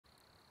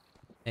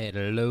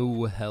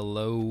Hello,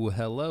 hello,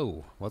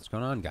 hello. What's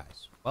going on,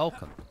 guys?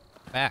 Welcome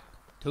back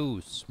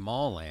to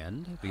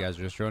Smalland. If you guys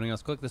are just joining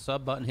us, click the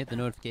sub button, hit the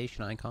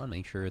notification icon,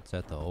 make sure it's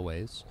set to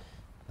always.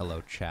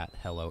 Hello, chat.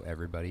 Hello,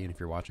 everybody. And if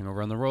you're watching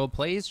over on the Royal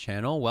Plays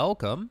channel,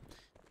 welcome.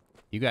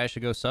 You guys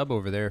should go sub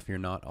over there if you're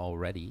not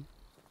already.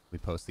 We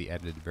post the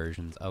edited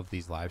versions of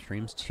these live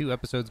streams. 2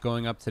 episodes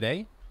going up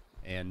today.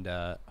 And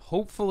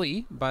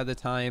hopefully, by the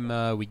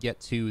time we get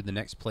to the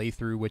next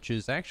playthrough, which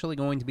is actually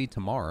going to be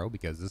tomorrow,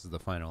 because this is the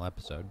final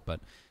episode,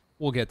 but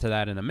we'll get to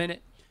that in a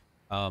minute,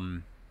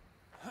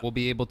 we'll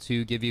be able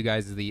to give you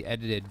guys the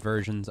edited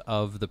versions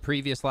of the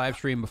previous live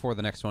stream before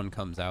the next one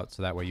comes out,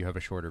 so that way you have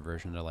a shorter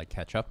version to, like,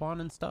 catch up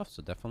on and stuff.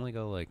 So definitely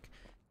go, like,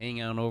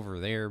 hang out over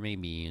there,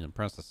 maybe, and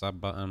press the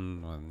sub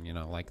button, and, you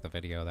know, like the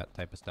video, that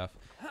type of stuff.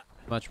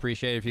 Much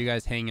appreciated for you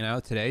guys hanging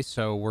out today.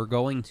 So we're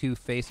going to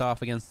face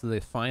off against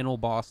the final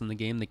boss in the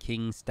game, the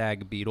King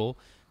Stag Beetle.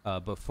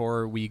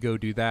 Before we go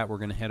do that, we're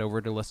going to head over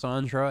to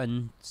Lysandra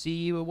and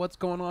see what's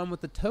going on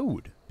with the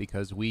Toad,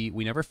 because we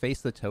never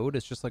face the Toad.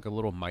 It's just like a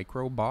little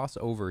micro boss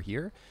over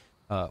here.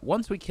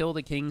 Once we kill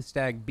the King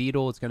Stag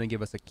Beetle, it's going to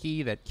give us a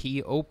key. That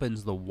key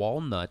opens the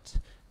walnut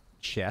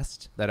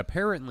chest that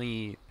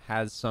apparently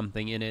has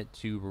something in it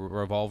to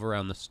revolve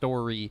around the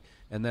story,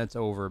 and that's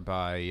over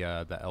by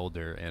the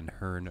Elder and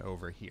Hearn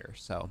over here.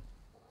 So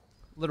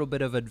a little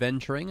bit of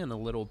adventuring and a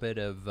little bit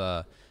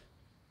of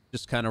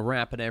just kind of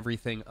wrapping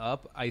everything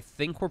up. I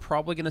think we're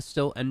probably going to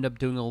still end up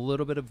doing a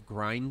little bit of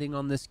grinding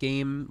on this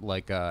game,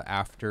 like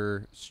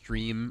after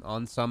stream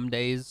on some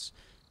days,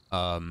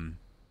 on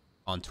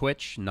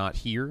Twitch, not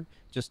here,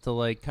 just to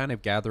like kind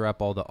of gather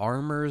up all the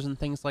armors and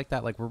things like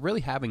that. Like, we're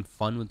really having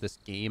fun with this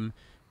game,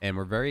 and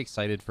we're very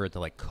excited for it to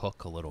like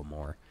cook a little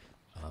more,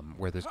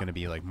 where there's going to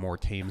be like more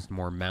tames,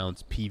 more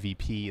mounts,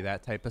 PvP,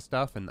 that type of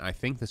stuff. And I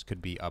think this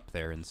could be up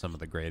there in some of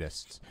the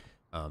greatest.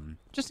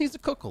 Just needs to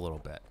cook a little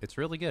bit. It's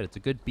really good. It's a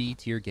good B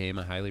tier game.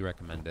 I highly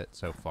recommend it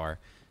so far.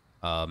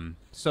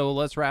 So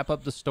let's wrap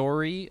up the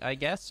story, I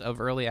guess, of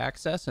Early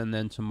Access, and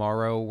then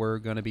tomorrow we're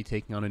going to be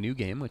taking on a new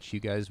game, which you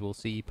guys will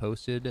see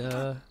posted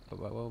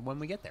when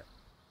we get there.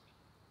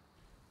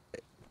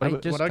 I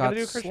just got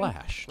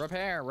slashed.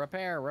 Repair. 8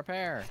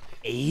 Repair.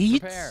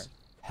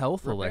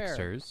 health Repair.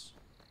 elixirs.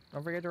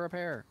 Don't forget to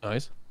repair.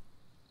 Nice.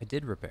 I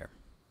did repair.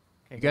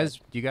 Okay,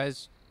 You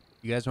guys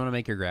want to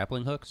make your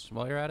grappling hooks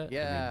while you're at it?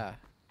 Yeah.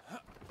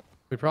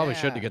 We probably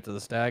should Yeah. to get to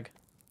the stag.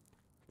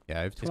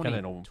 Yeah, I have He's kinda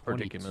in a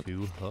predicament.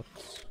 22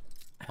 hooks.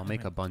 I'll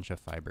make a bunch of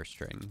fiber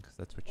string, because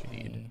that's what you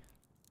need.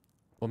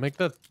 We'll make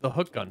the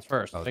hook guns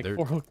first. Oh, Make they're-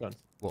 4 hook guns.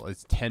 Well,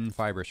 it's 10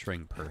 fiber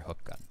string per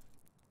hook gun.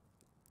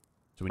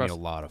 So we need a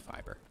lot of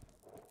fiber.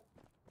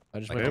 I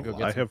just Like, went to go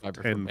get I some have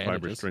fiber 10 from fiber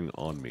bandages. string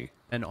on me.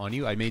 And on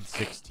you, I made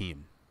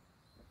 16.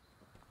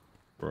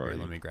 Where are Here, you?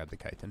 let me grab the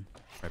chitin.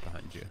 Right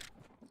behind you.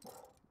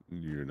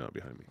 You're not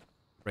behind me.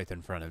 Right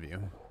in front of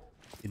you.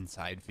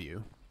 Inside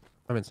view.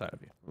 I'm inside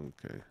of you.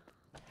 Okay.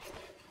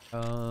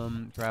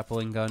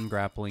 Grappling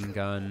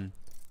gun.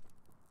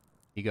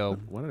 You go.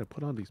 Why did I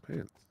put on these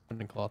pants?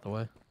 Sending cloth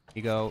away.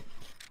 You go.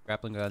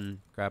 Grappling gun.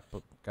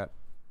 Grappling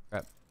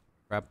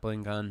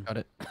gun. Got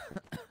it.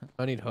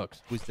 I need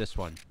hooks. Who's this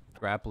one?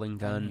 Grappling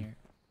Down gun. here.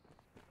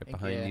 Right Thank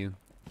behind you. you.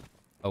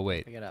 Oh,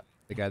 wait. Pick it up.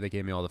 The guy that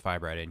gave me all the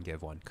fiber, I didn't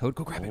give one. Code,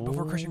 go grab it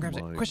before Christian grabs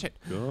it. my Push it.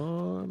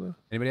 God.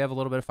 Anybody have a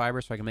little bit of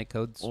fiber so I can make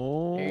codes?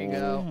 Oh There you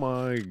go.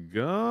 my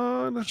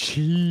God.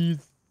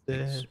 Jeez.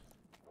 Thanks.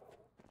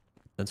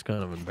 That's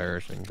kind of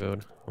embarrassing,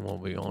 Code. I'm gonna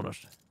be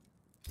honest.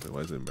 Wait, why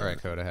is it All right, embarrassing?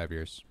 Code, I have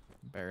yours.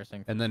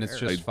 Embarrassing. And then it's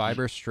for just I-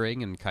 fiber,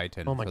 string, and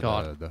chitin Oh my for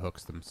God. the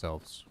hooks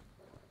themselves.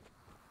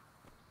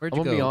 Where'd I'm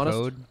you gonna go, be honest.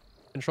 Code?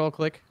 Control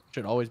click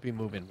should always be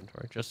move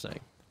inventory. Just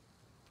saying.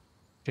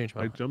 Change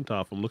my I mind. jumped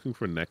off. I'm looking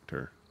for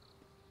nectar.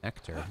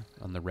 Nectar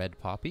on the red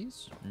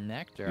poppies?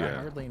 Nectar. I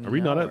Yeah. hardly know. Are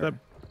we not at her.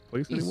 that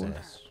place anymore?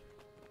 Jesus.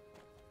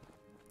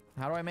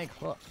 How do I make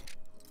hook?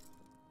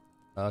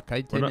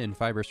 Chitin not- and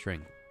fiber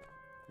string.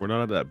 We're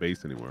not at that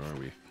base anymore, are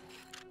we?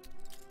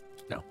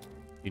 No.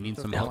 You need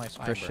Took some all my hooks,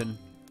 fiber. Christian.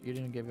 You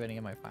didn't give any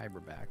of my fiber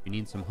back. You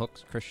need some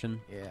hooks,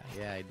 Christian.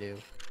 Yeah, I do.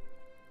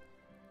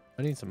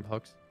 I need some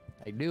hooks.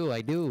 I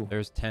do.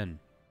 There's 10.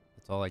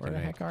 That's all I Where can the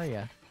make. heck are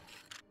you?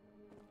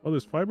 Oh,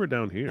 there's fiber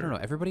down I here. don't know.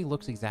 Everybody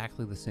looks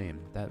exactly the same.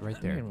 That right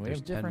there. We There's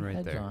have 10 different right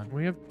heads there. on.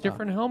 We have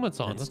different helmets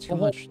on. It's That's too the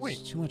whole much. point.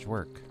 It's too much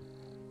work.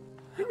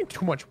 What do you mean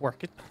too much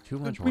work? Too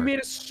much We work. made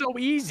it so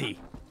easy.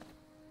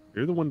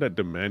 You're the one that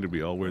demanded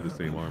we all wear the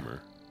same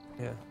armor.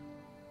 Yeah.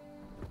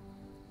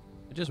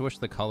 I just wish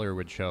the color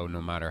would show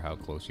no matter how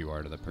close you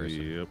are to the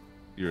person. Yep.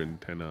 You're in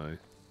 10i.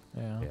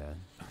 Yeah. Yeah.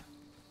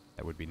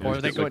 That would be Or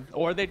nice. they just go, like-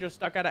 or they just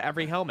stuck out of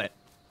every helmet.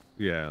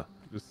 Yeah.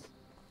 Just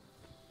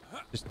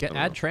Just I don't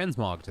add know.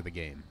 transmog to the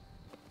game.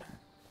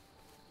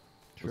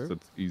 True.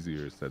 that's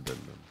easier said than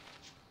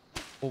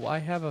done. Well, I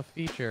have a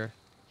feature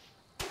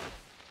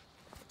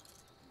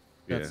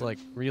that's Yeah. like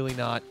really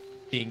not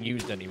being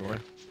used anymore.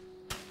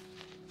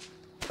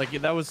 Like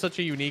that was such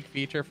a unique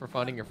feature for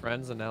finding your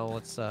friends, and now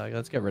let's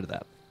get rid of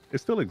that. It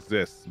still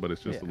exists, but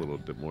it's just a Yeah. little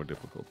bit more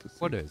difficult to see.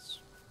 What is?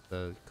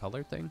 The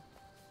color thing?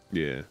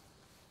 Yeah.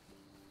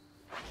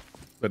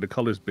 But the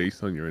color's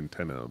based on your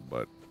antenna,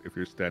 but if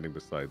you're standing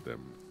beside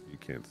them, you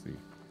can't see.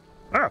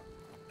 Ah!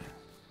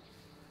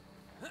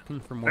 Looking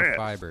for more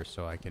fiber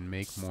so I can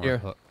make more Here.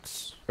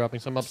 hooks. Dropping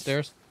some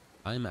upstairs.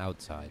 I'm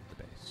outside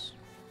the base.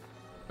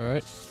 All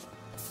right.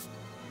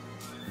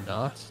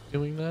 Not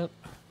doing that.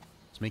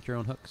 Let's make your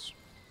own hooks,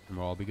 and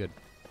we'll all be good.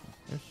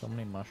 There's so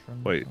many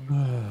mushrooms. Wait.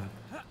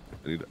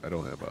 I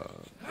don't have a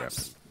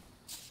grappling.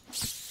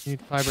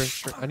 Need fiber.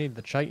 I need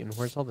the chitin.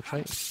 Where's all the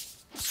chitin?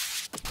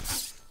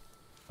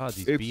 God,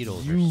 these It's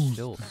beetles used.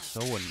 are still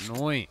so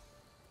annoying.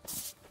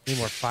 Need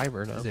more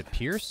fiber now. Is it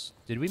Pierce?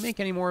 Did we make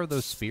any more of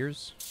those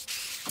spears?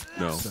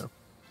 No. That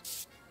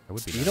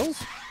would be Beetles?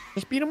 nice.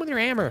 Just beat them with your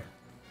hammer.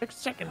 Take a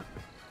second.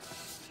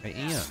 I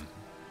am.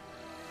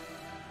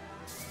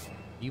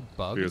 You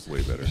bugs. Here's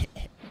way better.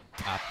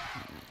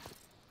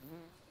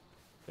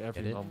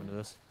 Every Get it? moment of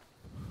this.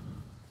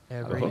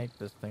 How do Every. I make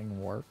this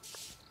thing work?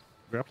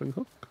 Grappling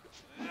hook?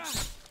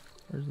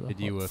 Where's the Did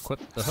you hook? equip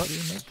the Where hook? do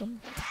you make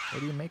them? Where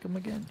do you make them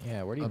again?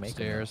 Yeah, where do you make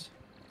them? Upstairs.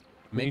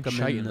 Make Need them in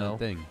chitin, the though.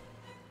 thing.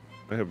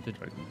 I have Did-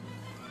 chitin.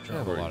 I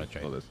have a Or- lot of Oh,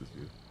 chitin. this is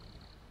you. Some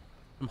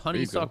you go.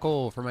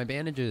 honeysuckle for my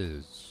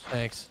bandages.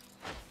 Thanks.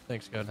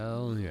 Thanks, good.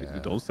 Hell yeah.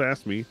 Don't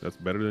sass me. That's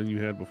better than you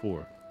had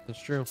before.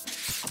 That's true.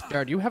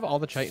 Jared, do you have all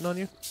the chitin on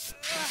you?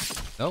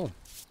 No.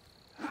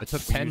 It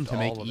took We 10 used to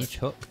make all of each it.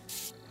 hook.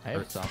 I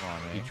have some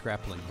on me. Each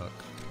grappling hook.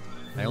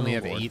 I only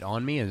have Lord. 8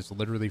 on me, and it's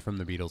literally from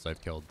the beetles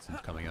I've killed since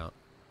coming out.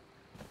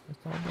 It's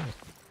all good.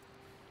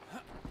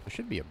 There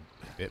should be a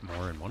bit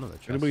more in one of the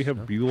chests. Anybody have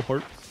no? beetle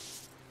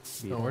hearts?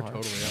 No, we're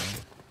totally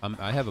out.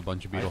 I have a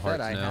bunch of beetle I said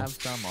hearts I now. have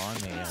some on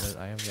me.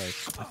 I have like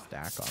a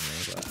stack on me,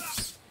 but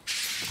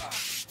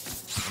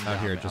I'm out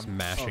here I'm- just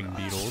mashing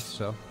beetles,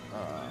 so.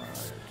 uh,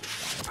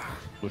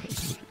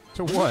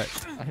 To what?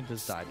 I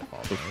just died to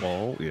fall. The down.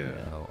 fall? Yeah.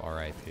 Oh,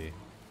 R.I.P.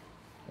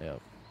 Yep.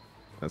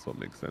 That's what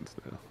makes sense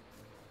now.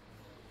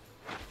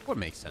 What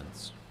makes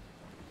sense?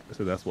 I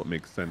said that's what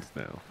makes sense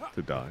now.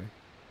 To die.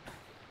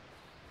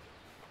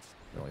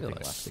 The only feel thing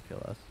like- left to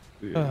kill us.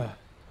 Yeah.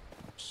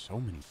 So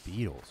many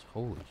beetles.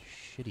 Holy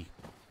shitty.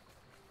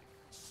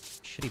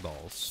 Shitty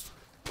balls.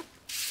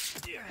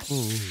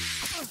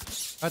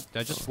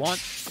 I just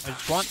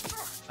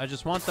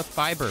want the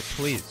fiber,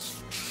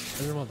 please.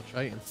 I don't want the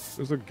chitin.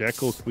 There's a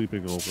gecko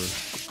sleeping over.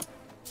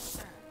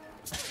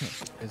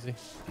 Is he?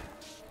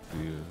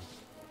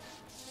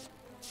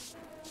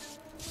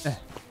 Yeah.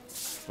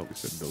 Probably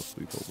said no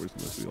sleepovers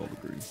unless we all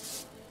agree.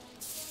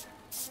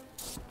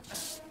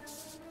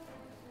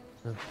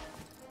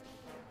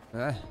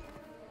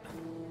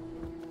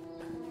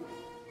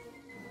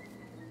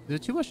 Is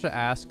it too much to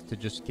ask to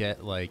just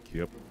get, like,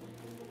 Yep.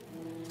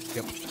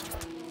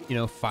 you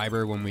know,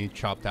 fiber when we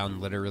chop down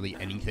literally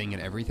anything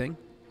and everything?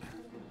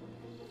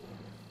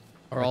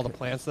 Are all the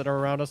plants that are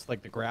around us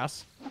like the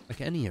grass?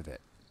 Like, any of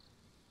it.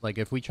 Like,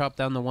 if we chop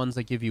down the ones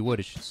that give you wood,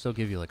 it should still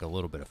give you, like, a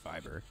little bit of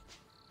fiber.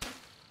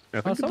 I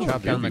think some it'll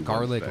Chop give down the you one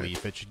garlic stack.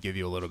 leaf, it should give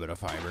you a little bit of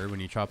fiber.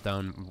 When you chop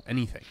down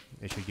anything,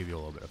 it should give you a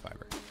little bit of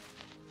fiber.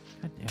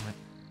 God damn it.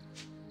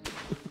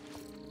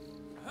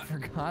 I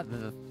forgot that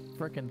the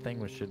frickin'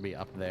 thing should be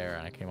up there,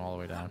 and I came all the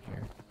way down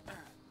here.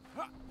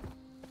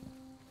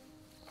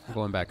 I'm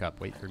going back up.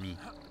 Wait for me.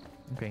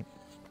 Okay.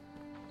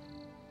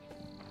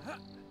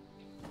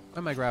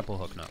 Why my grapple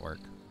hook not work?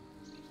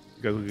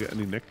 You guys will get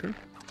any nectar?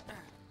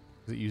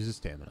 'Cause it uses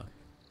stamina.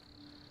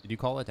 Did you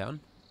call it down?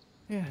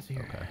 Yeah, it's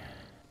here. Okay.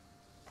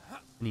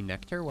 Any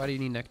nectar? Why do you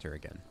need nectar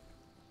again?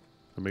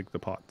 To make the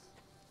pots.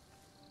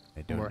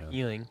 I don't More know.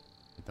 healing.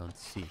 I don't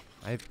see.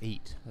 I have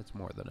 8. That's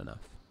more than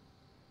enough.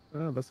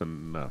 That's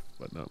enough,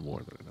 but not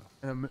more than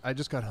enough. I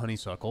just got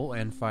honeysuckle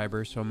and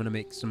fiber, so I'm going to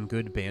make some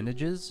good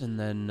bandages and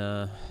then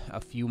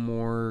a few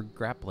more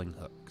grappling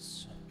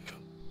hooks.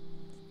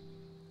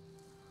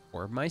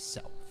 For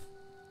myself.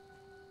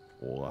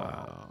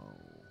 Wow.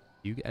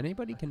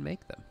 Anybody can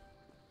make them.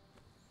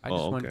 I Oh,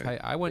 just went okay.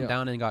 I went Yeah.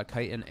 down and got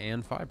chitin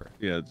and fiber.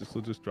 Yeah,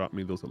 just drop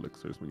me those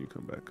elixirs when you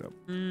come back up.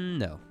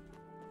 No.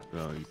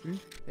 Oh, you see?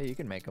 Hey, you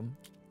can make them.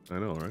 I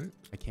know, right?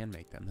 I can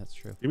make them, that's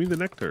true. Give me the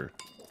nectar.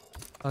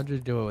 I'll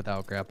just do it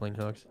without grappling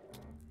hooks.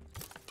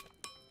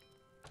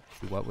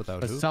 Do what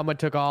without But who? someone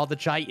took all the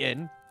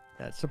chitin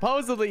that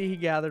supposedly he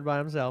gathered by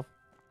himself.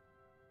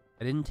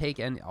 I didn't take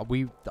any. All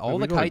we the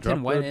going? chitin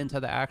Drop went the- into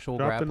the actual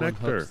drop the grappling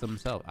nectar. hooks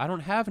themselves. I don't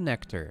have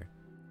nectar.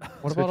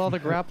 What about all the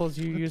grapples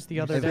you used the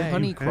other said day?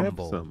 honey You have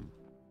crumble. some.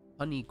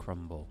 Honey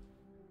crumble.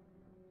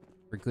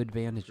 For good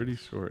bandages. Pretty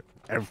sure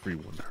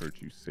everyone heard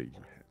you say you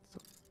had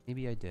some.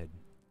 Maybe I did.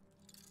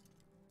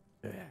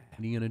 What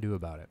are you gonna do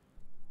about it?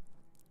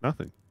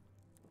 Nothing.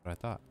 What I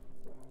thought.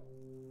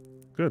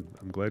 Good.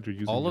 I'm glad you're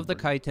using All your of the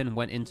brain. chitin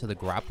went into the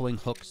grappling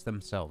hooks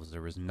themselves.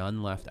 There was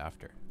none left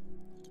after.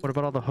 What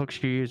about all the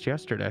hooks you used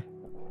yesterday?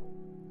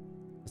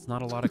 It's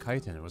not a lot of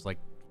chitin. It was like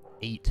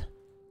 8.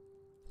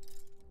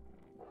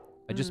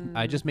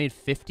 I just made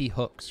 50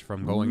 hooks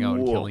from going out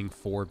and Whoa. killing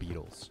 4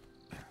 beetles.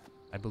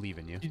 I believe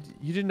in you.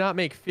 You did not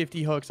make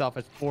 50 hooks off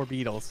of 4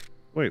 beetles.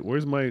 Wait,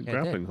 where's my I did.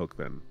 grappling hook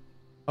then?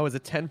 Oh, is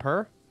it 10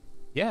 per?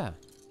 Yeah.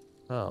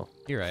 Oh.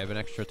 Here, I have an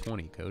extra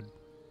 20 code.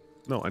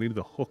 No, I need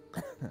the hook.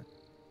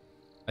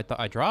 I thought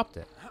I dropped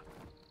it.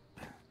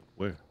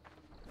 Where?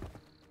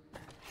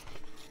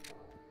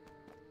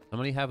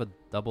 Somebody have a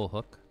double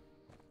hook?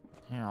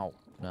 Ow.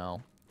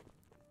 No.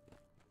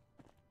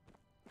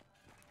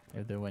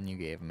 They're the one you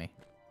gave me.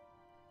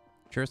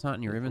 Sure it's not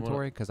in your What?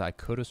 inventory? Because I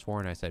could have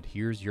sworn I said,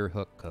 here's your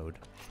hook code.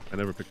 I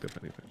never picked up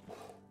anything.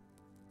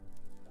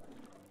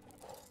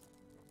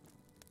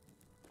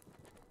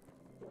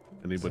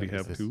 Anybody Is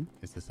have this- two?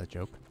 Is this a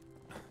joke?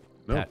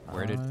 No. Pat,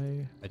 where did...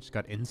 I I just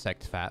got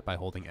insect fat by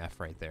holding F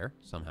right there,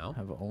 somehow.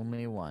 have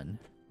only one.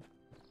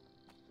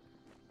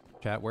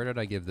 Chat, where did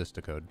I give this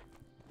to code?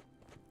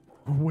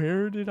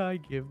 Where did I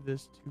give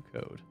this to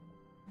code?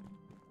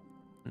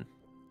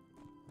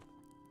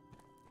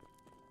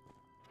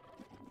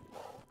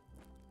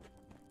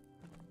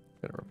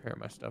 Gonna repair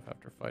my stuff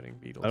after fighting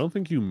beetles. I don't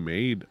think you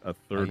made a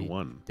third I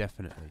one.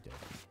 Definitely did.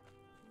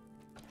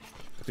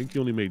 I think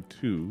you only made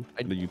two,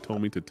 and then you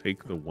told me to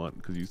take the one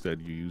because you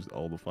said you used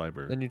all the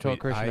fiber. Then you told Wait,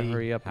 Christian to I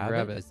hurry up and have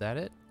grab it. Is that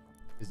it?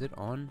 Is it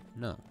on?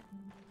 No.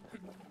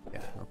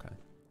 Yeah, okay.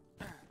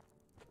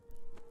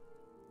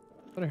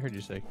 But I heard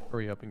you say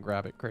hurry up and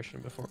grab it,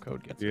 Christian, before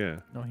code gets it. Yeah.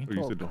 No, he Or you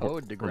told said to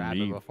Code to for grab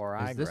me. it before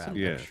I Is this grabbed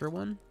an it. Yeah. extra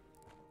one?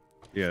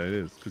 Yeah, it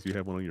is because you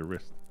have one on your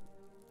wrist.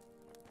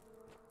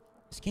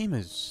 This game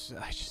is...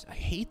 I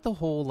hate the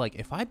whole, like,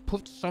 if I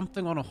put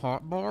something on a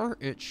hotbar,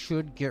 it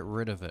should get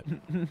rid of it.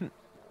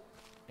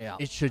 Yeah.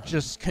 It should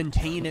just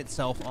contain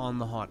itself on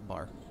the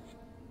hotbar.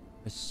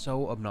 It's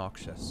so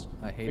obnoxious.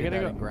 I hate We're it gonna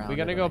having go. grounded. We're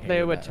gonna and go I play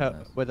hated with that in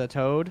this. a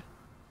toad.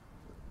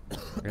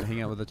 We're gonna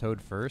hang out with a toad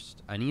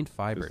first. I need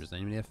fibers.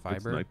 Anybody have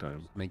fiber? It's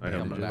nighttime. Make I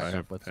have, bandages. back I up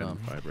have with 10 some.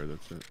 fiber.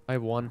 That's it. I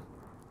have one.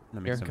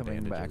 I'm Here, some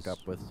Coming back bandages.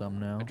 up with some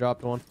now. I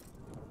dropped one.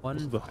 One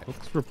Does the fiber.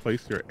 hooks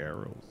replace your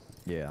arrows?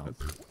 Yeah.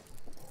 That's,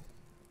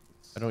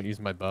 I don't use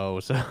my bow,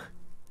 so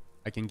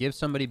I can give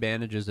somebody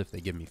bandages if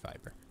they give me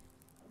fiber.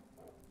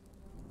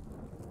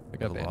 I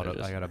got I got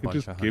bandages. I got a I could bunch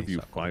just of give you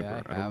honeysuckle. fiber. Yeah, I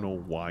I don't have-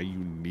 know why you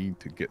need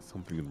to get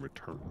something in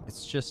return.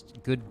 It's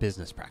just good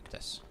business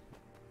practice.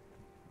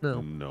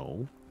 No,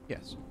 No.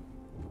 Yes.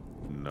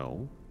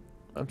 No.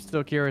 I'm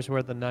still curious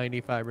where the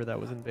 90 fiber that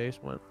was in base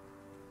went.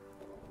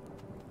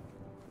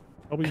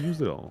 Probably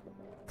use it all.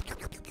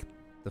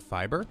 The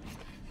fiber?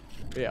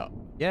 Yeah.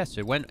 Yes,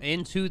 it went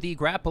into the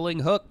grappling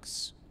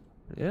hooks.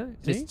 Yeah.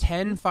 It's See?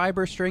 10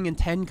 fiber string and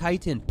 10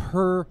 chitin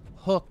per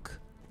hook.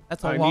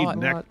 That's a I lot.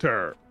 need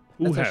nectar.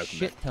 Who That's a has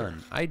shit nectar?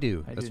 ton. I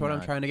do. I That's do what I'm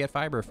not. trying to get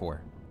fiber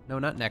for. No,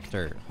 not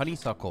nectar.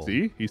 Honeysuckle.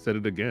 See? He said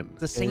it again.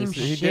 It's the same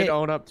He shit. did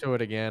own up to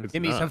it again. It's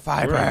Give me not. some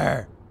fiber.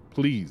 Right.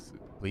 Please.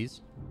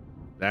 Please.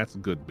 That's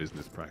good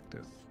business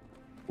practice.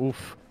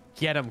 Oof.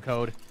 Get him,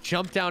 Code.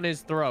 Jump down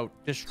his throat.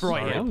 Destroy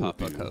Sorry, him.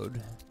 Papa dude.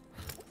 Code.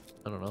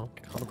 I don't know.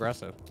 I'm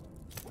aggressive.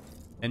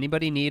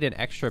 Anybody need an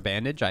extra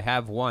bandage? I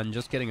have one.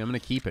 Just kidding. I'm going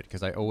to keep it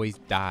because I always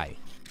die.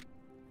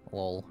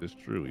 Lol. It's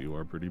true. You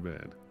are pretty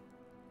bad.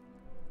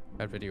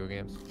 Bad video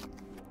games.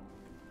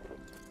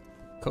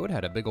 Code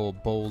had a big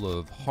old bowl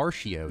of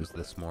Harshios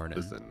this morning.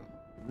 Listen,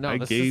 No, I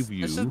this gave is,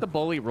 you- This is the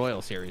Bully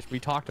Royal series. We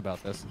talked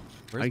about this.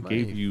 Where's I my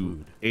gave you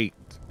food? 8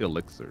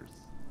 elixirs,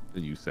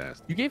 and you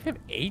sassed You me. gave him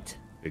 8?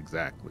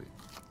 Exactly.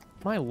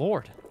 My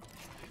lord.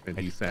 And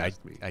he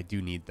sassed me. I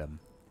do need them.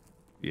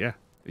 Yeah,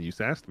 and you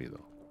sassed me,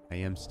 though. I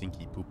am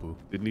stinky poo-poo.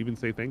 Didn't even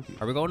say thank you.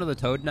 Are we going to the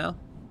Toad now?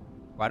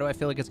 Why do I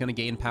feel like it's going to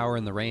gain power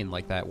in the rain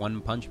like that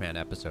One Punch Man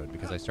episode?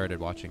 Because I started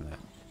watching that.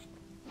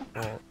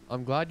 Well,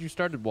 I'm glad you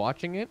started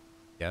watching it,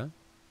 Yeah?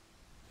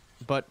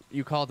 but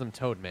you called him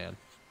Toad Man.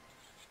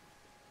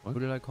 What? Who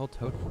did I call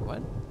Toad?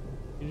 What?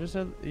 You just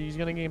said he's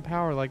gonna gain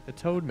power like the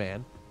Toad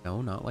Man.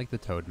 No, not like the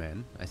Toad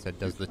Man. I said,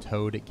 does the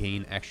Toad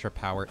gain extra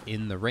power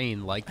in the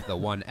rain like the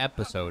one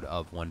episode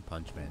of One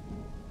Punch Man?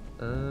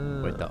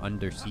 With the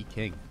Undersea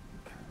King.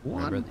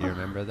 Remember, do you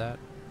remember that?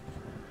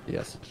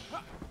 Yes.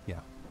 Yeah.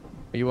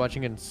 Are you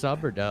watching in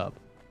sub or dub?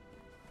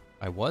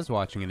 I was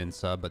watching it in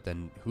sub, but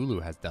then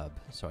Hulu has dub,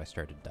 so I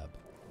started dub.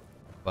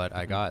 But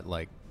I got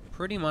like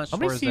pretty much How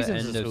many towards the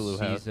seasons end does of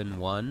Hulu have? season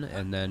 1,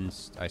 and then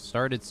I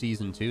started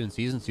season 2, and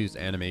season 2's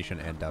animation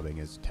and dubbing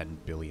is 10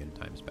 billion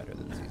times better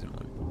than season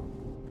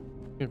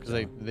 1.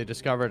 Because they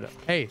discovered,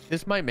 hey,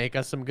 this might make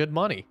us some good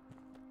money.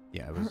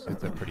 Yeah,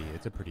 it's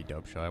a pretty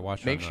dope show. I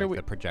watched Make it on sure like, we-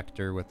 the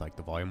projector with like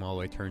the volume all the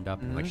way turned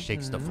up and like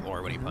shakes the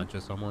floor when he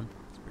punches someone.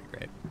 It's pretty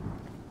great.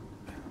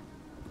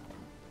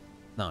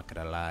 Not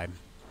gonna lie.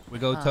 We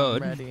go I'm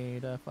Toad. ready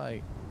to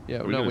fight. Yeah,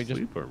 Are we no, gonna we just.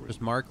 sleep or we- Just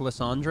Mark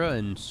Lysandra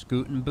and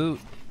Scoot and Boot.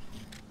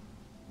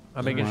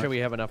 I'm making Mark- sure we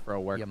have enough for a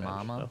Your workbench.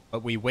 mama?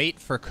 But we wait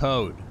for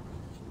Code.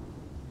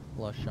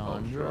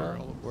 Lashandra. sure,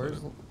 all of a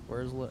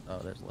Where's sudden. oh,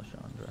 there's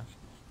Lashandra.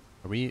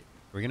 Are we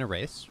gonna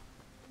race?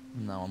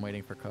 No, I'm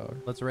waiting for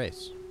Code. Let's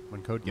race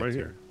when Code gets Right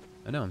here. here.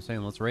 I know. I'm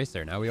saying let's race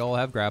there. Now we all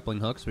have grappling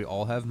hooks. We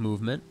all have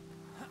movement.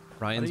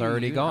 Ryan's How do you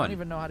already use- I gone. don't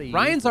even know how to use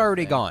Ryan's this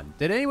already thing. gone.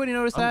 Did anybody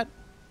notice that?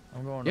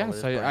 I'm going over Yes,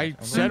 this way. I I'm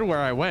said going- where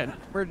I went.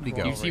 Where did he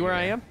go? You see where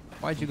I am?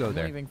 Why'd you go I'm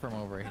there? leaving from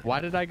over here. Why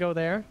did I go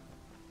there?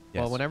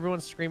 Yes. Well, when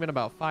everyone's screaming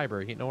about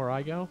fiber, you know where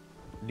I go?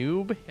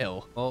 Noob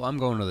Hill. Well, I'm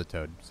going to the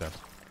Toad. So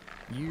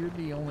You're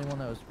the only one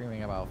that was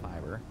screaming about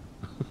fiber.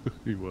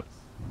 He was.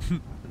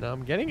 Now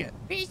I'm getting it.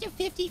 Where's the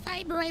 50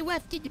 fiber I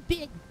left in the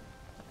bin?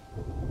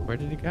 Where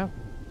did it go?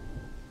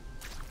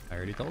 I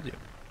already told you.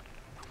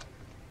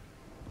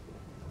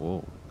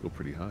 Whoa, go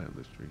pretty high on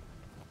this tree.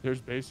 There's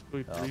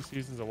basically 3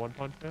 seasons of One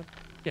Punch Man.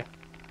 Yeah.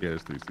 Yeah,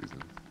 there's 3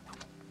 seasons.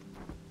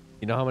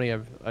 You know how many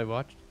I've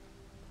watched?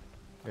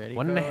 Ready?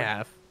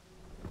 1.5.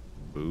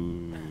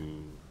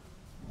 Ooh.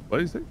 What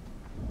do you say?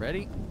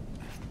 Ready?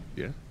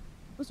 Yeah. That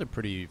was a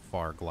pretty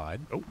far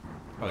glide. Oh.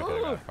 Probably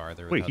could have got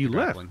farther. Wait, without he the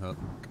left. grappling hook.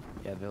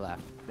 Yeah, they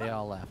left. They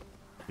all left.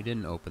 We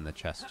didn't open the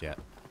chest yet.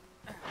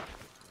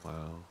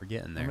 Wow. We're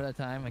getting Remember there. that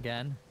time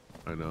again?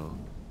 I know.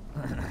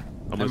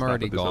 I'm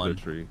already gone.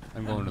 Tree.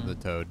 I'm going to the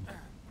toad.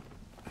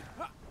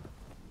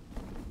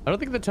 I don't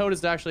think the toad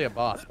is actually a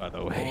boss, by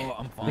the way. Oh,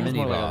 I'm I think falling. it's Mini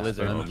more like a boss,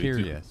 lizard. but Oh, I'm me too.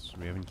 curious.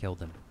 We haven't killed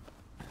him.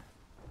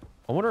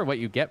 I wonder what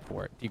you get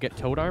for it. Do you get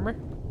toad armor?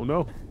 Oh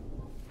no.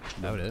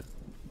 Doubt it.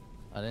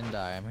 I didn't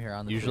die. I'm here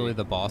on the Usually tree.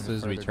 the I'm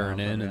bosses we further turn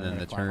down in, from and it. then I'm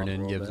the gonna climb turn up a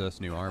in little gives bit.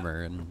 us new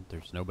armor, and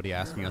there's nobody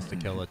asking us to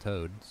kill a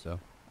toad, so.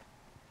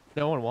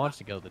 No one wants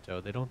to kill the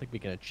toad. They don't think we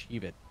can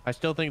achieve it. I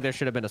still think there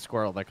should have been a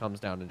squirrel that comes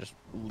down and just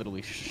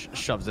literally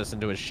shoves this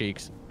into his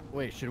cheeks.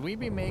 Wait, should we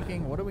be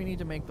making? What do we need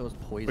to make those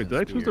poison? Wait, did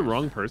I choose the spears?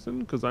 wrong person?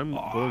 Because I'm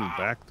going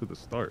back to the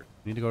start.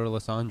 We need to go to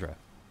Lysandra.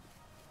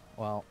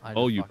 Well, I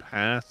Oh, just you fucked-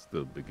 passed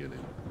the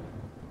beginning.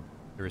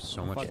 There is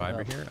so much Fucked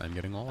fiber up. here. I'm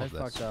getting all I of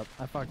this. fucked up.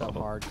 I fucked up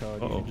Uh-oh. hard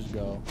code. You Uh-oh. should just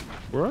go.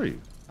 Where are you?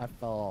 I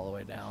fell all the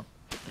way down.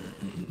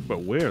 But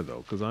where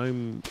though? Because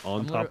I'm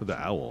on I'm top lit- of the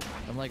owl.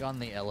 I'm like on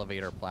the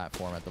elevator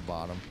platform at the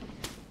bottom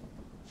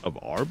Of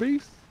our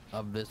base?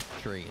 of this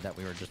tree that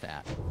we were just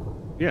at.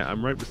 Yeah,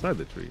 I'm right beside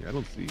the tree. I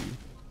don't see you.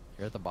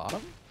 You're at the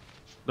bottom?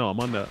 No, I'm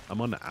on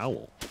the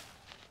owl.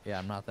 Yeah,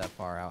 I'm not that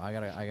far out. I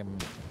gotta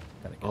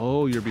get.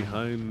 Oh, you're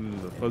behind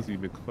the fuzzy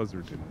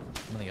McFuzzerton.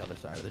 I'm on the other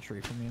side of the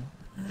tree from you.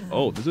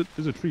 Oh,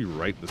 there's a tree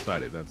right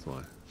beside it. That's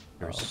why.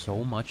 There's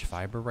so much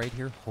fiber right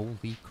here.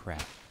 Holy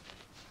crap.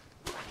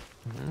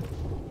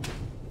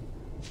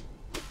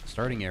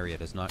 Starting area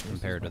does not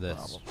compare to no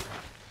this.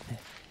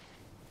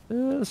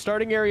 problem.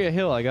 Starting area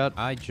hill. I got.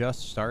 I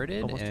just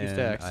started, Almost 2 and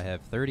stacks. I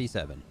have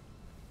 37.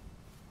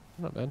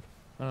 Not bad.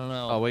 I don't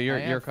know. Oh, well, you're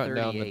I have cutting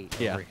down the- 38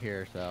 yeah. over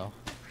here, so.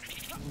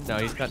 No,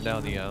 he's cutting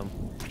down the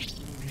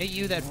Hey,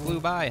 you that flew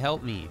by,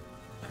 help me.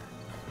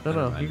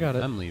 No, you got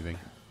it. I'm leaving.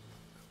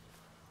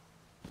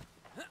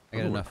 I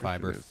got Oh, enough I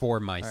appreciate fiber it. for All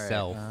right,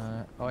 myself.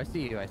 oh, I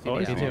see you. I see Oh,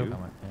 the I see owl you.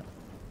 coming, yeah.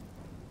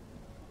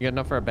 You got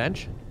enough for a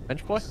bench?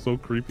 Bench boy? So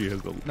creepy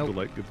as the Nope.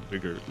 light gets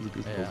bigger. As it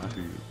gets Yeah. closer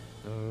to you.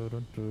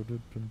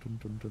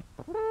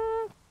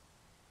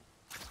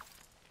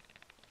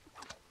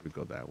 We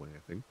go that way, I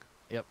think.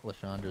 Yep,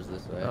 Lashandra's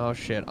this way. Oh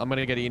shit! I'm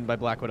gonna get eaten by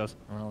black widows.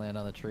 I'm gonna land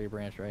on the tree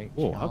branch right.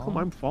 Whoa, how come now.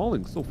 I'm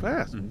falling so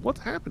fast? What's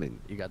happening?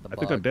 You got the I bug.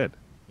 think I'm dead.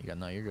 You got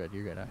no. You're good.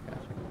 You're good. I got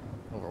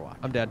you. Overwatch.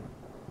 I'm dead.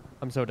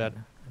 I'm so dead.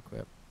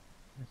 Equip.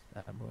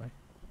 That's that boy.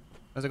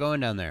 How's it going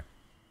down there?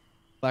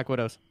 Black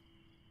widows.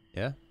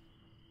 Yeah?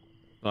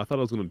 I thought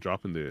I was gonna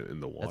drop in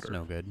the water. That's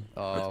no good.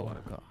 Oh why.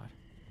 god.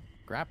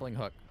 Grappling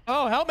hook.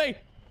 Oh, help me!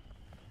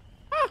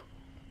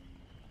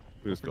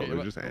 We just go. Forget They're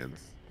about- just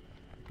ants.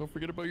 Don't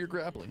forget about your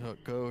grappling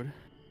hook code.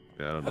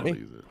 Yeah, I don't know how Me? to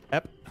use it.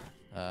 Ep.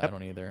 I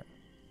don't either.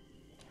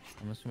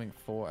 I'm assuming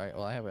 4.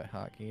 I have it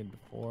hotkeyed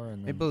before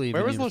and I then. believe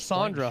Where in was you. Point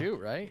and Lysandra? shoot,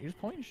 right? You just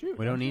point and shoot.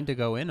 We don't need to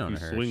go in on You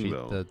her. swing,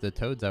 though. The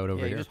toad's out over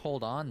Yeah, you here. just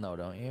hold on though,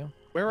 don't you?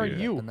 Where are Yeah.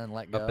 you? And then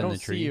let Up go. in I don't the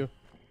see tree. you.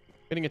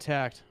 Getting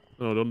attacked.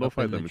 No, don't Up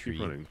fight in the them. Keep tree.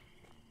 running.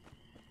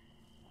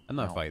 I'm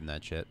not No. fighting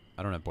that shit.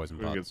 I don't have poison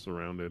We're gonna get pots.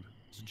 surrounded.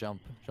 Just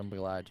jump, jump,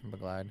 glide, jump,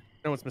 glide.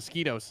 No, it's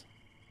mosquitoes.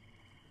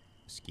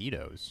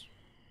 Mosquitoes.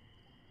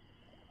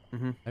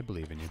 Mhm. I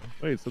believe in you.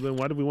 Wait, so then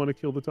why do we want to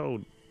kill the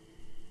toad?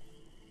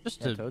 Just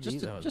Yeah, to toads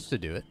eat those. just to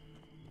do it.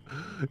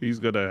 He's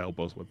gonna help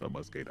us with the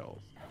mosquitoes.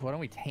 Why don't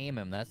we tame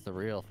him? That's the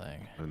real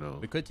thing. I know.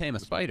 We could tame a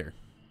spider.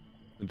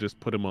 And just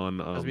put him on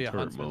Must be a turret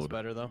huntsman mode.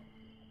 spider though.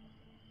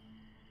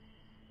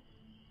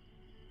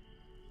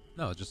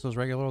 No, just those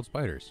regular old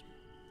spiders.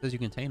 Says you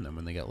can tame them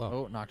when they get low.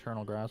 Oh,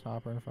 nocturnal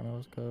grasshopper in front of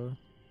us code.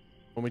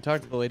 When we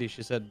talked to the lady,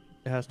 she said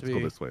it has to Let's go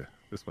be. this way.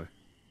 This way.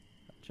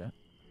 Gotcha.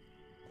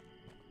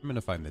 I'm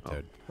gonna find the Oh.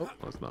 toad. Well,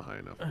 it's not high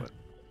enough, but.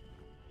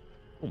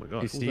 Oh my god. You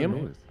what was see that him?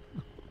 noise?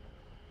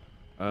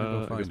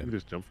 go I find guess we him. can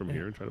just jump from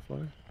here and try to fly.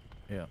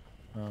 Yeah.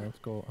 Let's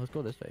go. Let's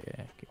go this way.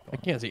 Yeah. Keep I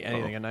going. can't see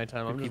anything at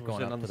nighttime. I'm Keep just going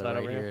sitting up on to the the side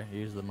right over here. here.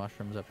 Use the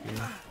mushrooms up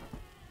here.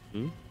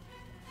 Hmm?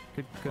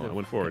 Could Oh, I have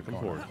went forward, kept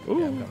come going. forward.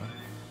 Yeah, I'm Ooh. coming.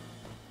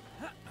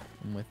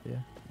 I'm with you.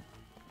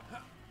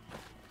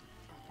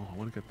 Oh, I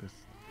want to get this.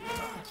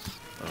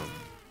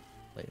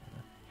 Later.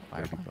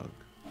 Baby Fire.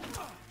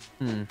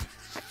 bug.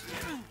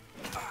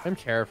 I'm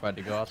terrified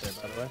to go out there.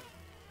 By the way,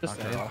 just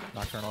saying.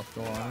 Nocturnal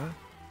still on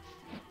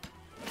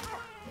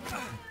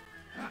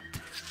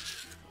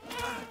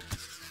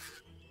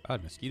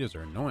God, mosquitoes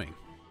are annoying.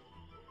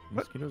 you.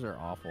 Mosquitoes are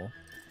awful.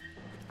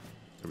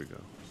 There we go.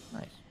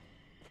 Nice.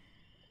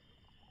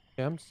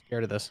 Yeah, I'm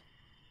scared of this.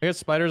 I got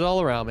spiders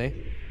all around me.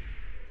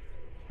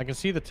 I can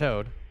see the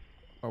toad,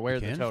 or where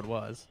the can? toad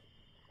was.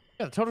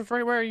 Yeah, the toad was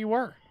right where you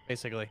were,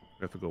 basically.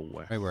 We have to go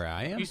west. Right where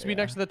I am? He used to be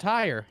next to the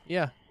tire.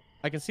 Yeah.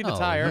 I can see the Oh,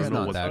 tire. he's and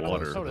not then that the close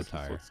water. to the This is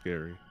tire. what's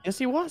scary. Yes,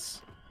 he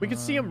was. We could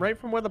see him right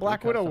from where the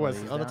Black Widow was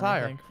on the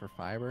tire. I think, for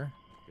fiber.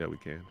 Yeah, we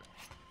can.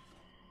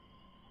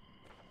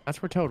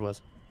 That's where Toad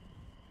was.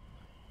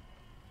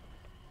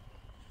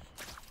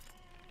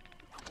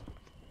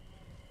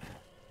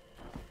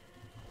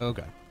 Oh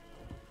god.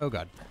 Oh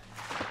god.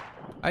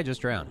 I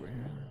just drowned.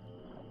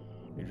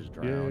 You just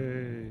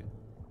drowned. Yay.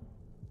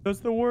 That's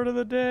the word of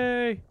the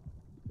day.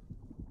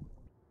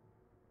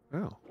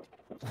 Oh.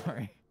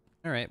 Sorry.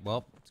 All right.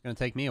 Well, it's gonna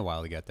take me a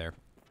while to get there.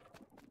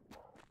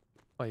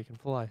 Oh, you can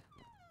fly.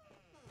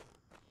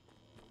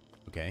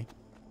 Okay.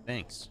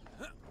 Thanks.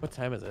 What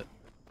time is it?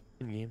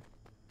 In game.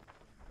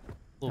 A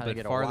little How to bit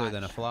get a farther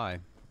than a watch. fly.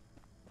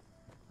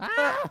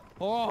 Ah!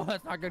 Oh,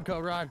 that's not good,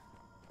 Code Rod.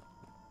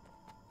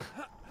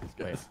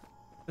 Wait.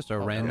 Just a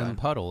Oh, random run.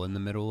 puddle in the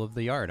middle of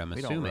the yard. I'm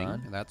We don't assuming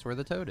run. that's where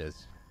the toad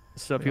is.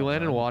 So if We you don't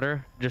land in run.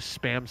 water, just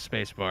spam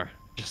spacebar.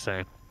 Just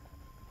saying.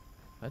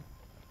 What?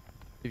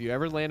 If you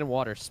ever land in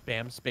water,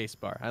 spam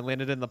spacebar. I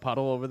landed in the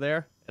puddle over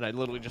there, and I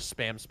literally just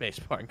spam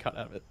spacebar and got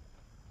out of it.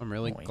 I'm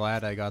really Boink.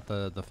 glad I got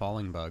the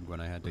falling bug when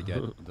I had to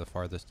get the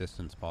farthest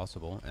distance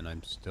possible, and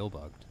I'm still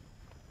bugged.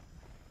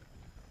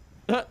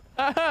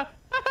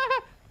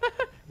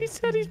 He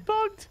said he's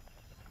bugged.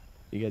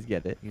 You guys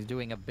get it? He's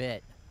doing a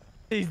bit.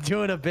 He's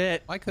doing a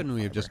bit. Why couldn't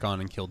we have just gone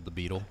and killed the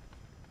beetle?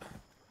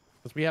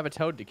 Because we have a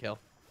toad to kill.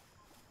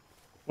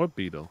 What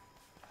beetle?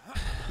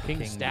 King,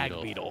 King Stag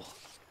Beetle. Beetle.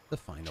 The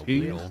final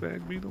King beetle.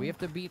 stag beetle? We have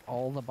to beat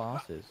all the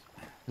bosses.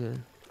 The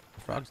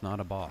frog's not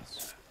a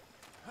boss.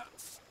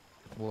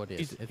 Well, it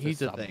is. It's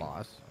he's a a sub thing.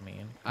 boss. I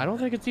mean, I don't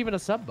think it's even a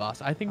sub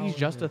boss. I think he's Oh,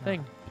 just yeah. a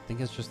thing. I think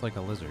it's just like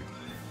a lizard.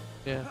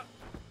 Yeah.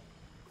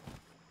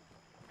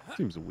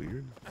 Seems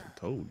weird.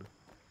 Toad.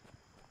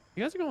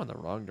 You guys are going the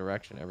wrong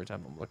direction every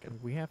time I'm looking.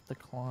 we have to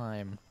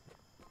climb.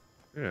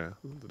 Yeah,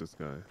 listen to this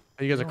guy.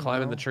 You guys are don't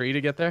climbing know. the tree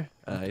to get there?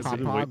 didn't wait-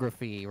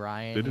 Topography,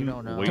 Ryan. You didn't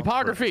don't know. wait for-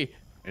 Topography.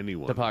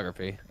 Anyone.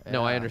 Topography.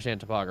 No, I Yeah. understand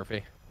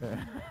topography.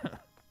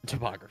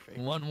 Topography.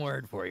 One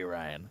word for you,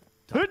 Ryan.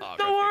 It's the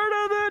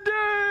word of the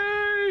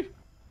day.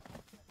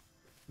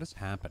 What is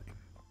happening?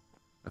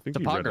 I think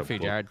you read a Topography,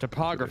 book Jared. today.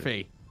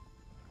 Topography.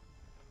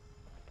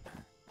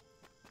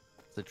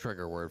 It's a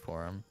trigger word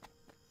for him.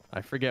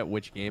 I forget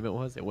which game it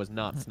was. It was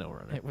not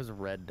SnowRunner. It was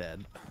Red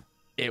Dead.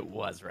 It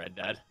was Red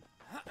Dead.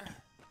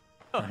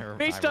 I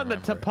Based on the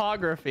remember.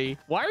 topography.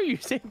 Why are you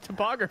saying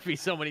topography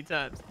so many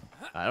times?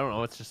 I don't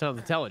know. It just sounds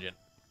intelligent.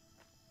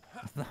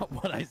 That's not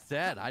what I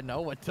said. I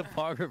know what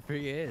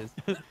topography is.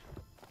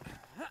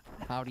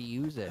 How to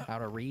use it. How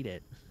to read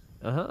it.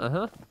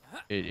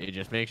 It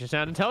just makes you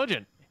sound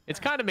intelligent. It's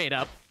kind of made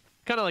up.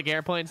 Kind of like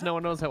airplanes. No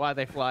one knows why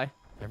they fly.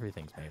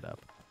 Everything's made up.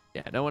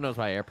 Yeah, no one knows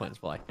why airplanes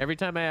fly. Every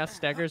time I ask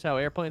Staggers how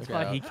airplanes Look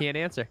fly, out. he can't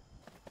answer.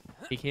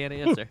 He can't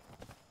answer.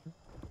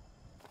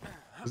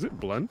 Is it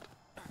blunt?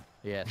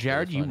 Yeah.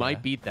 Jared, you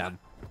might beat them.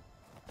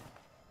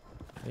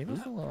 Leave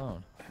us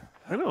alone.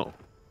 I know.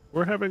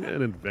 We're having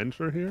an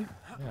adventure here.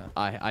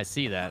 Yeah. I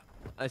see that.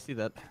 I see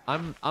that.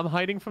 I'm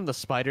hiding from the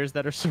spiders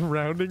that are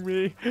surrounding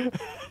me.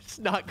 It's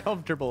not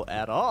comfortable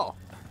at all.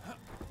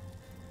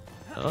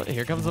 Oh,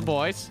 here comes the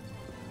boys.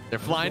 They're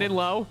flying in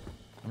low.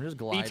 I'm just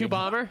gliding. B2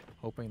 bomber.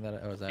 Hoping that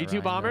it was that B2 Ryan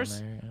down bombers.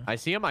 there, yeah. I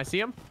see them. I see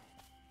them.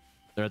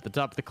 They're at the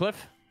top of the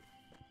cliff.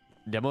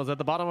 Demo's at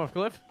the bottom of the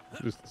cliff.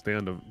 Just stay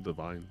on the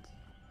vines.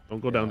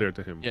 Don't go down there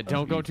to him. Yeah, That's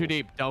don't go too evil.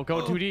 deep. Don't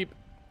go too deep.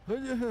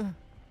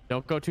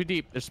 Don't go too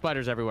deep. There's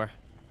spiders everywhere.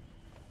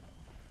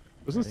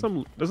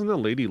 Doesn't a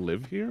lady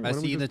live here? Why I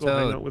don't we see just the go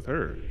hang toad. out with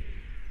her?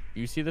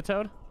 You see the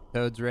toad?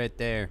 Toad's right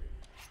there.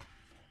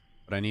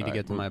 But I need to Alright,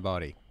 get to move. my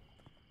body.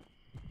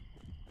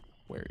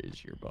 Where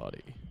is your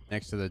body?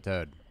 Next to the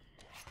toad.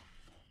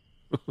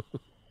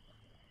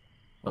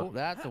 Oh,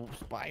 that's a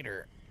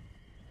spider.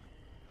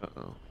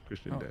 Uh-oh.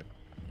 Christian Oh. dead.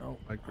 Nope.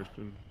 Hi,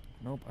 Christian.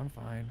 Nope. I'm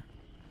fine.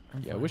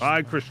 I'm Yeah, fine. wish-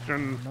 Hi,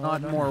 Christian. No,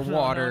 Not no, more no,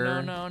 water.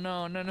 No, no,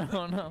 no, no,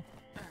 no, no.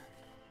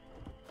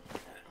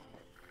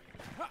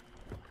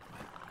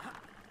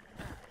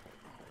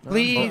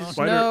 Please,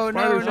 spider- no, no,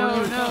 spiders no,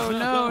 on you. no,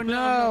 no,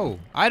 no.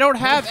 I don't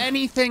have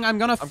anything. I'm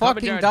gonna I'm coming,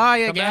 fucking Jared.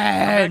 die Come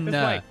back again. this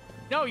way.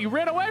 No, you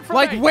ran away from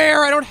Like me.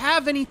 where? I don't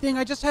have anything.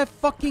 I just have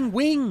fucking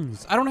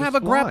wings. I don't Just have a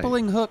fly.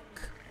 grappling hook.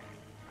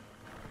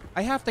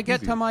 I have to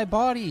get Easy. to my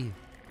body.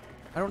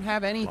 I don't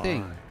have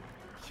anything.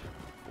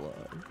 Fly.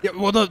 Yeah,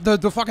 well,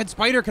 the fucking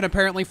spider can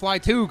apparently fly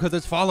too because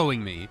it's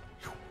following me.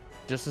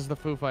 Just as the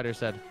Foo Fighter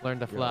said, learn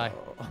to fly.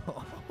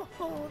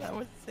 Oh, that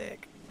was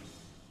sick.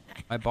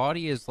 My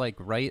body is like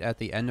right at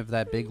the end of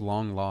that big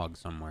long log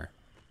somewhere.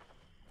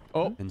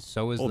 Oh, And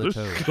so is Oh, the there's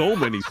toad. so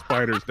many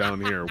spiders down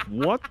here.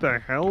 What the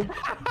hell?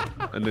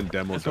 And then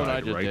Demo That's what I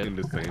died just right did. in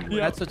the same way.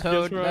 Yeah. That's a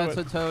toad. where I That's a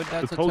went. toad.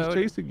 That's The a toad's toad.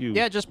 chasing you.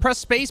 Yeah, just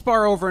press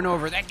spacebar over and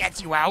over. That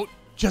gets you out.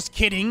 Just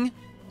kidding.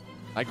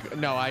 you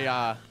know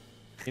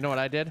what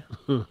I did?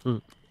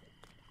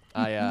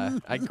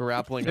 I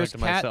grappling There's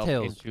hooked myself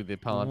cattails. into the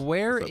pond.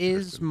 Where What's up,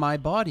 is Christian? my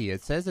body?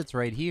 It says it's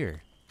right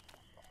here.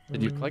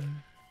 Did you click?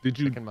 Did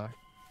you Second mark.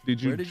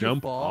 Did you Where did you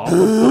jump fall? off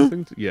of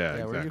something? Yeah, Yeah,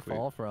 exactly. where'd you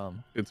fall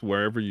from? It's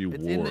wherever you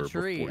It's were in the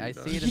tree. before you I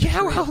died. see it in the Yeah,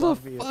 tree how the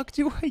above you. fuck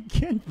do I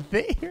get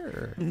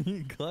there?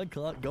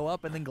 Go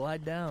up and then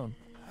glide down.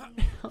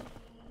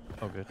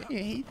 Oh, good. I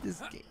hate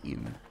this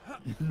game.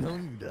 No,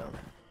 you don't.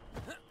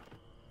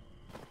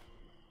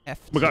 F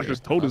Oh my gosh, tier. this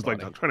toad is like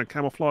buddy. trying to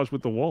camouflage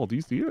with the wall. Do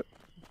you see it?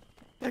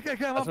 That's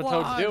what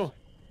toads do.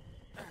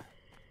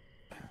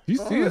 Do you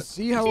see it?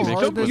 See how You hard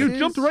jumped, this you is?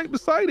 jumped right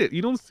beside it.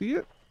 You don't see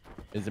it?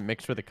 Is it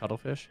mixed with a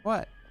cuttlefish?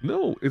 What?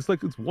 No, it's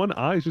like its one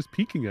eye is just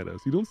peeking at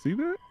us. You don't see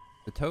that?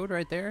 The toad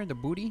right there? The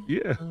booty?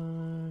 Yeah.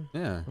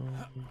 Yeah.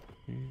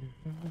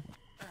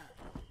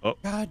 Oh.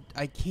 God,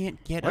 I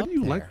can't get Why up do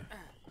you there. like?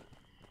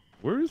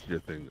 Where is your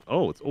thing?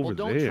 Oh, it's over Well,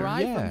 don't there.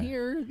 try Yeah. from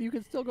here. You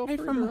can still go Hey,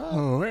 further from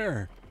up.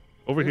 where?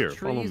 Over here. There's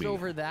Follow trees me.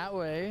 over that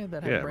way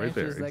that Yeah, have right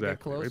there, branches that get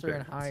exactly, right closer there.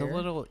 and It's higher. a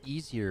little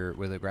easier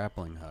with a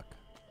grappling hook.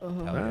 Hell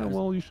yeah.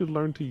 Well, you should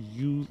learn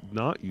to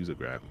not use a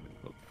grappling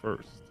hook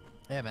first.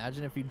 Yeah,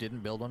 imagine if you didn't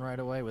build one right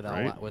away without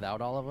Right?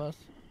 without all of us.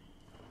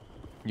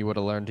 You would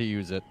have learned to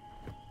use it.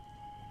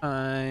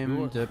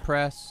 I'm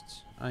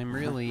depressed. I'm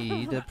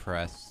really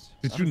depressed.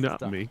 Did you That's not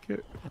tough. make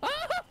it?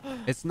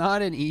 It's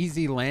not an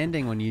easy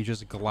landing when you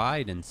just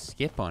glide and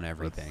skip on Let's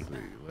everything. see.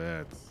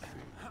 Let's see.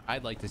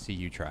 I'd like to see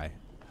you try.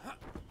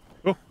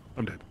 Oh,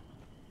 I'm dead.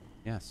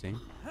 Yeah, see?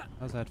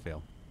 How's that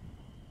feel?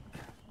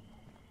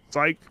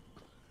 Psych.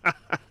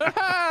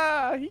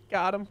 He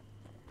got him.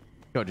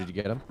 Oh, did you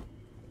get him?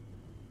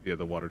 Yeah,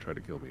 the water tried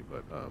to kill me,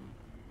 but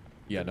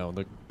Yeah, no.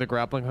 The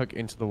grappling hook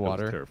into the was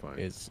water terrifying.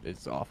 is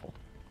awful.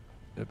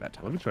 It's a bad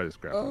let me time. try this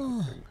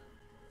grappling thing.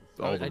 It's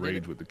all I the did rage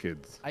it- with the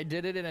kids. I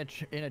did it in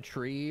a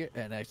tree,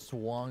 and I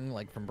swung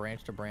like from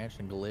branch to branch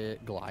and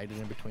glided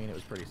in between. It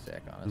was pretty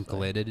sick, honestly.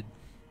 Glitted.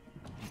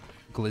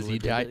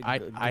 Glizzied. Yeah,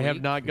 I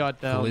have not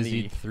got down the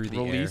Glizzied through the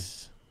air.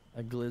 release.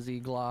 A glizzy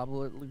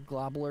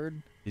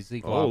globlerd.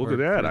 Glizzy Oh, look at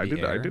globbered that! through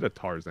the I air. did a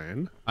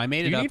Tarzan. I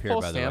made Do it you up need here,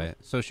 full by the stamp? way.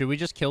 So should we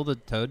just kill the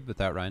toad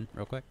without Ryan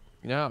real quick?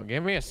 No,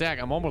 give me a sec.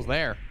 I'm almost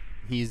there.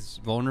 He's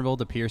vulnerable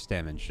to pierce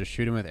damage. Just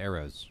shoot him with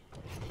arrows.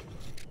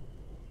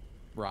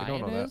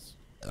 Ryan know that. is?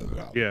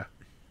 Yeah.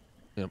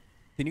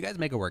 Can you guys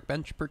make a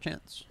workbench,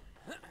 perchance?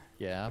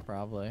 Yeah,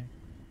 probably.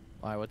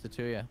 Why? What's it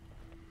to you?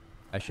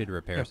 I should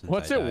repair since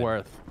What's I it died.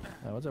 worth?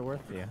 What's it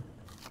worth to you?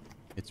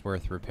 It's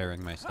worth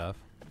repairing my stuff.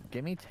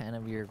 Give me 10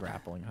 of your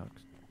grappling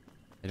hooks.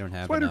 I don't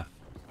have Spider. enough.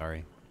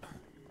 Sorry.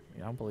 I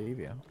don't believe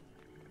you.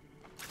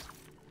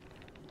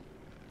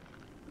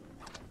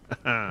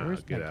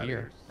 Where's Get my out of gear?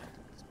 here,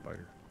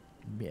 spider.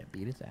 Yeah,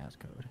 beat his ass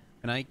code.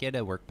 Can I get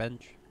a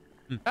workbench?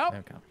 Oh,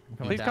 I'm coming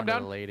Please down come to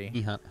down. the lady.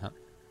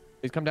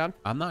 please come down.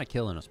 I'm not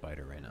killing a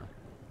spider right now.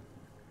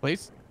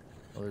 Please.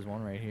 Well, there's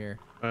one right here.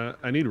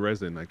 I need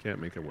resin. I can't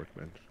make a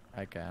workbench.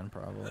 I can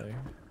probably.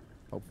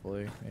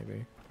 Hopefully,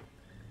 maybe.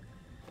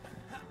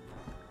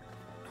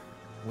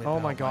 Whip Oh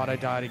my out god, I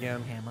died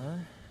again. Hammer.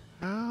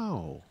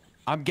 Ow.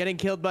 I'm getting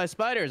killed by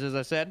spiders, as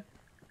I said.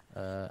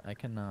 I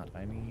cannot.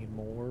 I need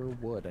more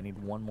wood. I need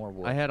one more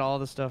wood. I had all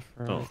the stuff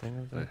for Oh,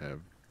 everything. I have.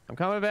 I'm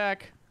coming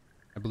back.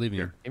 I believe in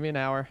you. Give me an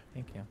hour.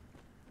 Thank you.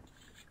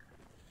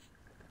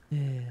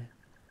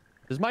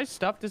 Does my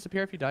stuff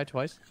disappear if you die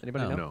twice?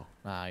 Anybody No. know? No.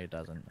 Nah, it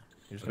doesn't.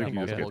 You just I got think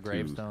you just multiple get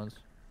twos. gravestones.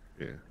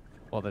 Yeah.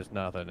 Well, there's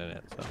nothing in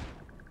it, so.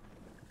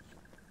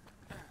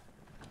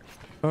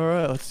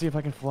 Alright, let's see if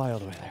I can fly all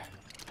the way there.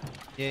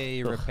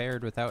 Yay,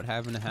 repaired without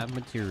having to have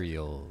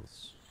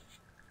materials.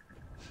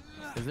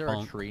 Is there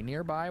Bonk. a tree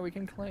nearby we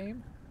can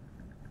claim?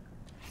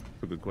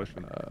 That's a good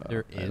question.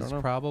 There I don't is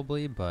know.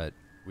 probably, but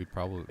we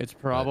probably... It's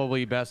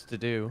probably best to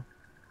do.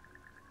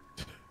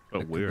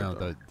 But where? No,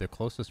 though? the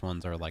closest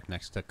ones are like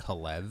next to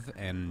Kalev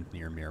and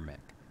near Mirmek.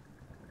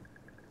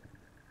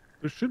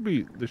 There should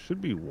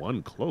be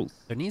one close.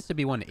 There needs to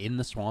be one in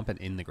the swamp and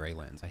in the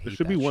Greylands. I hate There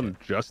should be that one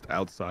shit. just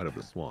outside of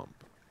the swamp.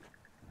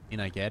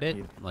 And I get it.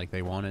 Like,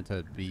 they want it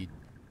to be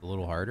a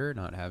little harder,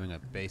 not having a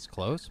base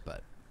close,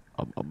 but...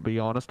 I'll be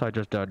honest, I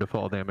just died to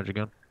fall damage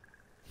again.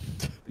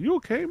 You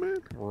okay, man?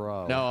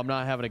 Bro. No, I'm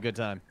not having a good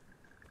time.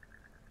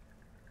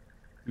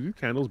 Did these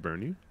candles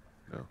burn you?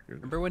 No. You're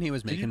Remember when he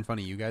was Did you- making fun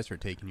of you guys for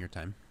taking your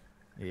time?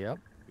 Yep.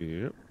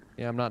 Yep.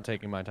 Yeah, I'm not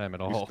taking my time at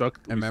We all. stuck.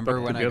 I we remember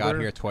stuck when I got together.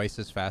 here twice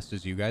as fast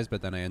as you guys,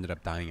 but then I ended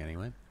up dying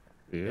anyway.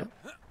 Yeah.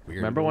 Weird.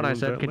 Remember when I Those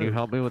said, that can you live.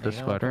 help me with the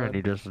Hang on, spider, and bud.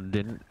 you just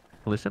didn't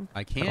listen?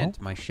 I can't.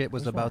 My shit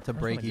was about to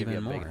break give you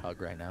even a big more.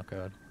 hug right now,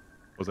 Code.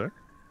 Was there?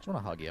 Just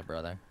want to hug you,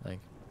 brother. Like,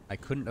 I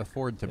couldn't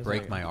afford to It's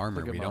break like- my it's a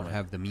armor. good We don't moment.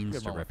 have the means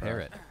Good to moment for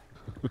repair us.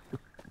 it.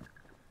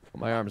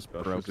 My arm's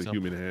That's broke, just a so.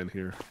 human hand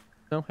here.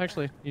 No,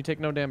 actually, you take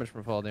no damage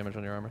from fall damage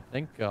on your armor.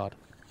 Thank God.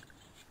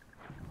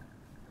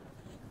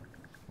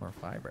 more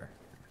fiber.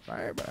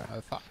 Fiber.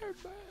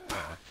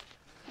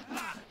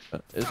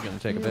 It's gonna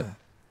take a bit.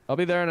 I'll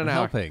be there in an I'm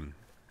hour. helping.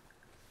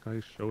 Guy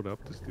showed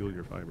up to steal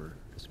your fiber.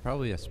 There's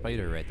probably a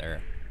spider right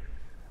there.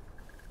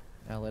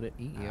 Now let it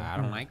eat you. I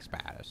don't like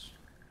spiders.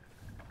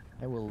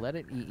 I will let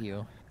it eat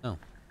you. No,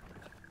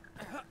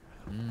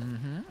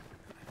 Mm-hmm.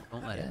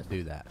 don't let Yes. it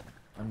do that.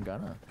 I'm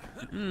gonna.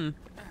 Mm.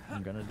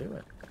 I'm gonna do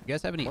it. You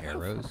guys have any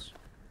arrows?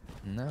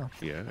 No.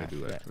 Yeah, I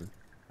do Okay. actually.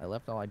 I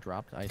left all I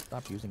dropped. I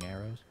stopped using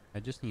arrows. I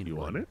just need You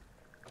one. want it?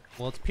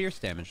 Well, it's pierce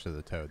damage to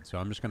the toad, so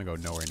I'm just gonna go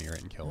nowhere near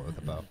it and kill it with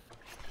a bow.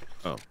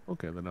 Oh,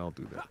 okay, then I'll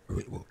do that.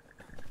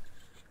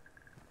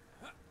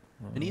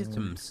 I need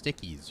some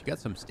stickies. You got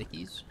some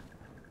stickies?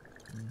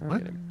 I'm What?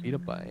 getting beat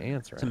up by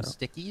ants right Some now.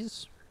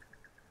 stickies?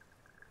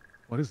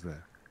 What is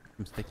that?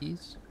 Some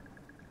stickies?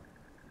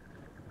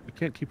 You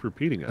can't keep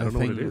repeating it. I don't know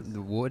what it is.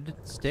 The wood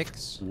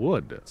sticks?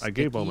 Wood. I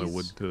gave all my Stickies?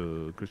 wood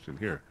to Christian.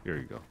 Here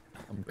you go.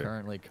 I'm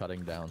currently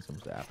cutting down some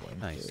saplings.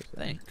 Nice. too, so-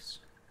 Thanks.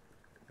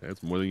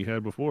 That's more than you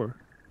had before.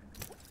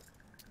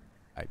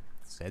 I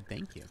said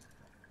thank you.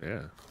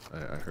 Yeah, I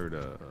heard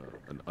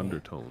an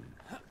undertone.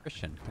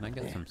 Christian, can I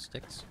get some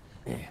sticks?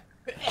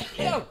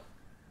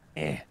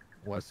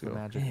 What's the go.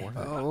 magic word?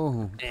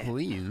 Oh,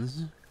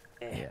 please.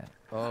 Yeah.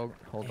 Oh,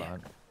 hold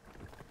on.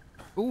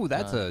 Ooh,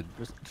 that's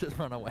Just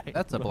run away.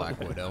 that's a Run black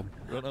away. widow.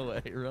 Run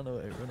away. Run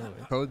away. Run away.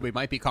 Code, we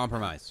might be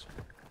compromised.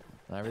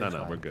 No,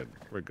 we're good.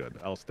 We're good.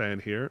 I'll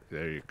stand here.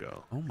 There you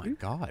go. Oh my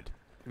god.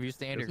 If you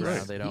stand your That's ground,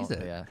 right. they don't. He's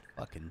a Yeah.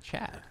 fucking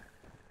Chad.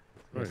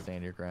 You Right.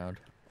 stand your ground.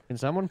 Can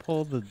someone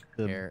pull the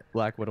Here.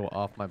 Black Widow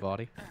off my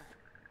body?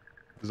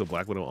 There's a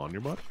black widow on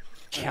your body?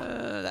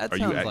 That Are sounds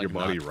you at like your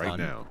body not right fun.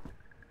 now?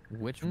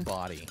 Which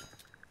body?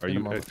 Are In a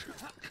you moment.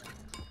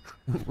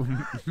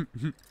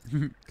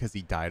 Because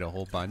he died a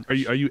whole bunch. are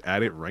you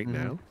at it right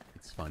now?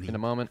 It's funny. In a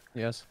moment,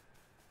 yes.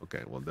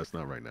 Okay, well that's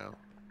not right now.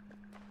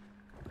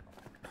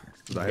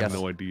 'Cause I Yes. have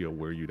no idea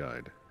where you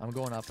died. I'm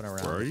going up and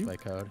around Where are this you? way,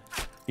 Code.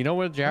 You know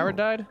where Jared Oh.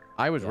 died?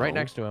 I was right No.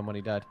 next to him when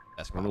he died.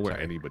 That's I don't know where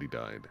sorry. anybody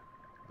died.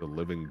 The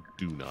living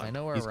do not. I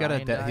know where He's got a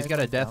Ryan de- he's died, got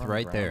a like death down on the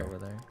right ground there. Over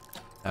there.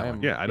 That I one.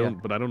 am- Yeah, I don't, Yeah.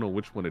 but I don't know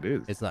which one it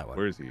is. It's that one.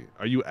 Where is he?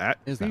 Are you at?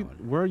 It's that see, one.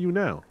 Where are you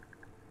now?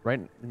 Right,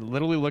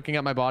 literally looking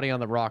at my body on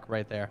the rock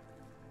right there.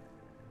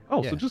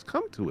 Oh, Yeah. so just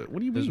come to it. What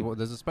do you mean?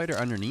 There's a spider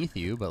underneath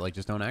you, but like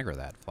just don't aggro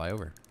that. Fly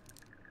over.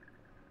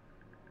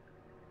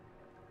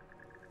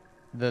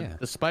 Yeah.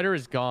 The spider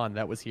is gone.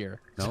 That was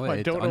here. No, So I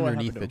it's don't know what underneath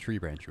happened to the him. tree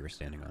branch you were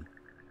standing on.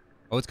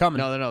 Oh, it's coming.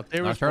 No.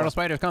 There was Nocturnal more.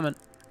 spider's coming.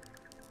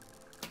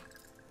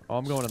 Oh,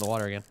 I'm going in the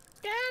water again.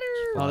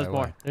 Oh, Fly there's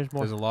more. away. There's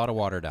more. There's a lot of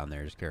water down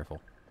there. Just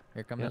careful.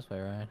 Here, come Yeah. this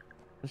way, Ryan.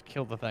 Just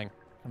kill the thing.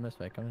 Come this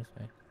way. Come this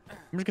way. I'm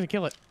just gonna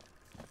kill it.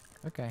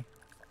 Okay.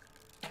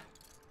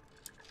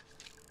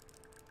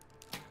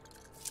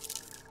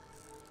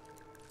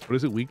 What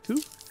is it weak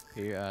to?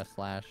 Here,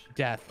 slash.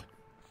 Death.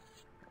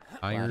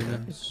 Iron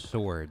Flash.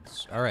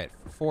 swords. All right,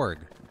 Forg.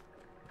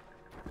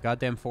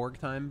 Goddamn Forg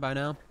time by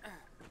now.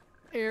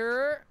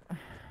 Here.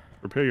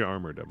 Repair your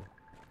armor, Demo.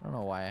 I don't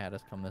know why I had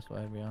us come this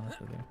way, to be honest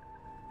with you.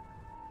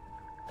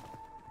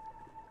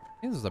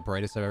 I think this is the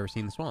brightest I've ever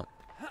seen the swamp.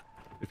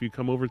 If you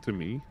come over to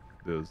me,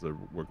 there's a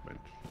workbench.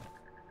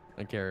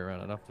 I carry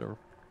around enough to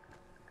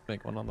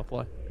make one on the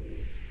fly.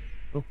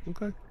 Oh,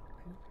 okay.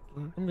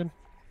 I'm good.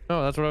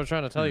 No, that's what I was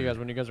trying to tell you guys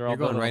when you guys are all You're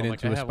going building. right I'm like,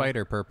 into I a have one.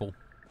 spider, purple.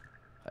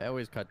 I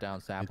always cut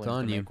down saplings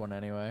on to you. make one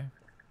anyway.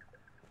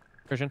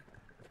 Christian,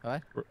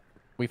 What?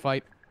 we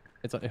fight.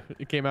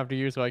 It came after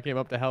you, so I came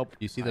up to help.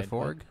 You see the I-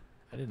 Forg?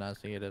 I did not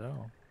see it at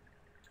all.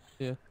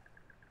 Yeah.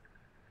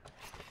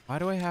 Why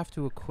do I have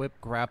to equip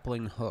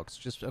grappling hooks?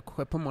 Just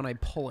equip them when I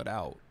pull it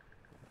out.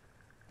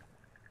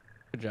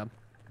 Good job.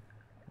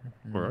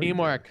 Where are you?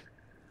 Teamwork.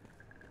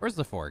 Where's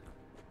the Forg?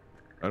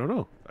 I don't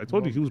know. I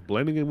told you he was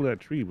blending in with that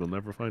tree. We'll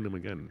never find him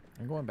again.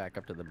 I'm going back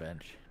up to the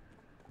bench.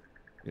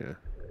 Yeah.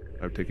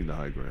 I'm taking the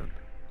high ground.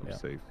 I'm Yeah.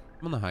 safe.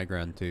 I'm on the high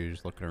ground too,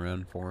 just looking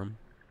around for him.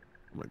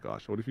 Oh my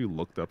gosh. What if you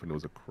looked up and there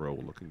was a crow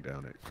looking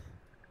down at you?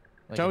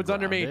 Like Toad's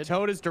under me. grounded.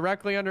 Toad is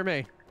directly under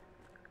me.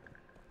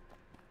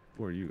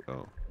 Who are you?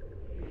 Oh.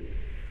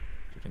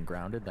 Freaking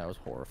grounded. That was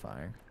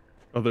horrifying.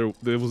 Oh,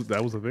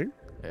 that was a thing?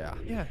 Yeah.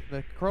 Yeah,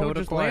 the crow Toad would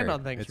just acquired. land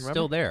on things. It's remember?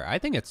 still there. I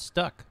think it's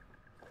stuck.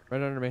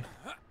 Right under me.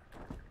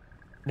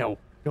 No,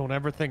 don't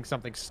ever think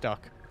something's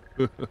stuck.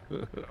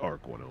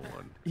 Arc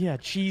 101. Yeah,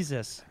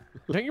 Jesus.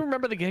 Don't you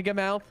remember the Giga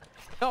Mouth?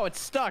 Oh, it's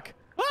stuck.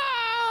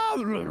 Ah!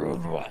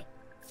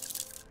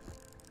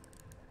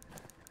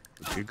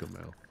 The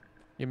Gigamouth.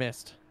 You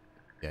missed.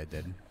 Yeah, I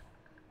did.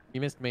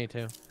 You missed me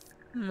too.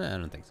 I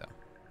don't think so.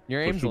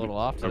 Your So aim's should a little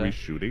off Are we today.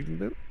 shooting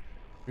them?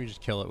 We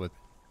just kill it with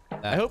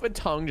that. I hope a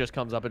tongue just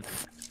comes up and.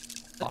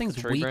 That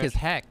thing's weak as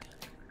heck.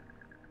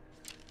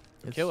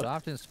 It's Kill it.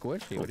 soft and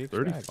squishy. Oh, What do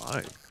you expect?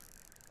 35.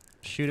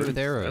 Shoot it with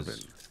arrows.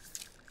 37.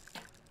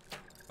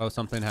 Oh,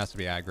 something has to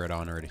be aggroed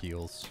on or it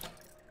heals.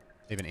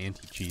 They have an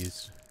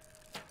anti-cheese.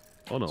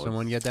 Oh no.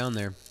 Someone get down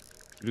there.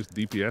 Just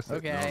DPS it.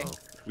 Okay. No.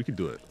 We can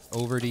do it.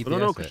 Over DPS No,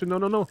 no, it. Christian.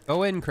 No.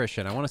 Go in,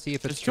 Christian. I want to see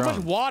if it's There's too strong.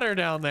 much water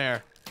down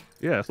there.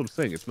 Yeah, that's what I'm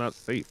saying. It's not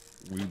safe.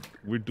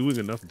 We're doing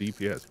enough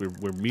DPS.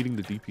 We're meeting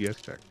the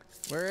DPS check.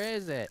 Where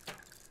is it?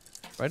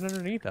 Right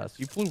underneath us.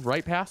 You flew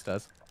right past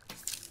us.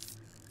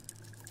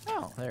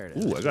 Oh, there it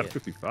is. Ooh, I got a see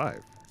it.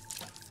 55.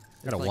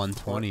 I got a like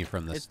 120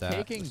 from the It's stat.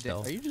 taking. the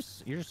stealth. Are you're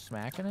just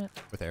smacking it?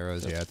 With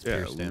arrows, yeah, it's Yeah,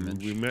 pierce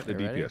damage. we met the You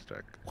ready? DPS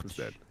check. It's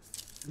dead.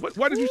 What?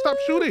 Why did you stop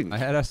shooting? I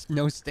had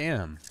no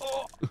stam.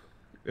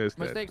 It's dead.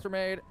 Mistakes were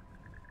made.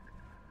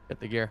 Get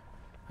the gear.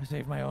 I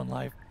saved my own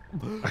life.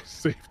 I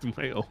saved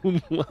my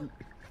own life.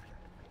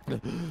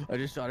 I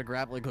just shot a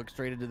grappling hook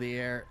straight into the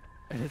air,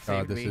 and it Oh,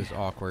 saved this me. is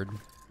awkward.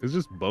 It's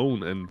just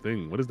bone and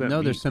thing. What does that No,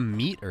 mean? there's some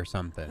meat or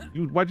something.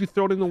 Why'd you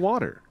throw it in the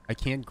water? I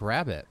can't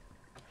grab it.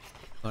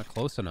 Not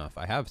close enough.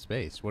 I have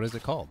space. What is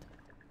it called?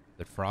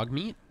 Is it frog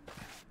meat?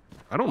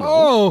 I don't know.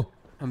 Oh!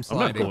 I'm I'm not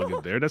sliding. going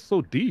in there. That's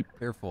so deep.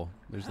 Careful.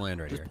 There's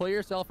land right Just here. pull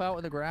yourself out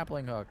with a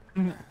grappling hook.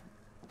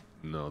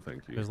 No,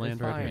 thank you. There's What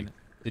land right here. fine.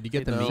 Did you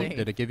get It's the meat? safe.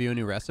 Did it give you a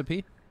new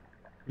recipe?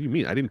 do you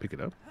mean? I didn't pick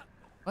it up.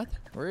 What?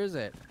 Where is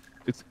it?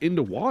 It's in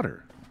the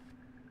water.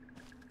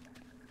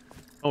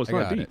 Oh, it's I not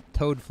got deep. it.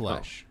 Toad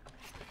flesh.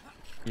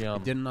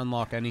 Yum. It didn't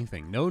unlock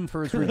anything. Known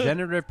for its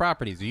regenerative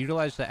properties,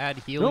 utilized to add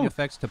healing No.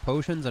 effects to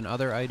potions and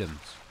other items.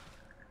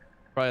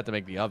 Probably have to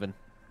make the oven.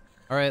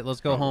 All right,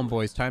 let's go home,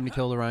 boys. Time to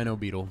kill the rhino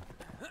beetle.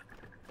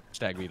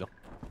 Stag beetle.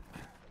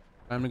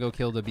 Time to go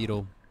kill the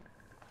beetle.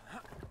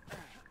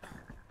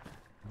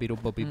 Beetle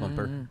Bubby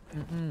Bumper.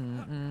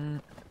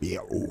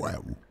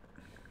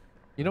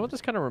 You know what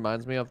this kind of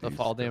reminds me of? The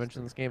fall damage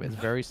in this game. It's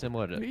very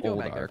similar What are to you doing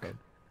old back there, Ark. Code?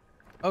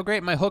 Oh,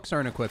 great. My hooks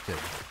aren't equipped.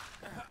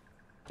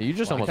 You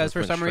just almost Because for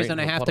went some straight reason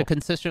I into a have to puddle.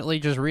 consistently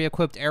just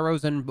re-equip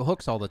arrows and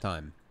hooks all the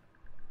time.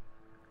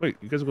 Wait,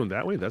 you guys are going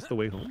that way? That's the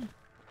way home?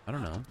 I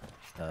don't know.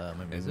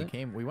 Is we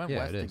it? we went Yeah,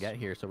 west it to is. get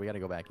here, so we got to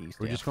go back east.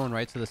 We're yeah. just going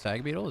right to the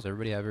stag beetle? Does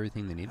everybody have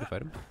everything they need to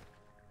fight him?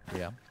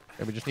 Yeah.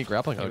 Yeah, we just need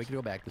grappling Yeah, we hooks. can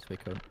go back this way,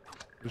 Code.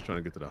 I'm just trying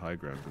to get to the high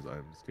ground because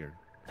I'm scared.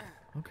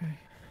 Okay.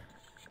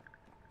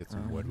 Get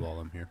some wood while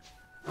I'm here.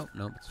 Oh,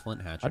 no, it's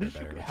flint hatchet. How did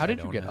you, how did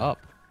you get up?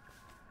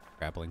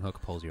 Grappling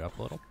hook pulls you up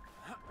a little.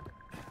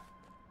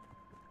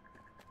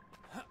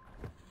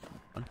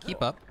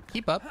 Keep up.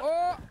 Keep up.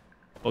 Oh!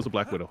 Oh, it's a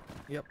black widow.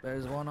 Yep,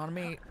 there's one on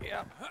me.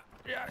 Yep.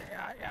 Yeah.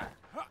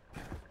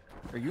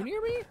 Are you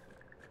near me?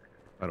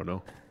 I don't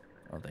know.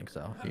 I don't think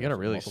so. You gotta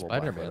really Multiple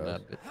black Spider-Man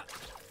widows. that bit.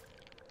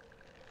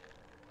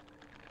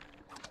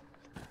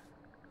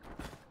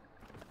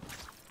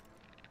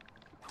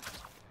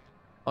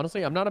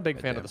 Honestly, I'm not a big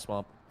fan of the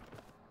swamp.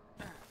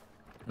 I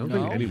don't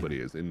No? think anybody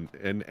is in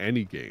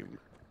any game.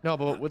 No,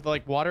 but with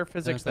like water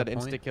physics That's that the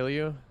point. insta-kill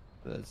you,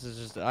 this is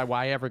just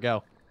why ever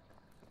go.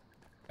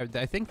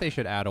 I think they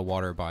should add a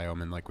water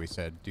biome and, like we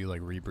said, do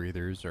like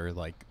rebreathers or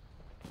like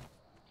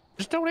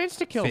Just don't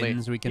insta-kill me.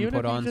 fins we can Even put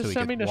if you on so just we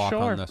send me can to walk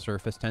shore. on the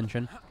surface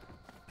tension.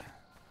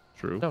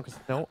 True. No, because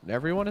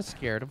everyone is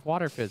scared of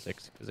water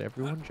physics because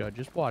everyone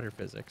judges water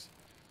physics.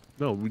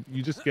 No,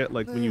 you just get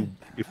like when you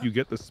if you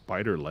get the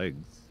spider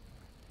legs,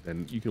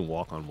 then you can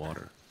walk on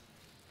water.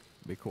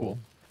 Be cool.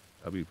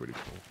 That'd be pretty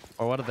cool.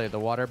 Or what are they? The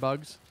water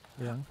bugs?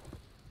 Yeah.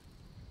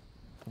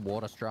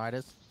 Water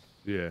striders.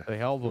 Yeah. They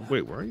help them.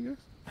 Wait, where are you guys?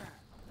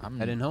 I'm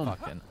Heading home.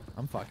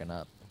 I'm fucking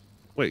up.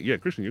 Wait, yeah,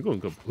 Christian, you're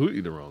going completely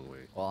the wrong way.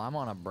 Well, I'm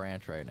on a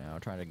branch right now,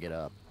 trying to get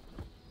up.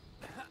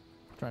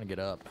 Trying to get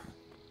up.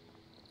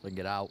 So I can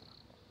get out.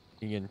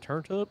 You getting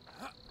turned up?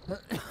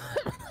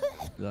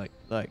 like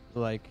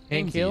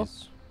Hank Hill?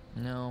 Hamesies.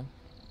 No.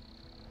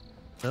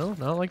 No,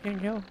 not like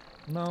Hank Hill.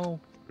 No.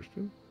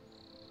 Christian?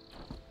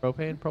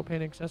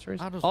 Propane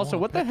accessories. I just Also, want a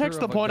what the picture heck's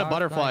the of a point of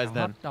goddamn butterflies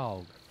then? hot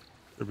dog.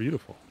 They're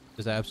beautiful.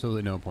 There's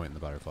absolutely no point in the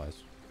butterflies.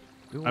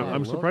 Do I'm I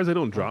look surprised they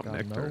don't drop like I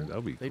nectar. know?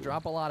 That'd be They cool.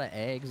 drop a lot of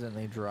eggs and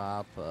they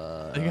drop.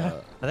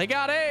 They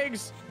got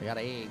eggs. They got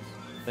eggs.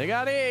 They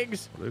got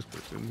eggs. Oh, there's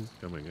Christian. He's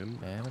coming in.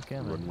 Man, it's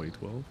coming. Runway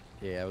 12.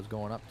 Yeah, I was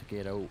going up to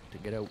get out.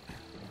 Oh,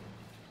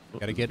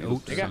 Gotta there's get beetles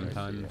oats They got-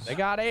 sometimes. They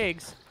got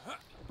eggs.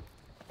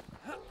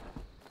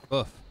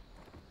 Oof.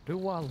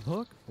 Do I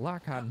look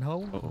like I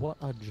know Uh-oh. what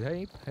a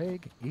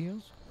JPEG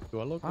is? Do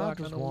I look I like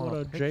I just know want what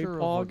a a picture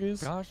J-pog of a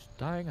is? gosh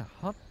dang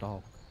hot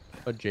dog.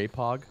 A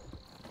J-pog?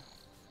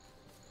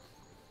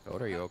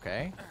 Code, are you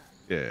okay?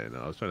 Yeah,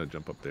 no, I was trying to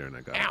jump up there and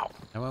I got Ow!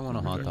 Now I want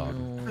a hot dog.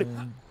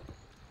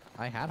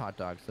 I had hot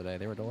dogs today.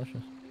 They were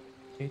delicious.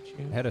 I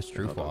had a hot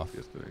stroof dogs off.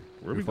 yesterday.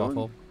 Where are we Stroof going?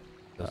 waffle.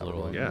 Those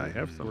little Yeah, I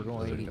have some. We're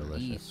Those are going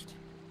delicious. east.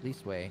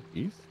 This way.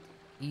 East?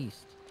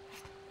 East.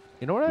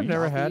 You know what I've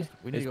never had?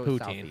 Southeast? We need Is to go poutine.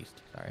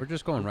 southeast. Sorry. We're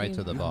just going right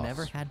to the You've boss.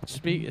 never had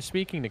poutine?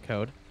 Speaking to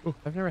code,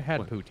 I've never had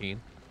What? poutine.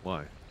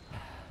 Why?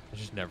 I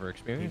just never He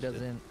experienced it.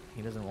 doesn't.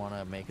 He doesn't want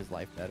to make his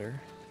life better.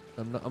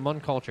 I'm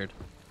uncultured.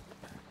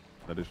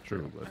 That is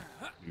true, but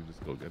you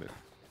just go get it.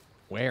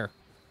 Where?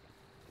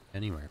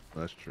 Anywhere.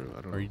 That's true.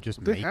 I don't Or know. you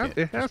just They make have- it.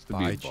 It has Just to buy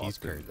be in cheese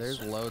Boston. curds.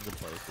 There's loads of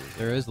places.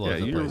 There is loads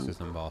Yeah, of you're- places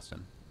in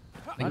Boston. I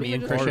Why think do me you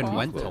and just Christian go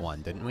went to Boston?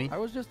 one, didn't we? I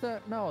was just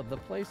at the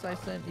place I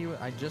sent you.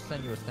 I just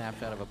sent you a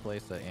snapshot of a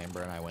place that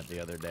Amber and I went the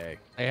other day.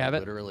 They have it?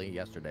 Literally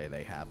yesterday,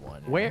 they have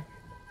one. Where?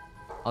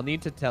 I'll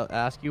need to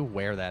ask you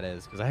where that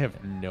is because I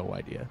have no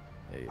idea.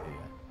 Yeah.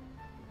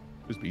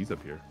 There's bees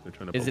up here. They're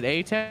trying to. Is it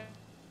poke us. A10?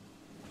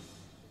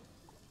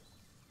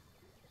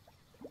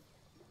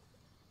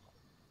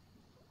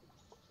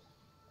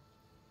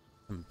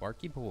 Some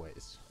barky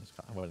boys.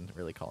 I wouldn't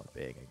really call it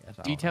big, I guess.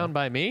 I don't D-Town know.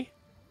 by me?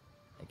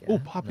 I Oh,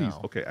 guess. poppies.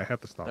 No. Okay, I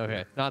have to stop. Okay,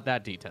 here. not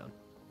that D-Town.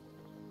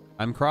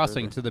 I'm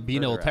crossing to the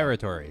Beanil further out.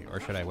 territory, or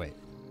should I wait?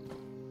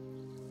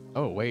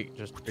 Oh wait,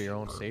 just for your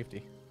own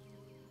safety.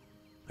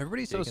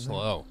 Everybody's so Taking them.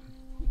 slow.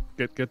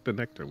 Get the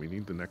nectar. We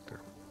need the nectar.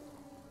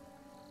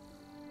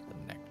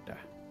 The nectar.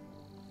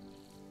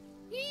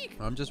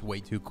 I'm just way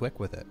too quick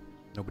with it.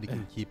 Nobody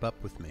can keep up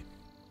with me.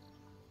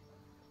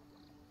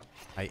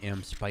 I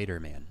am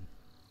Spider-Man.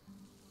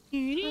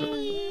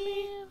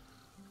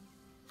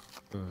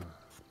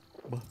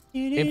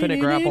 Infinite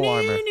grapple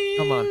armor.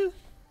 Come on.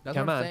 That's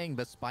Come what I'm on. saying.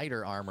 The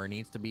spider armor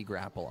needs to be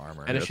grapple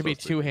armor. And it should be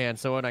two hands,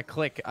 so when I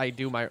click, I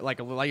do my, like,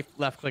 a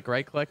left click,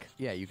 right click.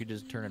 Yeah, you could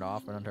just turn it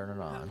off and turn it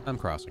on. I'm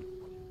crossing.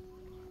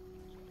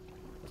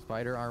 The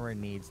spider armor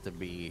needs to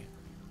be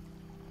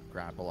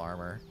grapple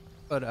armor.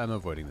 But I'm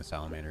avoiding the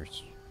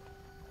salamanders.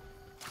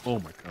 Oh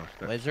my gosh.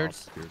 That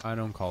Lizards? top tier. I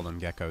don't call them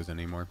geckos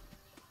anymore.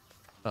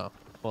 Oh,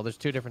 well, there's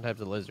two different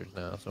types of lizards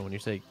now, so when you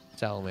say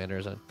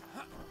salamanders, There's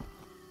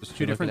two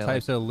You're different looking at,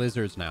 types of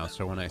lizards now,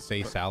 so when I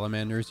say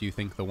salamanders, you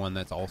think the one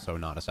that's also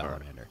not a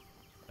salamander.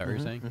 Is that what you're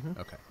saying?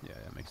 Okay, yeah,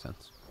 that makes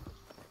sense.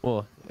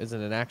 well, is it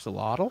an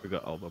axolotl? We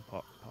got all the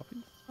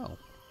poppies. Oh,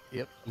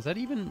 Yep. is that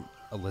even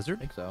a lizard?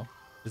 I think so.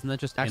 Isn't that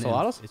just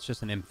Axolotls? It's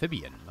just an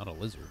amphibian, not a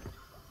lizard.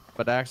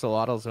 But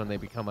axolotls, when they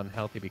become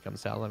unhealthy, become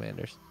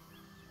salamanders.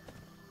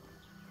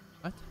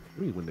 What?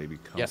 When they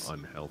become Yes.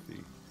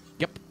 unhealthy.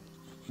 Yep.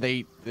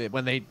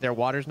 When their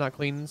water's not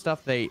clean and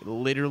stuff, they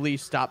literally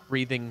stop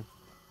breathing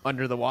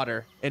under the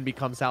water and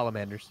become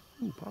salamanders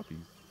Ooh, poppies.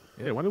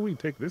 Yeah, why don't we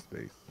take this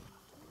base?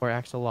 or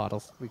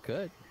axolotls. We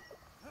could.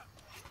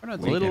 We're not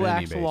Little taking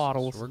any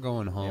axolotls. bases. We're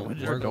going home. we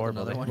just We're built going.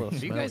 another one. Are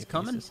you guys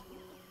coming?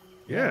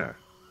 Yeah.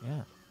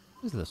 Yeah.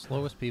 These are the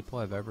slowest people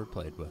I've ever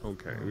played with.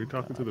 Okay, we're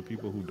talking to the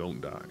people who don't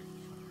die.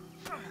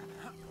 At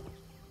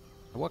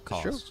what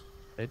cost?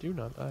 They do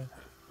not die.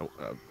 Oh,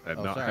 at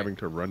Oh, not sorry. having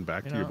to run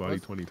back You to your know, body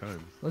let's- 20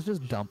 times. Let's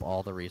just dump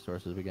all the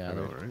resources we I got.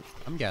 know, right?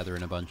 I'm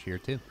gathering a bunch here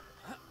too,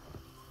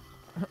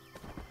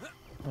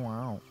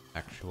 Wow.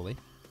 actually.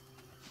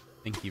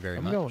 Thank you very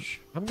I'm much.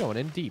 going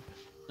in deep.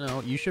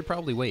 No, you should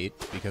probably wait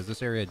because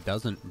this area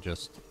doesn't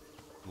just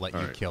let you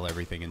Alright. kill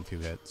everything in 2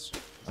 hits.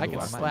 I can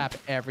my- slap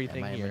And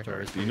everything my here.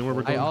 inventory is Do you know where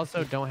we're I going?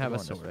 also don't have a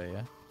Going this sword. way,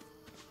 yeah.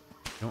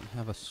 You don't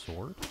have a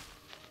sword?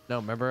 No,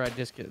 remember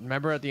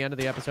remember at the end of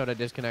the episode I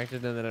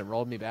disconnected and then it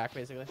rolled me back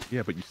basically.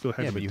 Yeah, but you still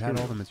have Yeah, the but you had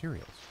all the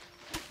materials.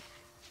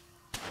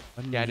 materials.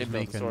 Why didn't Yeah, I you just didn't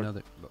build make the sword.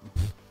 another?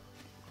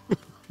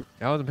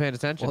 I wasn't paying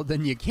attention. Well,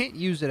 then you can't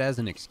use it as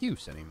an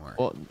excuse anymore.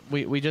 Well,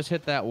 we just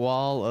hit that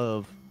wall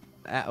of,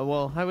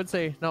 well, I would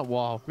say not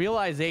wall,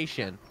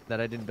 realization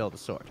that I didn't build a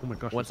sword. Oh my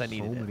gosh, once I there's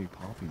needed so it. many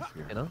poppies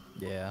here. You know?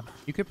 Yeah.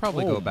 You could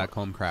probably Oh go my- back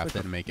home, craft it's it,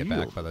 like a and make it back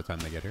field. by the time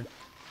they get here.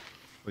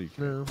 Well, you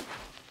can't.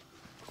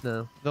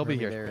 No, they'll be We'll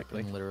here there quickly.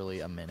 in literally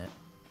a minute.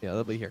 Yeah,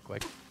 they'll be here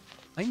quick.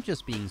 I'm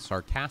just being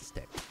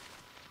sarcastic.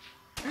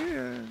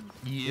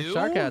 Your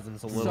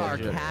sarcasm's a little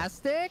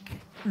Sarcastic?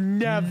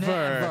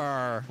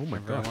 Never. Oh my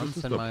Never gosh, once this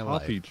is in the my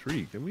poppy life.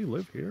 tree. Can we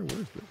live here?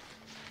 Where is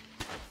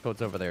this?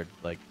 Code's over there,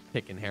 like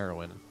picking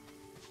heroin.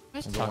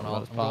 I'm Talking going about all,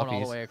 his I'm going all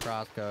poppies. the way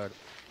across code.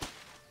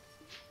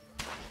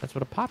 That's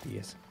what a poppy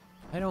is.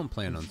 I don't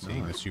plan on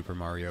seeing the Super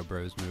Mario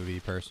Bros. Movie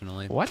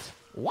personally. What?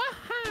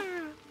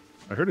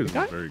 I heard it was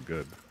got- very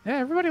good. Yeah,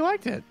 everybody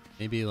liked it.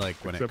 Maybe like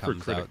when Except it for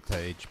comes out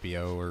critics. to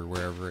HBO or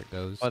wherever it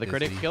goes. Oh, the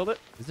critics Disney. killed it?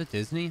 Is it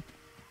Disney?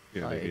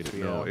 Yeah, they hate it.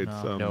 HBO, No,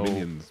 it's no. No.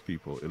 Minions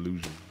people.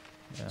 Illusion.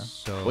 Yeah.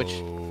 So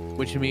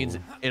Which means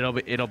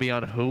it'll be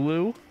on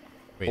Hulu.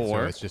 wait, so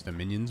or- it's just a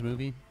Minions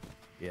movie?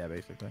 Yeah,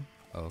 basically.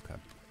 Oh, okay.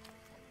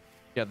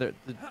 Yeah,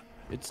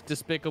 it's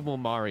Despicable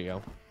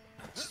Mario.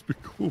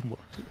 Despicable Me.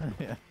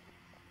 Yeah.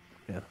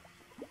 Yeah.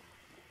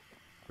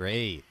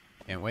 Great.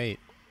 Can't wait.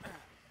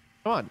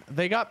 Come on,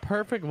 they got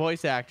perfect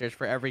voice actors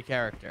for every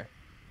character.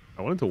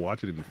 I wanted to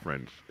watch it in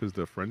French because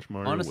the French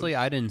Mario. Honestly, was,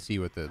 I didn't see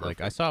what the like.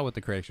 I perfect. saw what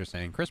the critics are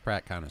saying. Chris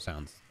Pratt kind of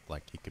sounds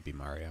like he could be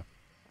Mario.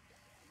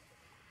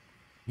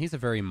 He's a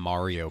very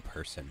Mario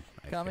person.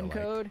 I Common feel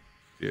like. code?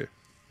 Yeah.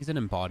 He's an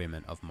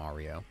embodiment of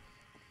Mario.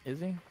 Is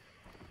he?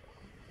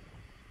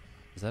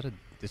 Is that a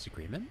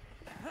disagreement?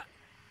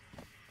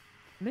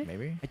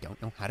 Maybe. I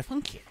don't know how to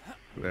function.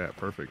 Yeah,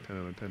 perfect. 10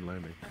 out of 10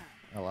 landing.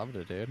 I loved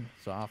it, dude.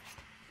 Soft.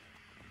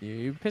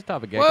 You pissed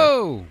off a gecko.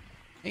 Whoa!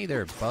 Hey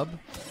there, bub.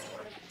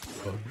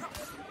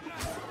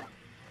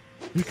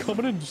 You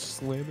coming in and just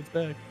slam its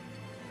back.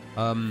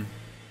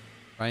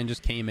 Ryan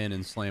just came in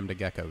and slammed a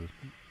gecko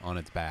on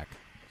its back.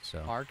 So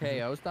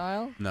RKO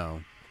style?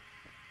 no.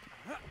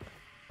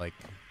 Like,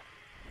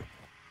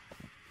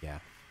 yeah,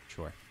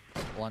 sure.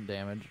 Blunt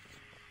damage.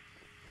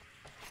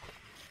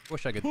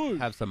 Wish I could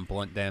have some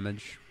blunt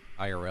damage,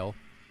 IRL.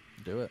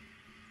 Do it.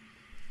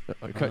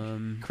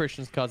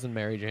 Christian's cousin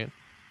Mary Jane.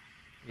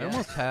 I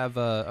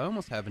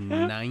almost have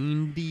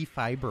 90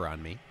 fiber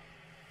on me.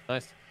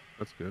 Nice.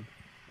 That's good.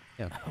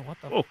 Yeah, What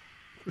the Oh,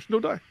 Christian,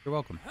 don't die. you're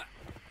welcome.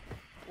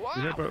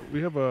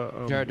 We have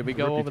a. Jared, did we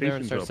go over there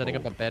and reputation start to setting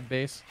up a uphold. bed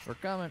base? We're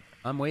coming.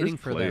 I'm waiting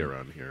There's for clay them.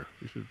 around here.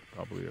 We should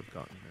probably have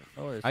gotten it.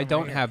 Oh, there's I some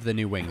don't right have the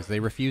new wings.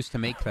 They refuse to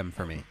make them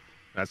for me.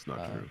 That's not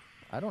here. true.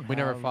 I don't. We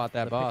never have fought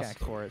that the boss.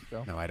 pickaxe for it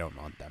still. No, I don't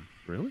want them.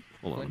 Really?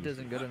 Hold on. Flint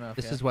isn't good enough.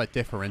 This yet. is what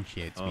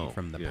differentiates me Oh,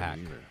 from the yeah, pack.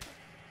 me neither.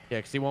 Yeah,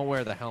 because he won't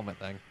wear the helmet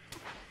thing.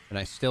 And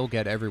I still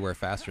get everywhere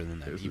faster than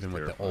them, This is even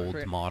with the terrifying.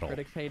 old model.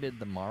 Critics hated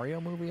the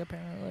Mario movie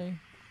apparently.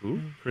 Who?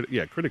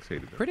 Yeah, critics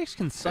hated it. Critics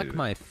can suck Hated it.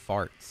 my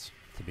farts.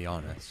 to be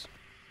honest.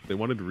 They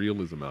wanted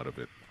realism out of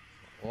it.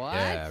 What?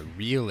 Yeah,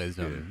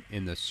 realism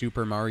in the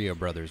Super Mario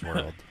Brothers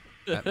world.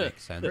 That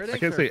makes sense. Critics I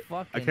can't are say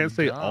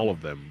fucking dumb. all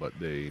of them, but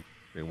they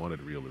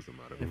wanted realism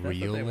out of it. If that's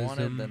what they wanted,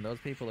 Realism? then those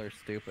people are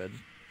stupid.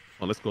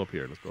 Oh, let's go up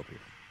here. Let's go up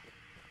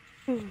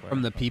here.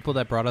 From the people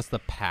that brought us the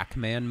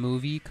Pac-Man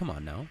movie. Come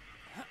on now.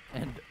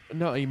 And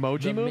No,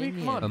 emoji The movie?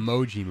 Come on.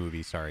 Emoji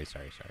movie. Sorry.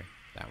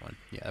 That one.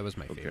 Yeah, that was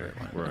my Okay, favorite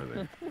one. where are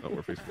they? Oh,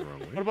 we're facing the wrong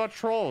What way. about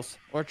Trolls?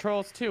 Or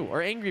Trolls 2?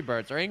 Or Angry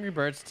Birds? Or Angry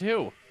Birds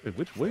 2? Wait,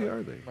 which way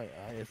are they? my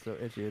eye is so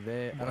itchy. I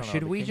don't know,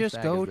 Should the we King just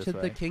Stag go is to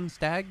this the way. King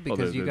Stag Oh,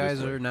 because you they're guys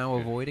this way. are now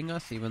Yeah. avoiding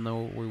us even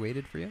though we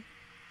waited for you?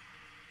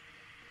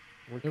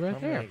 We're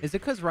right there. Is it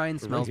because Ryan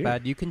We're right smells here.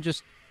 bad? You can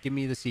just give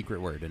me the secret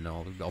word and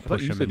I'll I thought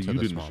push you him said into you the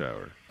didn't small.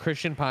 shower.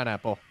 Christian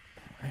Pineapple.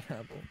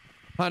 Pineapple.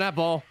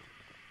 Pineapple.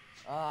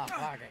 Ah,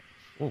 fuck it.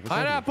 Oh, what's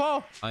happening?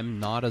 Pineapple. I'm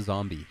not a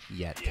zombie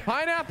yet.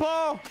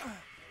 Pineapple.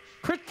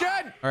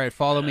 Christian. All right,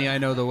 follow me. I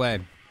know the way.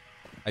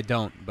 I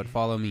don't, but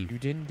follow me. You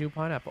didn't do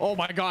pineapple. Oh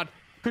my God.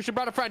 Christian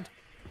brought a friend.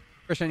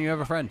 Christian, you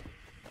have a friend.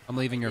 I'm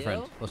leaving your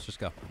friend. You? Let's just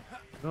go.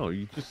 No,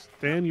 you just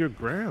stand your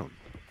ground.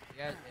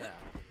 Yeah.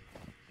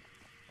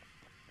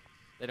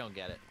 They don't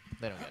get it.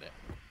 They don't get it.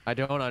 I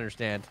don't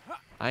understand.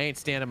 I ain't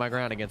standing my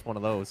ground against one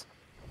of those.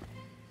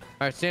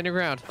 All right, stand your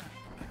ground.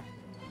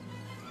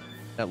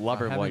 That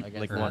lover I boy haven't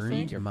like earned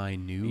wants to my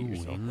new beat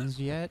yourself. wings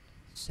yet.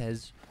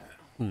 Says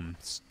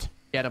Hoomst.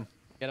 get him.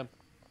 Get him.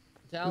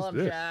 Tell Who's them,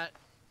 this? chat.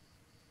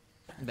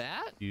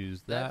 That?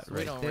 Use that We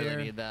right don't there.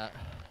 really need that.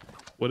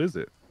 What is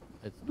it?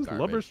 It's Is garbage.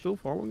 Lover still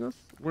following us?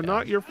 We're Yeah.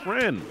 not your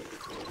friend.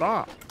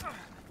 Stop.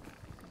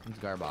 It's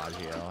garbage,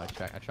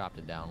 I chopped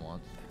it down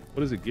once.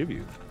 What does it give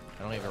you?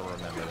 I don't even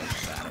remember how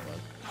bad it was.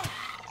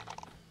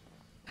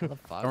 What the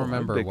fuck? I don't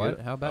remember They what.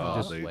 get- How about Oh,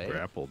 just they wait.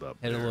 grappled up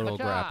hit a there. little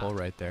Gotcha. grapple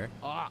right there?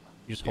 Ah,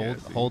 You just Yeah,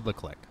 hold see. the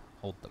click.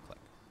 Hold the click.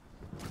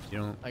 You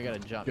don't. I gotta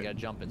jump. You gotta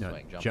jump and No,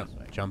 swing. Jump and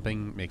swing.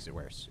 jumping makes it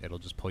worse. It'll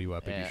just pull you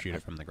up if Yeah, you shoot I-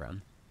 it from the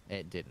ground.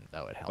 It didn't,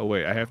 though. It helped. Oh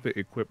wait, I have to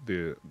equip the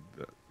you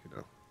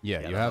know. Yeah,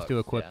 Yeah, you the have to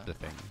hooks, equip yeah. the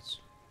things.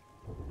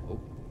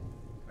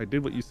 I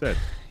did what you said.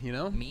 You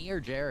know, Me or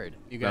Jared?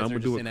 you Now guys I'm are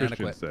gonna do just what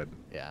Christian inadequate. said.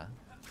 Yeah.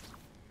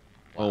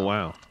 Oh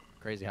wow,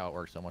 Crazy how it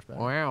works so much better.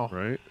 Wow.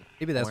 right?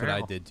 Maybe that's what I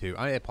Wow. did too.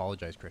 I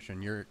apologize,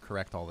 Christian. You're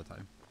correct all the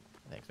time.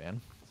 Thanks,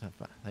 man.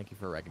 Thank you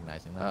for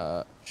recognizing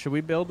that. Should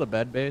we build a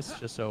bed base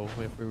just so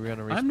if we were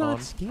gonna respawn? I'm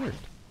not scared.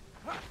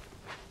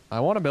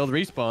 I want to build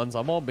respawns.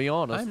 I'm gonna be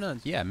honest. I'm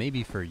not. Yeah,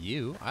 maybe for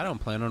you. I don't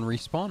plan on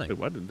respawning. Wait,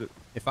 why didn't it?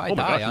 If I Oh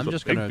my die, gosh, I'm there's a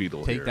just big gonna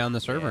beetle take here. down the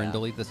server and Yeah.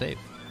 delete the save.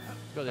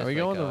 Go this Are we way,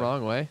 going the Code.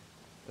 wrong way?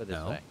 Go this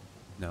No. way.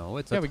 No,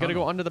 it's Yeah, a we gotta go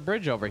tunnel. under the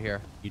bridge over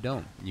here. You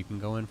don't. You can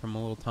go in from a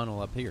little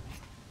tunnel up here.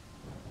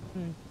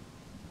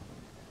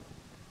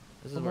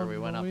 This is where we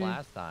went up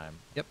last time.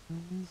 Yep.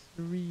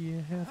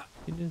 Misery,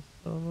 happiness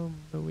along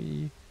the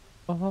way.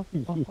 What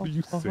are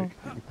you saying?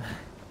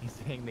 He's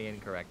saying the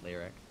incorrect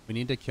lyric. We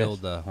need to kill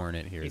the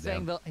hornet here. He's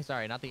Dan. saying the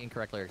sorry, not the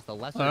incorrect lyrics. The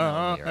lesser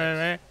known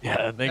lyrics.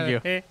 Yeah, thank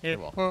you. You're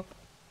welcome.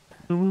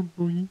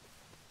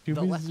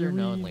 The lesser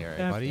known lyric.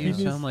 Why do you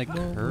sound like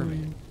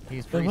Kermit?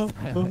 He's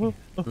freestyling.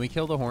 Can we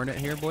kill the hornet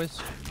here, boys?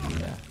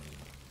 Yeah.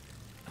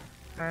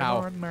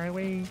 Ow.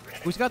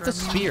 Who's got the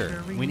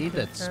spear? We need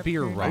that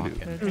spear rocking.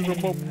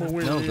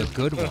 No, the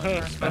good one,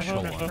 the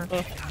special one.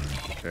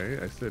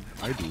 Okay, I said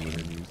I do, and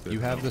then you said You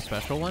have the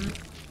special one?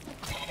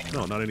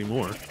 no, not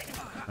anymore,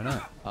 Why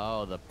not?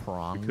 Oh, the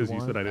prong because you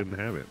one? said I didn't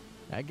have it.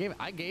 I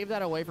gave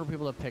that away for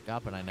people to pick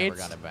up, and I never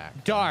It's got it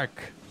back. dark.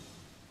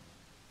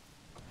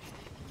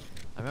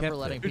 I remember kept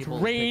letting it. It's people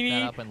rainy, pick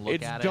that up and look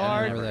it's at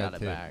dark. it, and I never I got remember it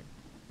that back.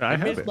 I I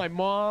have miss it. my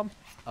mom.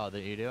 Oh,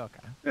 that you do? Okay.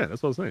 Yeah,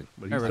 that's what I was saying.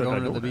 But he Alright, said we're I going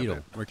to don't the have beetle.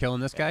 it. We're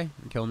killing this guy?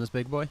 We're killing this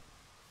big boy?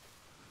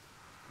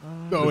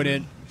 Going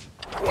in.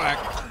 Whack.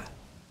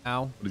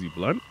 Ow. What is he,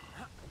 blood?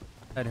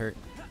 That hurt.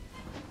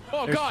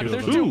 Oh There's God, two of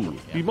there's them. two. Ooh,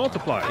 he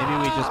multiplied.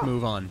 Maybe we just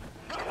move on.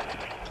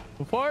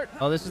 Report.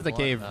 Oh, this is the What?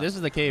 cave. This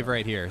is the cave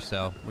right here,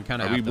 so we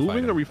kind of Are have we to fight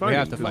moving him. or are we We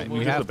have fighting? to fight. This We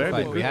is have a to bad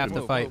fight. boy. We have to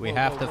Whoa, fight. We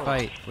have to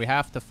fight. We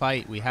have to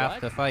fight. We have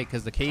What? to fight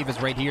because the cave is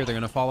right here. They're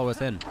gonna follow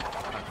us in, Well,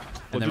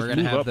 and then we're just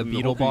gonna move have up the and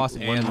beetle hopefully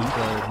boss one and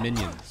move- the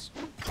minions.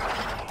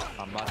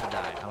 I'm about to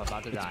die. I'm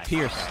about to die.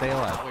 Pierce, stay I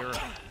alive. thought we were. Okay.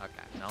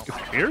 No.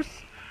 It's Pierce?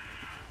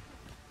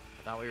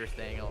 I thought we were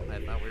staying. I thought we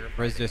were. fighting.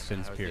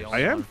 Resistance, I was the Pierce.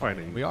 only I am one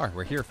fighting. We are.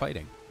 We're here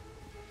fighting.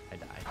 I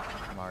died.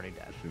 I'm already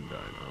dead. Shouldn't die,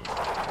 no.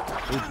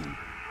 I told you.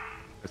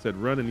 I said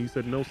run, and you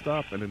said no,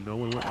 stop, and then no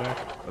one went back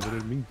other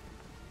than me.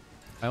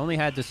 I only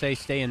had to say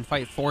stay and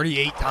fight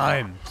 48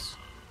 times.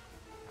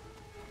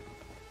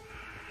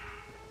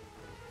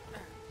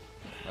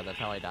 But that's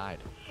how I died.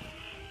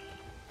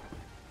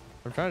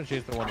 I'm trying to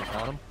chase the one that's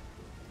on him.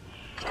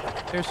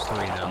 There's 3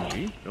 now.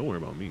 Me? Don't worry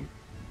about me.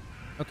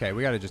 Okay,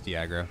 we gotta just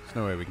de-aggro. There's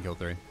no way we can kill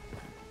 3.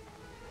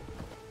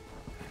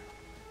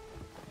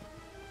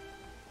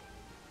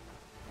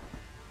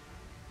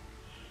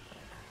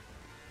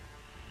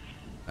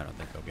 I don't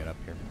think they'll get up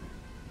here.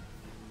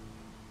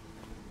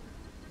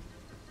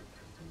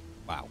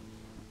 Wow.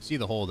 See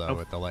the hole though Oh.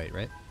 with the light,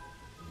 right?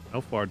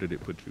 How far did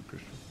it put you,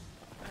 Christian?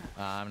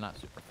 I'm not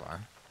super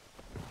far.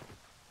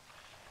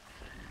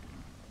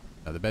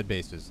 No, the bed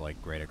base is like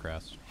right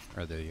across,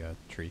 or the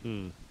tree.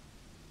 Hmm.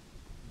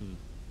 Hmm.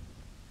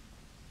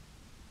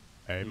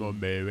 Hey, my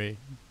baby.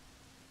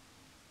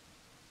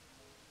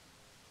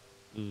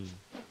 Hmm.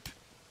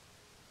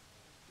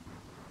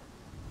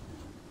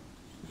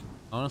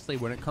 Honestly,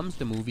 when it comes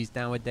to movies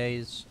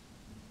nowadays,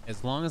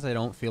 as long as I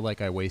don't feel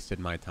like I wasted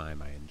my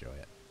time, I enjoy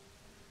it.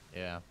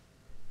 Yeah.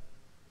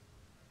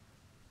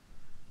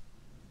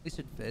 At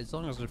least as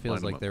long as it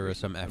feels like there was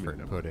some effort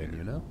put in,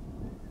 you know?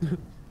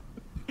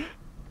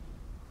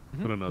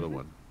 Put another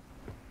one.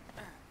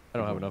 I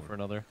don't have enough for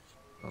another.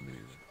 I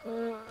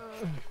mean,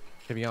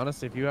 To be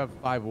honest, if you have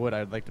 5 wood,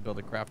 I'd like to build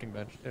a crafting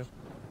bench too.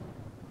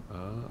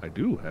 I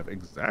do have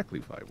exactly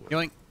 5 wood.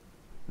 Yoink.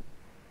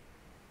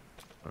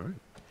 All right.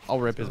 I'll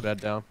rip his bed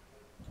down.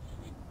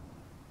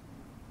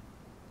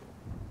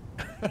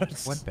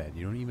 What bed?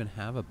 You don't even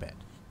have a bed.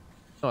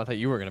 Oh, I thought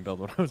you were gonna build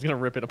one. I was gonna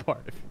rip it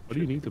apart. What do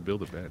you need to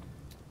build a bed?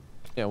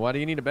 Yeah, why do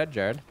you need a bed,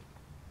 Jared?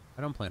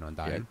 I don't plan on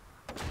dying.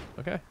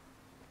 Okay.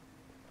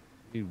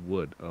 You need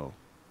wood. Oh,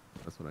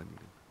 that's what I needed.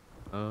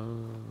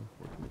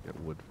 Where can we get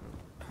wood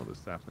from? Oh, there's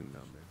sapling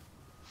down there.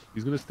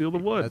 He's gonna steal the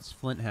wood. That's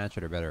flint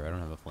hatchet or better. I don't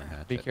have a flint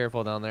hatchet. Be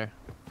careful down there.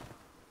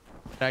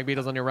 Stag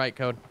beetles on your right,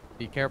 Code.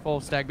 Be careful.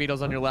 Stag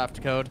beetles on your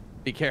left, Code.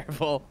 Be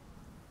careful.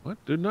 What?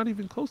 They're not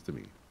even close to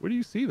me. Where do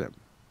you see them?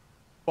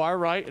 Far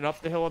right and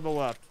up the hill on the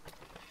left.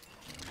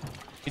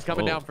 He's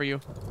coming Oh. down for you.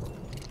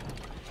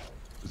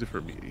 Is it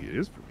for me? It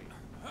is for me.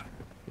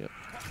 Yep.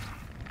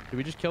 Did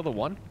we just kill the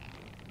one?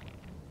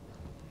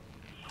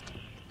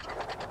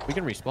 We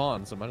can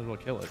respawn, so might as well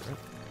kill it, right?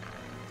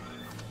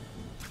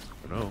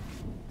 I don't know.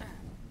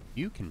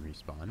 You can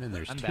respawn, and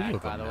there's I'm two back,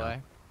 of them by the now.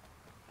 way.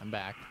 I'm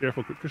back.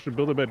 Careful, Christian.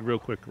 Build a bed real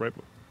quick, right?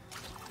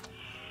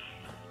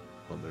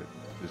 Oh,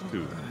 there's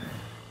 2.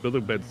 Build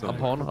a bed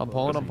somewhere. I'm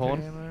pulling.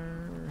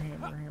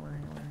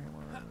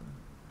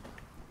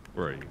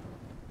 Where are you?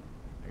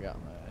 I got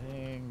my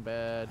hang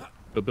bed.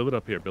 Build it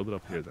up here. Build it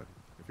up here then.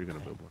 If you're gonna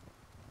build one.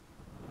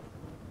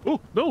 Oh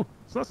no,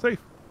 it's not safe.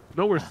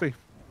 Nowhere's safe.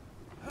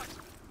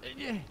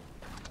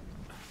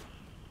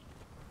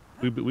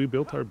 We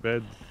built our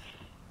beds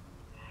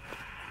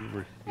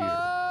over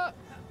here.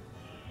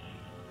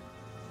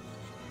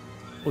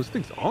 Oh, this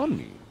thing's on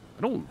me.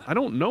 I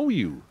don't know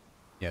you.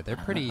 Yeah, they're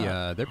pretty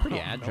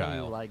agile.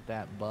 You like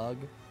that bug?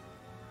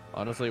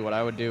 Honestly, what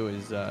I would do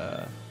is,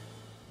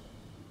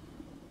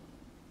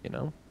 you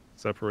know,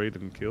 Separate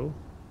and kill.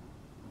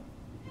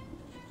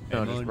 No,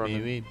 Come just on, run in.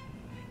 baby.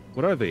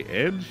 What are they?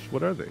 Edge?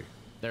 What are they?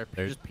 They're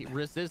There's- just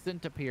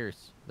resistant to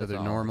pierce. They're That's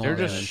all. normal. They're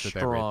just damage with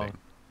strong. everything.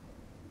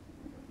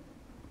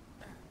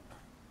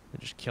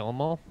 just kill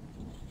them all.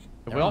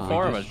 If Yeah, we all we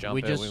 4 of just- us jump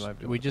we in, just we might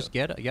be we able just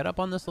to. get up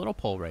on this little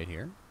pole right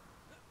here.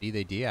 See,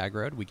 they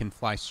de-aggroed. We can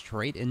fly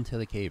straight into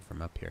the cave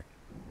from up here.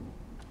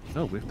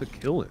 No, we have to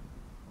kill it.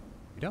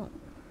 We don't.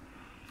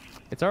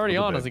 It's already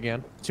Build a on bed. us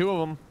again. 2 of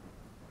them.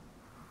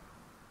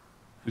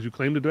 Did you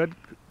claim the dead?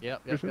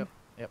 Yep. Christian?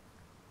 Yep.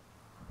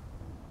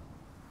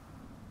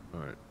 All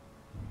right.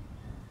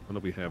 Why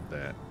don't we have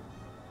that?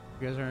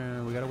 You guys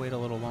are. We gotta wait a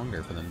little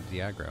longer for them to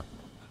de-aggro.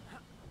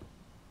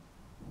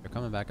 They're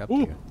coming back up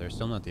Ooh. to you. They're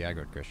still not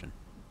de-aggroed, Christian.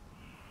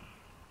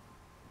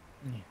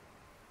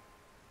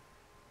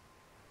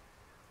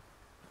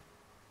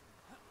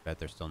 Bet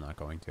they're still not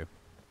going to.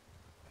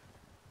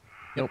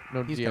 Nope,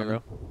 no he's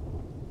Diego.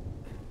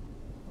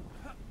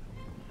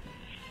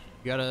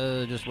 You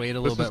gotta just wait a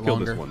Let's little just bit kill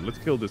longer. this one. Let's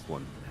kill this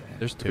one.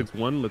 There's If 2. it's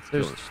one, let's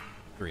kill There's it.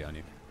 3 on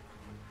you.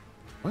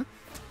 What?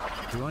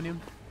 2 on you?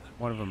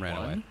 One of them ran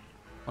away.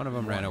 One of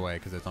them ran away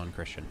because it's on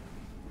Christian.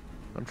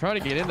 I'm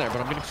trying to get in there, but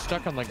I'm getting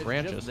stuck on like It's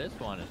branches. just this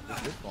one. It's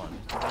just this one.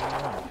 It's the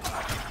only one.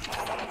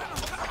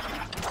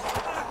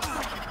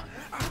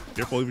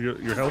 Careful of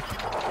your health.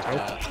 Your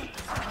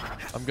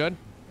health. I'm good.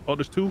 Oh,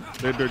 there's 2.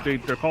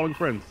 They're calling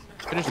friends.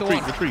 Finish the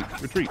Retreat, one. retreat,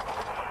 retreat.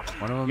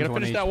 One of them's gotta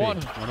 1 finish HP. that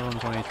one. One of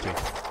them's 1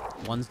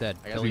 HP. One's dead.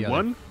 I Kill got the Is he other.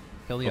 one?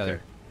 Kill the Okay.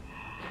 other.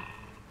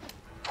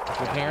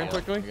 Repairing I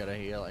quickly. gotta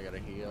heal. I gotta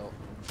heal.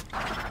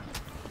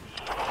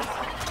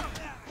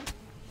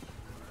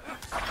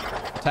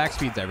 Attack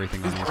speed's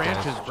everything in These these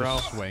branches, guys. bro.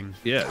 Just swing.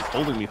 Yeah, it's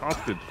holding me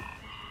hostage.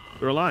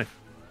 They're alive.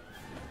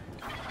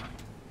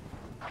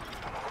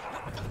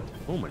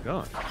 Oh my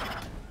god.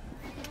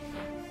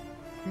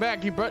 Come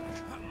back, you butt.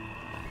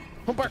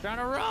 Come back. Trying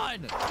to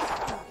run.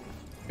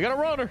 We got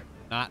a runner.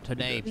 Not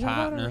today, She's a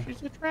runner. partner.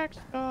 She's a track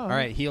star. All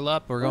right, heal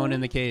up. We're going in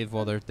the cave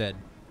while they're dead.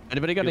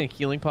 Anybody got any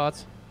healing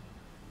pots?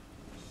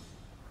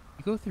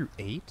 You go through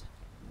 8?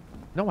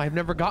 No, I've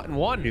never gotten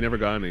one. He never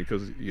got any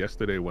because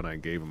yesterday when I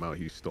gave him out,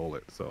 he stole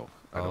it. So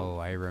I don't. Oh,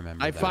 I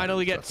remember I that.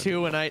 finally get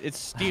 2, and it's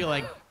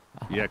stealing.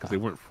 Yeah, because they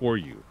weren't for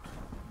you.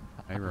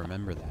 I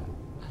remember that.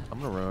 I'm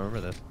gonna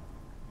remember this.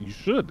 You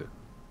should.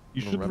 You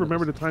I'm should gonna remember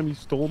remember the time you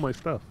stole my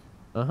stuff.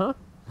 Uh-huh.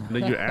 And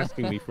then you're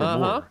asking me for Uh-huh.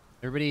 more.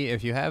 Everybody,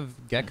 if you have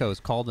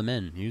geckos, call them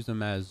in. Use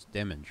them as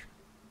damage.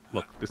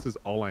 Look, this is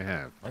all I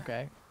have,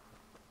 Okay.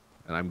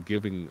 and I'm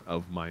giving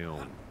of my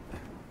own.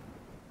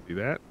 See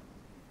that?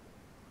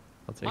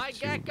 I'll take My 2.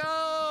 gecko!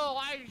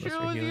 I Lesser choose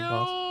healing you!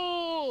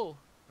 pots.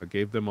 I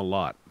gave them a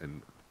lot,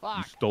 and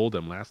You stole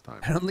them last time.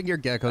 I don't think your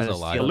gecko's Gotta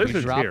alive. steal The them.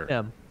 lizard's Drop here.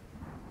 them.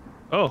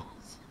 Oh,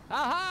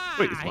 Aha!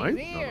 wait, it's mine?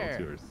 He's No, no, here. it's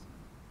yours.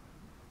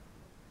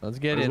 Let's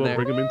get Might as in well there.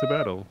 bring him into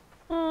battle.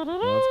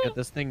 Let's get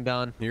this thing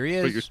done. Here he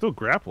Wait, you're is. still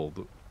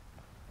grappled.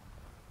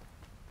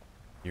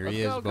 Here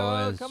he is,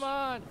 boys. Come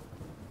on.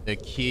 The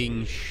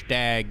king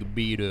stag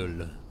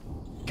beetle.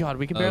 God,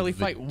 we can barely of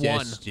fight the one.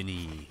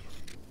 Destiny.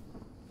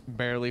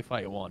 Barely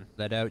fight one.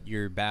 Let out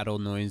your battle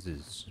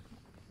noises.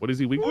 What is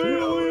he weak to?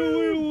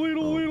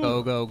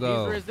 Go, go, He's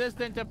go.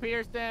 resistant to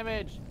pierce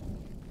damage.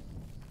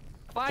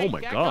 Oh Fight, my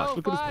Gecko, gosh,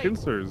 look at fight. his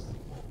pincers.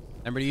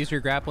 Remember to use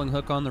your grappling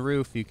hook on the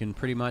roof. You can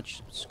pretty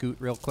much scoot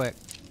real quick.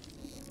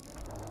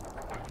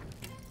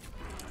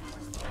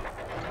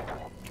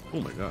 Oh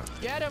my god.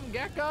 Get him,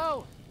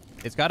 Gecko.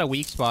 It's got a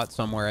weak spot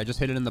somewhere. I just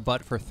hit it in the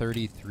butt for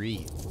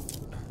 33.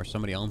 Or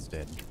somebody else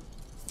did.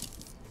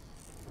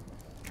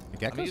 The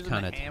gecko's using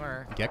kind the of...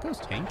 hammer. Gecko's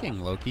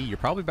tanking, Loki. You're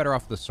probably better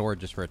off with the sword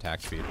just for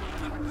attack speed.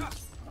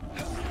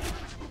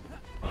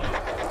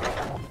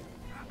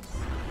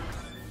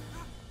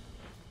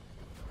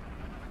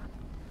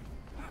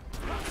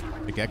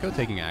 The gecko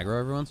taking aggro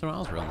every once in a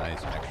while is real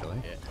nice, actually.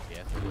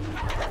 Yeah.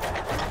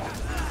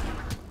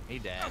 He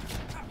dead.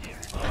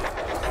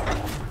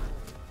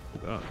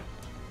 Oh god.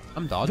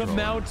 I'm dodge The rolling.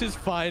 mount is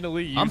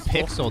finally useful. I'm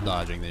pixel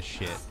dodging this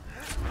shit.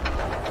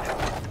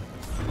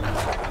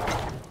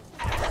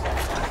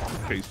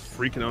 Okay, he's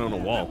freaking out on the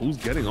wall. Who's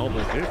getting all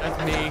those hits?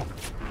 That's me.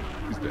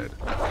 He's dead.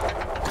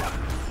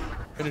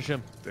 Finish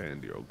him.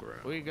 Stand your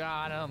ground. We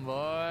got him,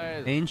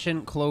 boys.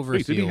 Ancient clover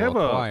Wait, did he seal have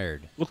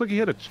acquired. Looked like he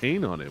had a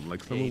chain on him,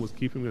 like someone Hey. was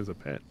keeping him as a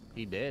pet.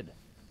 He did.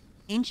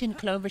 Ancient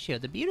clover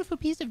shield, a beautiful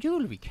piece of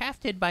jewelry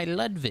crafted by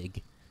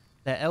Ludwig.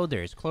 The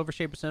elders. Clover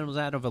shape resembles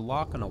that of a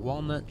lock on a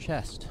walnut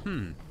chest.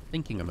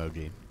 Thinking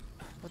emoji.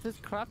 Was this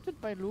crafted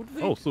by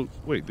Ludwig? Oh, so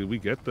wait, did we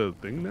get the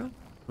thing now?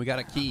 We got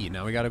a key.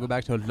 Now we gotta go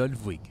back to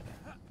Ludwig.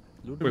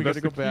 Wait, that's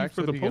gotta go the key back for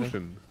to the the beginning.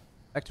 potion.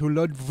 Back to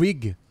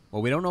Ludwig.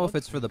 Well, we don't know if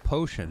it's for the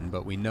potion,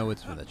 but we know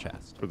it's for the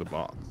chest. For the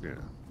box, yeah.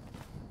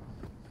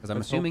 Because I'm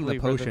Let's assuming the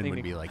hopefully for the potion would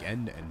thingy. be like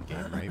end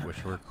game, right?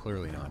 Which we're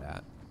clearly not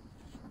at.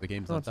 The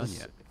game's No, not done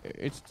yet.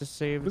 It's to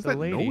save What's the that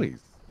lady. noise?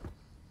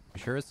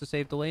 You sure it's to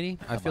save the lady?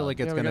 I feel like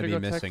it's Yeah, we gonna gotta be go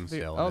text missing the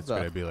still. And it's Elsa.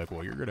 gonna be like,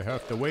 well, you're gonna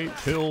have to wait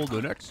till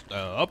the next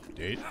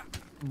update.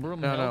 No,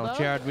 no,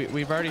 Jared,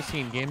 we've already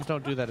seen games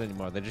don't do that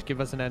anymore. They just give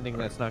us an ending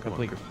that's not Come on,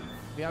 complete. Christian.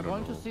 We are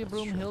going to see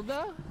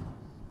Broomhilda?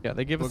 Yeah,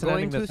 they give We're us an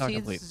ending going to that's not see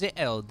complete. the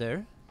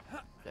elder.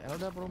 The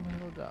Elder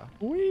Broomhilda.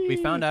 We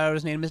found out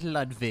his name is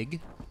Ludwig.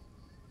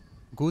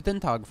 Guten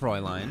Tag,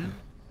 Fräulein.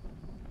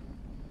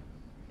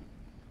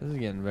 This is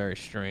getting very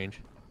strange.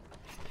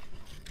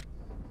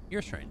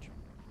 You're strange.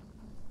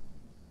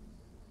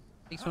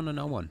 Takes one to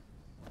know one.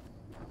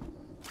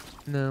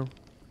 No.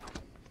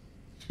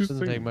 She's Doesn't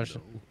take saying much.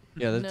 no.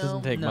 Yeah, that No,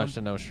 doesn't take no. much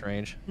to know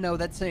strange. No,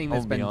 that's saying I'll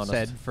that's be been honest.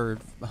 said for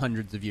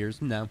hundreds of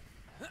years. No.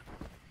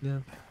 Yeah.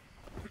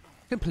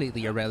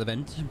 Completely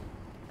irrelevant.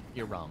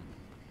 You're wrong.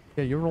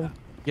 Yeah, you're wrong.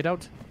 Get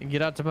out.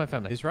 Get out to my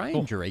family. Is Ryan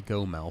Oh, Draco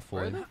Where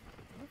Malfoy? Where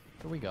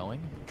are we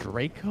going?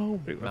 Draco?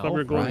 Wait, I thought we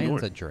were Malfoy? going Ryan's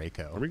north. a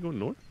Draco. Are we going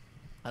north?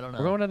 I don't know.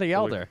 We're going to the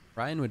Elder.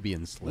 Ryan would be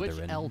in Which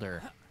Slytherin.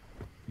 Elder?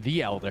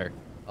 The Elder.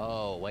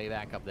 Oh, way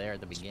back up there at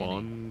the beginning.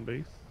 Spawn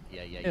base?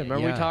 Yeah. Yeah, remember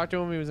Yeah. we talked to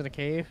him? He was in a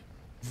cave.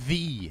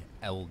 The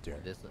Elder.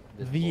 This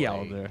The boy-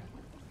 Elder.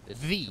 this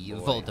The boy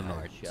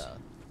Voldemort. has,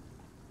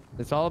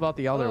 It's all about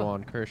the Elder Oh.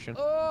 Wand, Christian.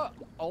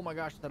 oh my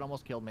gosh, that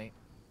almost killed me.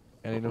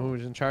 And you know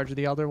who's in charge of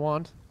the Elder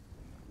Wand?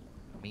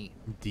 Me.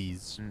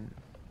 These.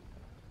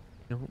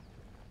 No.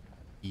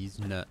 He's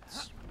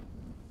nuts.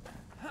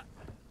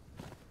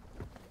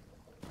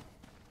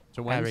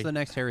 So when's Harry. the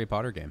next Harry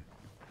Potter game?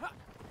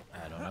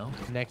 I don't know.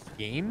 Next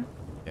game?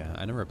 Yeah,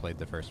 I never played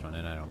the first one,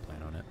 and I don't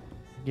plan on it.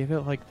 Give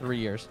it like 3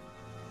 years.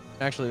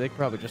 Actually, they could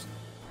probably just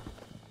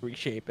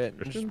reshape it and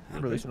just Christian, you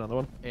release okay? another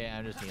one. Yeah,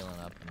 I'm just healing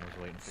up and just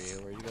waiting for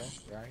you. Where you go?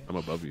 Where are you? I'm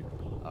above you.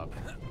 Okay.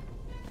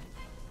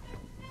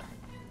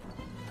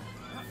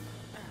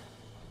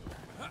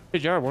 Hey,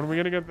 Jared, when are we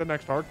gonna get the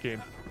next art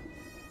game?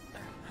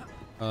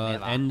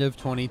 Never. End of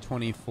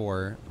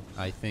 2024.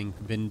 I think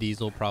Vin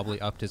Diesel probably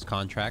upped his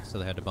contract, so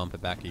they had to bump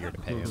it back a year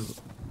to pay him.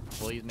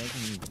 Well, he's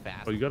making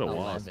fast. Oh, you got a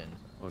wasp 11.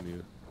 on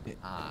you.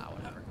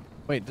 Whatever.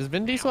 Wait, does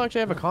Vin Diesel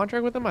actually have a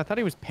contract with them? I thought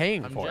he was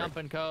paying I'm for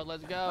jumping code.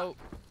 Let's go.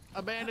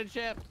 Abandoned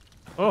ship.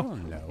 Oh Oh,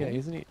 no. it.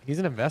 Yeah, he's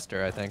an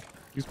investor, I think.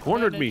 he's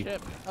cornered me.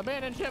 Abandoned ship.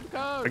 Abandoned ship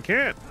I code.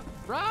 can't.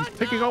 Run. He's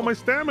taking no. all my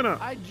stamina.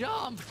 I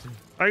jumped.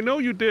 I know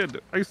you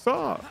did. I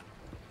saw.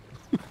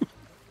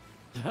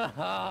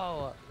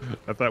 Oh,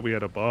 I thought we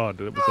had a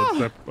bond. It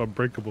was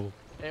unbreakable.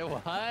 it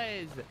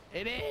was.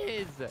 It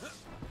is.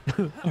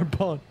 Our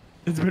bond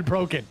has been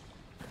broken.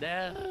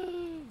 No.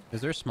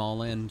 Is there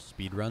Smalland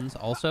speedruns?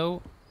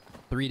 Also,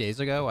 3 days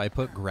ago, I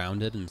put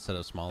Grounded instead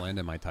of Smalland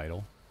in my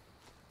title.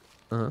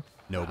 Uh-huh.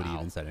 Nobody Wow.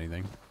 even said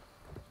anything.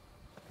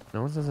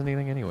 No one says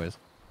anything anyways.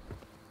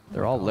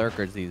 They're all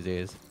lurkers these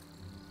days.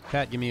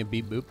 Chat, give me a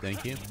beep boop,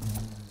 thank you.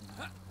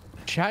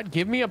 Chat,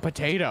 give me a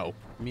potato.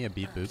 Give me a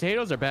beep boop.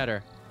 Potatoes are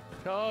better.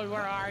 Toad,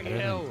 where are Better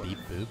than you? beef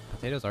boop.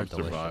 Potatoes are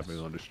delicious. Surviving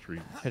on the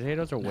streets.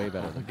 Potatoes are way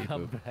better than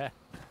Come people. back.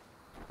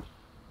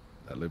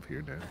 I live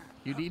here now.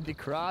 You need to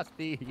cross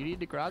the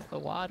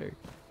water. And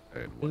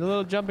There's what?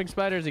 little jumping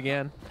spiders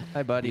again.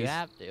 Hi, buddies. You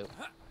have to.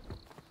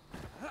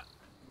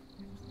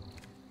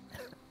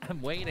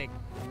 I'm waiting.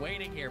 I'm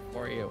waiting here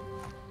for you.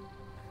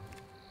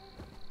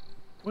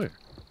 Where?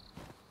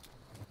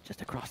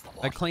 Just across the I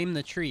water. claim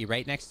the tree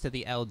right next to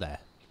the elder.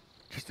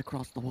 Just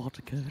across the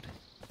water, kid.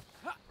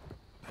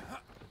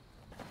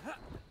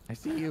 I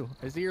see you.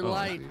 I see your Oh,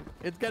 I light. see it.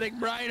 It's getting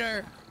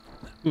brighter.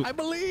 I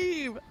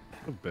believe.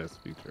 The best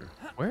feature.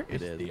 Where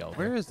It is is. the elder?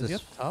 Where is he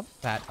this at the top?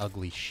 fat,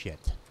 ugly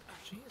shit?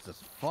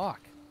 Jesus fuck.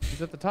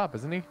 He's at the top,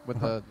 isn't he? With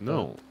the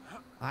No.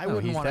 I No,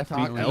 wouldn't he's want to talk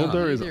definitely to not.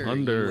 Elder is either,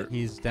 under.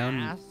 He's down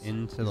ass.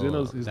 into He's the, in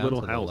his down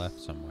little to the house. left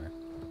somewhere.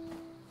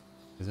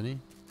 Isn't he?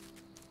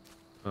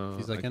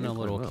 He's I like in a can't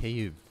little climb up.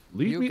 cave.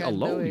 Leave You me can do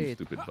alone, you it.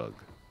 stupid bug.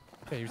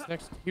 Okay,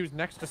 he was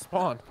next to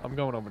spawn. I'm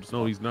going over to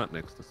spawn. No, he's not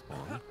next to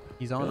spawn.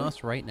 He's on Really?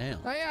 us right now.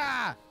 Oh,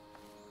 yeah.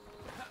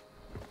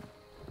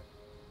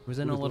 He was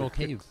in What a is little little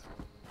cave. kicks?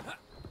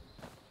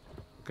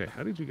 Okay,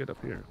 how did you get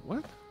up here?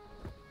 What?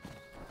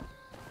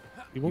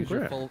 You won't Use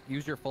grab.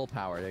 your full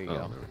power. There you Oh, go.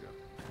 there we go.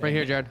 Right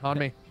here, Jared. On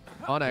me.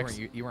 On You X.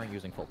 you weren't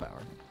using full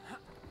power.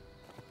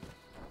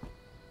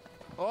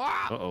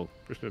 Uh-oh.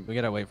 Christian, We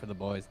gotta wait for the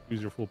boys.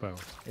 use your full power.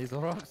 These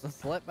rocks are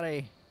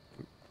slippery.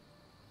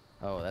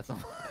 Oh, that's a...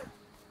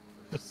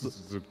 This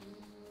is a-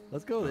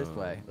 Let's go this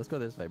way. Let's go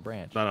this way.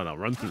 Branch. No, no, no.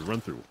 Run through, run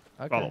through.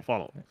 Okay.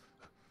 Follow.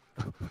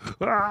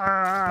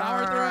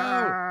 Power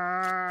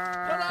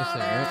through!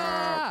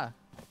 Listen,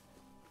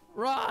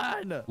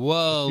 Run!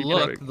 Whoa, Keep look,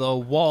 running. the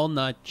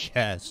walnut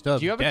chest of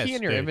Do you have a key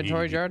in your destiny.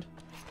 inventory, Jared?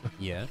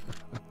 Yeah.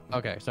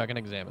 Okay, so I can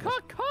examine it.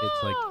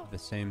 It's like the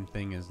same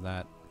thing as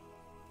that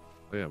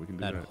Oh, yeah, we can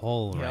do that that.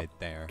 hole Yep. right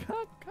there.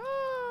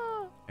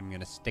 I'm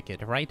gonna stick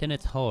it right in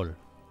its hole.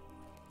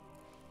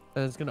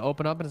 And it's gonna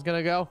open up and it's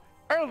gonna go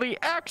early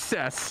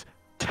access.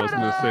 I was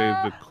gonna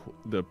say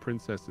the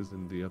princess is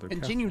in the other.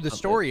 Continue the castle.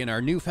 story in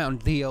our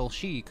newfound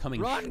DLC coming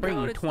Run, spring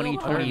God, it's still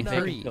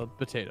 2023. Killed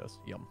potatoes.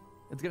 Yum.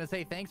 It's gonna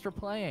say thanks for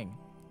playing.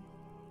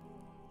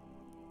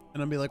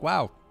 And I'll be like,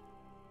 wow,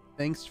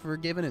 thanks for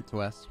giving it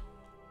to us.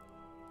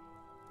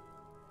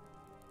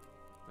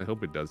 I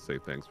hope it does say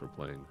thanks for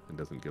playing and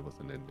doesn't give us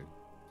an ending.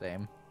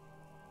 Same.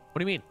 What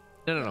do you mean?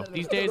 No.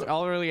 These days,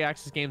 all early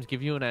access games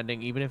give you an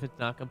ending, even if it's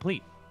not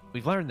complete.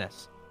 We've learned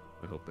this.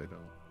 I hope they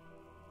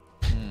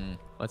don't.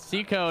 Let's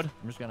see code.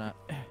 I'm just gonna...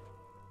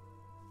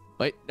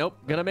 Wait, nope.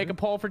 Gonna make a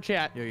poll for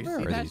chat. Yo, you Where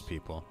see are that? these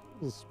people?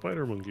 There's a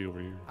spider monkey over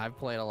here. I've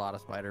played a lot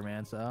of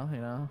Spider-Man, so, you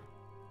know.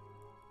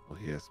 Oh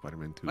yeah,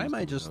 Spider-Man 2. Why am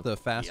I just the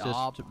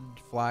fastest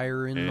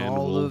flyer in and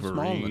all of Smalland?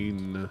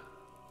 Wolverine.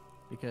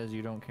 Because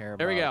you don't care about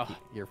There we go.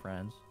 your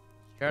friends.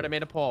 Jared, I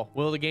made a poll.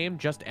 Will the game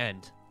just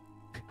end?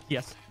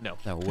 Yes. No.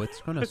 Now,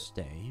 what's gonna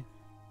stay?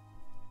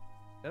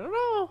 I don't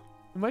know.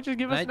 You might just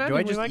give us an ending. Do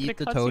I We just might get eat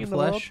the a cutscene toad in the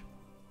world. flesh?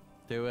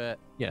 Do it.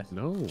 Yes.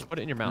 No. Put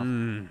it in your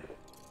mouth.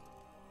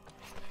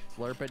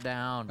 Slurp it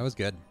down. That was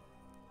good.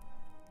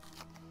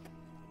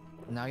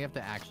 Now you have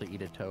to actually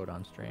eat a toad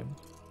on stream.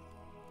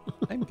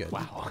 I'm good.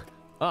 Wow.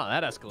 Oh,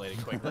 that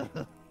escalated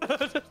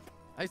quickly.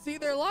 I see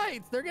their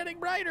lights. They're getting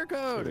brighter,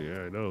 Code.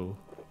 Yeah, I know.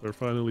 They're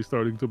finally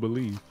starting to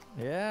believe.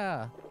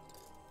 Yeah.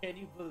 Can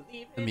you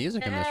believe The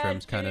music in this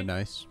room's kind of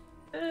nice.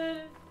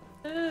 The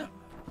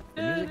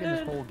music in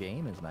this whole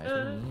game is nice.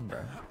 What do you mean, bro?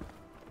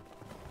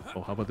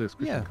 Oh, how about this?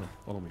 Christian, Yeah. come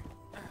follow me.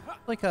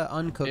 Like an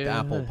uncooked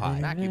apple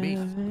pie. Back, you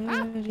beast.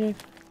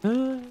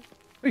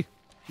 Hey,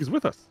 he's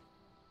with us.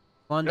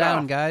 Come on Yeah.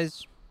 down,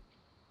 guys.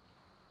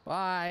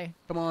 Bye.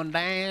 Come on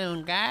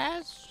down,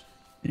 guys.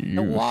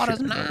 The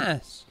water's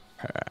nice.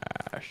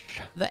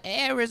 The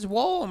air is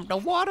warm. The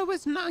water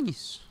is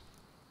nice.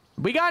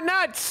 We got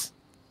nuts.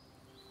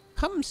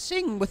 Come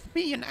sing with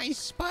me in Ice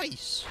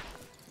Spice.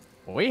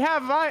 We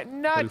have I was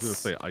gonna nuts.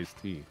 say iced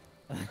tea.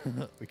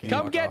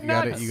 Come get You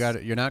got nuts. it. You got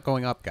it. You're not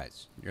going up,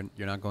 guys.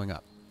 You're not going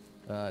up.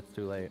 It's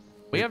too late.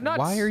 We have nuts.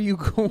 Why are you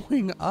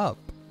going up?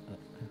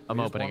 I'm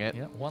We just opening want- it.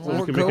 Yeah, one So we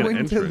last can make an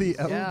going to the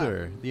entrance.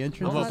 elder. The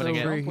entrance I'm is opening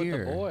it. over jump with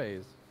here. the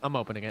boys. I'm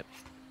opening it.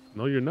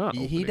 No, you're not.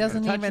 He opening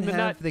doesn't it. Touching even the have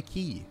nut. the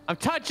key. I'm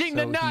touching So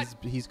the nut.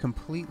 he's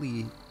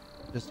completely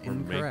just We're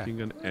incorrect.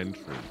 making an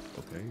entrance,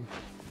 okay?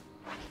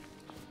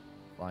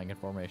 Flying in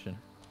formation.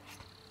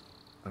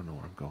 I don't know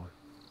where I'm going.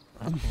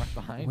 I'm right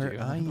behind Where you.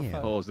 I am.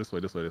 Oh, it's this way,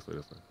 this way, this way,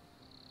 this way.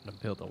 I'm gonna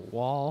build a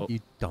wall. You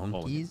Oh,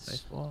 donkeys.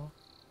 Nice wall.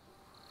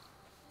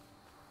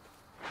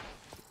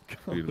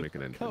 We need to make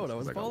an entrance. Code, I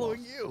was 'cause got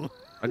following lost. you.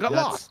 I got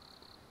Nuts. lost.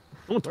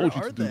 No one told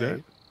Where you are to do they?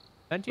 that.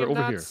 Plenty They're of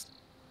over here. nuts.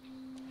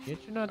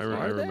 Get your nuts. I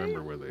Are they?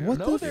 remember where they What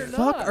are. No, the they're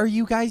fuck not. are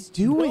you guys No,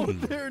 doing?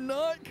 they're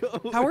not,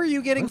 Code. How are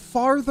you getting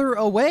farther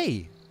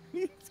away?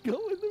 He's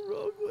going the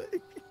wrong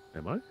way.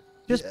 Am I?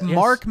 Just Yes.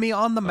 mark me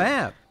on the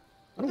map.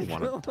 I don't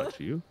want to touch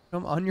you.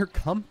 I'm on your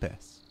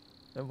compass.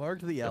 I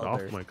marked the Get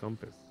elder. off my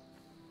compass.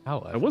 How?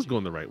 I was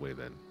going the right way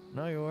then.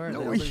 No, you weren't. No,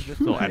 The elders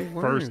just No, told at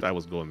you. first I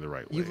was going the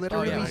right way. You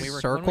literally yeah, when we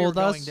were circled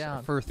going us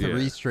down. for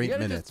 3 Yeah. straight You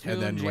gotta minutes just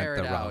and then tune went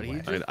Jared the out. wrong He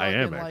way. just I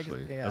am fucking,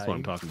 actually. yeah, That's why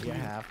I'm talking to you you.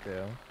 have to.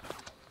 You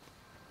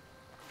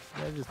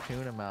gotta just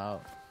tune him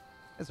out. You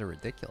guys are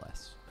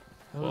ridiculous.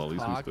 He'll Well, just at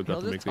least we talk- still got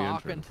he'll to just make the talk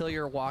entrance. until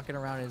you're walking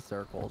around in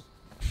circles.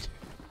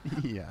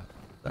 Yeah,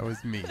 that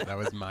was me. That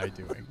was my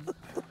doing.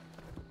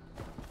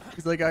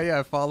 He's like, oh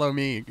yeah, follow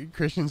me.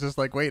 Christian's just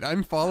like, wait,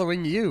 I'm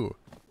following you.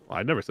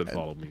 I never said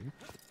follow me.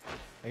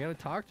 I gotta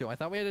talk to him. I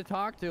thought we had to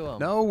talk to him.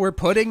 No, we're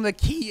putting the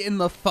key in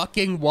the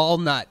fucking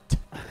walnut.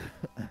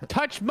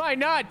 Touch my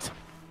nut!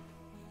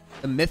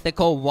 The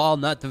mythical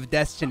walnut of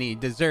destiny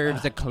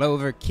deserves a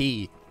clover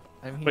key.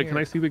 I'm here. Wait, can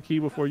I see the key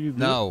before you do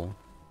No. it?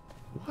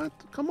 What?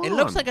 Come on. It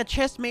looks like a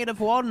chest made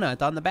of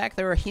walnut. On the back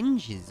there are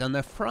hinges. On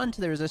the front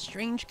there is a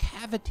strange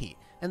cavity.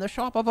 In the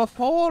shape of a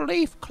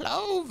 4-leaf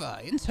clover.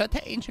 Insert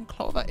the ancient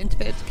clover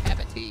into its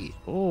cavity.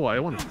 Oh, I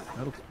want to.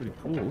 That looks pretty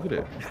cool. Look at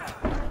it.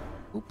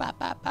 Ooh, bop,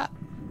 bop, bop.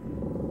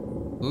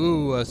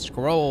 Ooh, a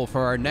scroll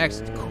for our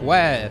next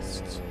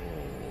quest.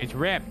 It's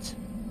ripped.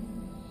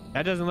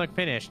 That doesn't look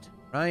finished.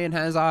 Ryan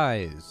has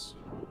eyes.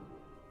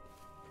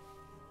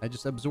 I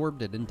just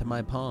absorbed it into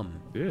my palm.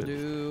 Yeah.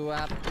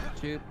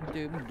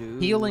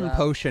 Healing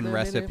potion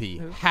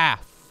recipe.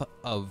 Half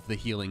of the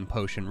healing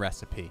potion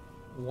recipe.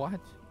 What?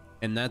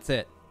 And that's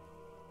it.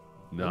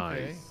 Nice.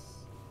 Okay.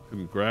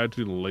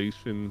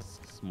 Congratulations,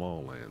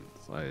 Smalland.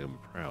 I am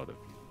proud of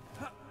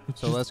you.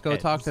 So let's go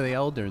talk to the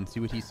elder and see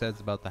what he says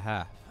about the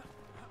half.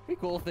 It'd be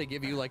cool if they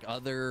give you like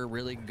other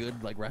really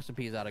good like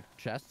recipes out of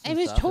chests. I and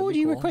was stuff. That'd told be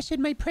you cool. requested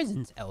my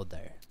presence,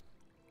 Elder.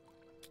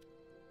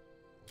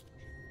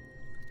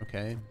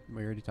 Okay,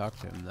 we already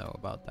talked to him though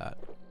about that.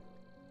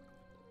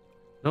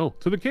 No,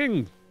 to the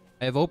king.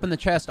 I have opened the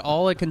chest.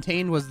 All it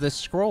contained was this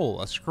scroll.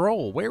 A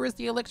scroll. Where is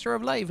the elixir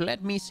of life?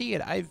 Let me see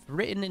it. I've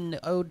written in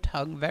the old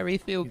tongue. Very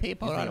few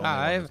people He's the are only one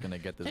alive that's gonna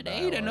get this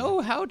today to dialogue.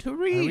 know how to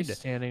read.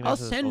 standing I'll next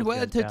to this send old word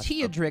guy's to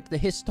bathtub? Teodric, the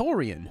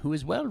historian, who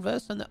is well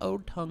versed in the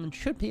old tongue and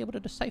should be able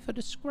to decipher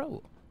the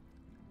scroll.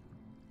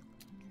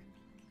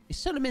 The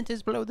settlement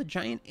is below the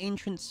giant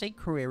ancient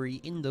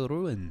sanctuary in the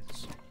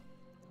ruins.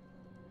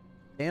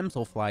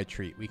 Damselfly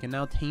treat. We can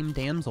now tame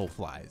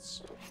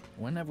damselflies.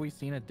 When have we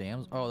seen a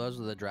damn? Oh, those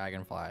are the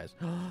dragonflies.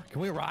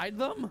 Can we ride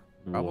them?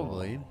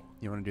 Probably. Whoa.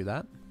 You want to do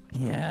that?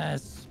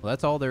 Yes. Well,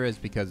 that's all there is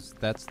because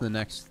that's the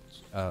next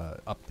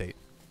update.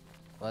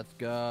 Let's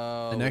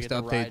go. The We next get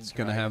to ride update's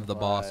gonna have the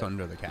boss dragonflies.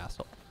 under the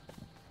castle.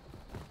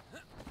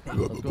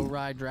 Let's go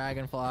ride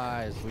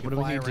dragonflies. We What can do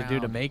we fly need to do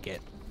to around. make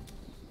it?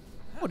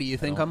 What do you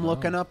think don't I'm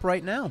looking know. up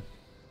right now?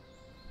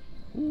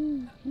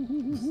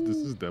 This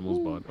is Demo's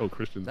body. Oh,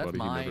 Christian's That's body.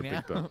 mine. He never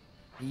Yeah. picked up.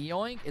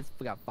 Yoink! It's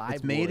got 5.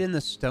 It's made in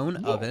the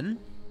stone oven.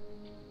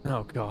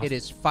 Oh god. It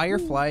is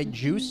firefly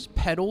juice,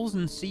 petals,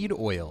 and seed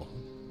oil.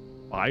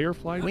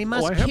 Firefly. We Oh,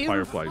 must I have kill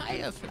firefly.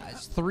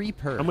 fireflies. 3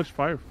 per. How much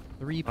fire?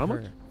 3 how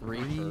per. much?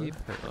 3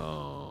 per.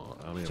 Oh,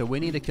 I only So have we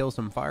need to kill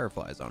some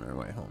fireflies on our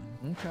way home.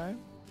 Okay.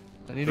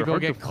 I need to They're go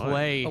hard get to find.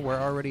 clay Oh, we're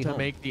already to home.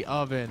 make the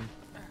oven.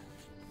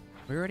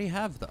 We already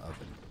have the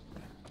oven.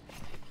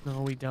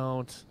 No, we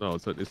don't. No,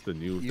 it's the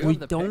new. You We have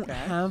the don't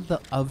pickaxe. have the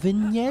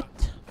oven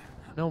yet?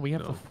 No, we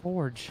have No. the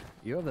forge.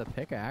 You have the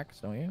pickaxe,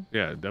 don't you?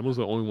 Yeah, Demo's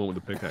the only one with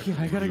the pickaxe. Yeah,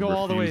 I gotta He go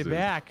all the way refuses.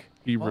 back.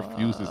 He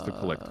refuses to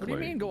collect What do you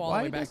clay. mean go all Why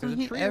the way back? There's doesn't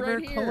a he tree ever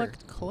right here.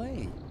 collect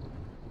clay?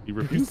 He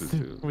refuses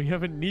to. We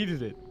haven't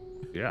needed it.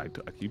 Yeah,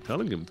 I keep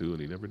telling him to,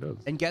 and he never does.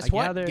 And guess I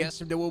what? gather-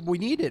 Guess what we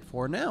need it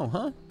for now,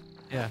 huh?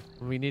 Yeah,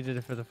 we needed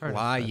it for the furnace.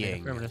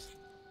 Lying.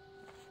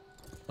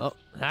 Oh,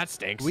 that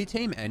stinks. Do we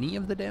tame any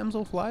of the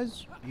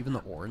damselflies? Even the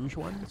orange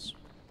ones?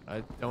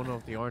 I don't know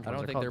if the orange I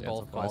ones don't are think they're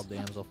called both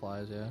damselflies.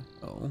 called damselflies.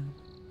 Yeah. Oh.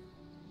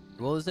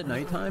 Well, is it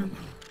nighttime?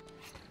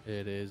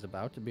 It is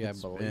about to be, I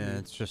believe.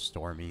 It's just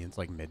stormy. It's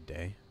like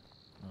midday.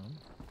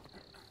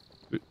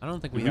 Um, I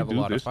don't think Did we we have a do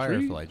lot of this tree?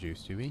 firefly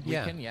juice, do we?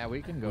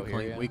 we can go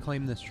here. Yeah. We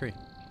claim this tree.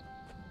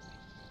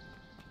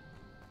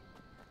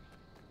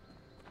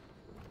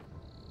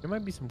 There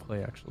might be some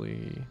clay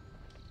actually.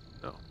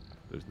 No,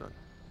 there's none.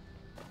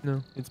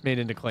 No, it's made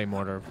into clay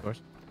mortar, of course.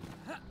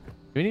 Do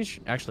we need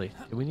actually?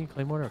 Do we need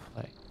clay mortar or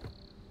clay?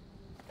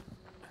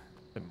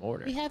 The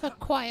mortar. We have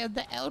acquired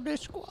the Elder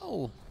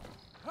Scroll.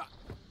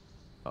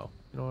 Oh,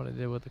 you know what I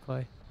did with the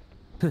clay?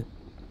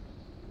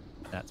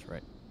 That's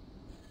right.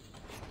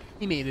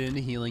 He made it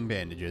into healing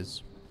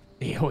bandages.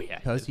 Oh yeah.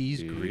 Because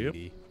he's Yep.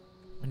 greedy.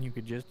 And you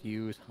could just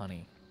use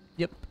honey.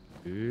 Yep.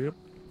 Yep.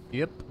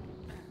 Yep.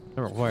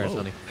 That requires Whoa.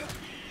 honey.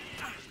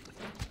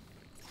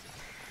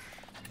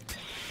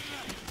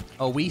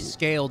 Oh, we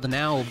scaled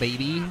now,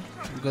 baby.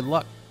 Good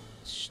luck,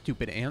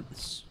 stupid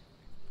ants.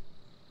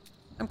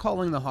 I'm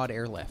calling the hot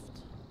airlift.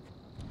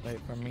 Wait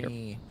for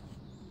me.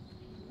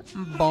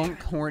 Bonk,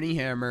 horny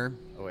hammer.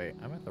 Oh wait,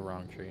 I'm at the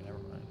wrong tree. Never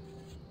mind.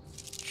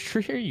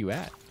 Tree are you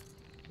at?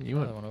 You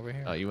Another went. one over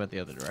here. Oh, you went the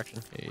other direction.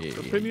 Yeah,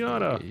 The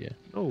pinata. yeah.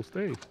 No,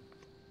 stay.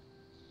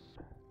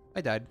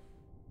 I died.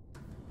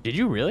 Did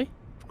you really?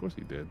 Of course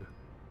he did.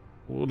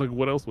 Well, like,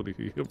 what else would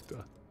he have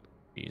done?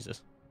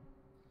 Jesus.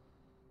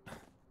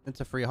 It's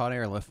a free hot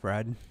airlift,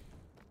 Brad.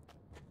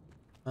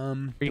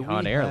 Pretty do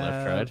hot we airlift,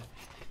 have- right?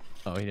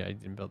 Oh, yeah, he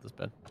didn't build this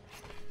bed.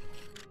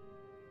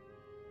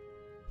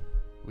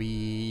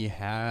 We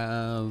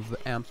have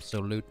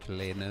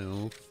absolutely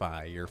no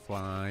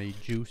firefly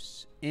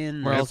juice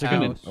in We're this also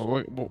house.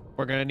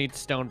 we're gonna need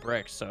stone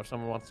bricks. So if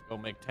someone wants to go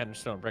make 10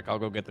 stone brick, I'll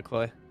go get the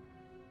clay.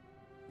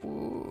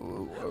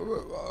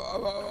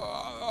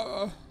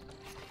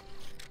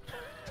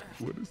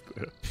 What is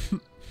that?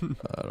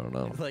 I don't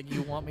know. It's like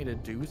you want me to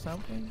do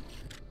something?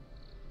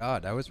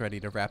 God, I was ready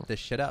to wrap this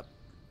shit up,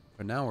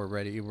 but now we're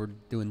ready. We're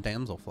doing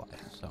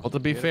damselflies. So Well, to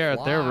be Good fair,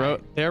 fly.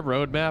 their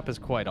roadmap is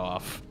quite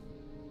off.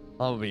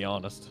 I'll be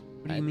honest.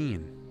 what do you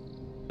mean?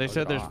 They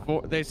said there's off.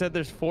 four. They said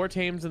there's 4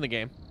 tames in the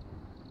game.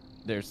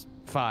 There's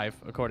 5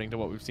 according to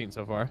what we've seen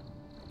so far.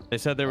 They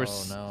said there were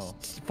Oh, no.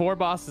 4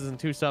 bosses and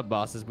 2 sub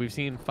bosses. We've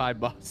seen 5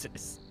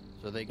 bosses.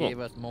 So they gave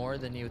us more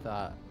than you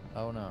thought.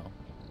 Oh no.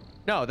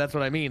 No, that's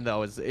what I mean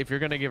though. Is if you're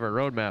gonna give a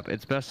roadmap,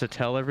 it's best to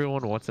tell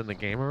everyone what's in the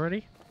game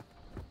already.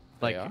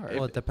 Like, are. if-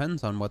 Well, it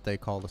depends on what they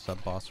call the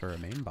sub boss or a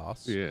main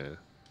boss. Yeah.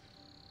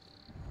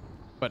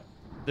 but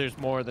there's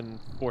more than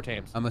 4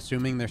 tames. I'm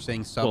assuming they're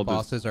saying sub Well, there's-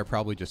 bosses are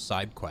probably just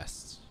side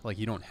quests. Like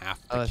you don't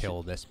have to that's-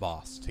 kill this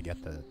boss to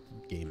get the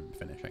game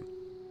finishing.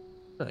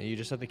 No, you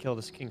just have to kill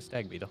this king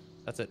stag beetle.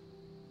 That's it.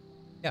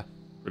 Yeah.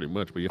 Pretty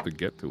much, but you have to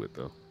get to it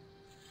though.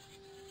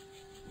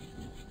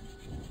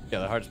 Yeah,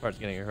 the hardest part's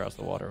getting across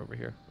the water over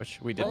here, which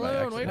we did by Balloon,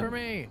 accident. wait for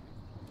me.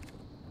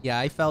 Yeah,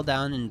 I fell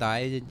down and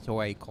died, so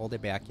I called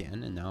it back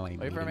in, and now I'm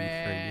Wait for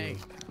waiting me.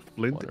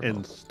 Flint Wonderful.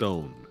 and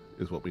stone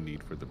is what we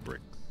need for the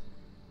bricks.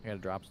 I gotta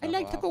drop stuff I'd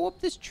like to off. go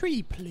up this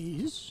tree,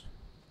 please.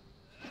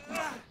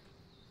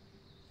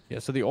 Yeah,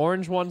 so the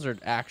orange ones are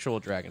actual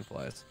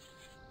dragonflies.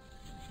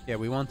 Yeah,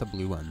 we want the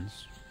blue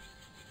ones.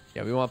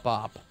 Yeah, we want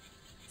Bob.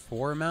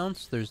 4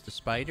 mounts. There's the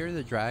spider,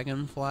 the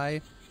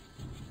dragonfly.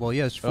 Well,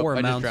 yes, Oh, 4 I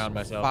just mounts, drowned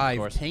myself, of 5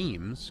 course.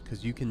 tames,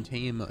 because you can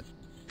tame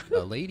a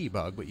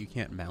ladybug, but you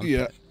can't mount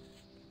Yeah. it.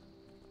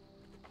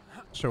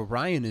 So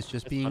Ryan is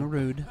just being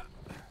rude.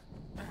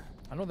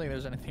 I don't think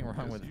there's anything wrong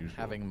As with usual.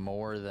 having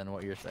more than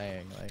what you're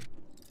saying. Like,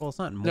 Well, it's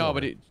not more. No,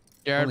 but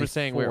Jared Only was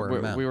saying 4 we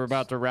were mounts.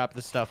 about to wrap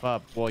this stuff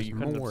up. Well, you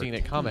couldn't have More seen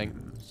it coming.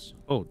 tames.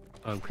 Oh,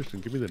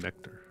 Christian, give me the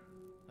nectar.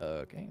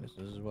 okay, this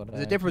is what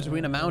There's a difference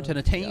between a mount and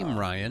a tame, Yeah.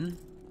 Ryan.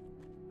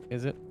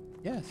 Is it?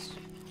 Yes.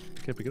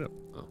 Can't pick it up.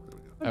 Oh, there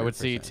we go. I would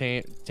see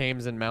 100%.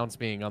 tames and mounts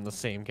being on the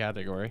same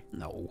category.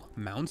 No,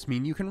 mounts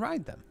mean you can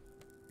ride them.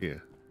 Yeah.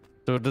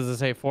 So does it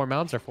say 4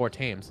 mounts or 4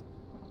 tames?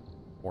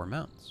 4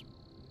 mounts.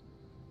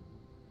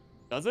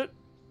 Does it?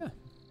 Yeah.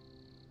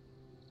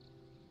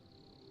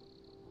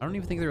 I don't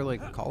even think they're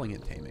like calling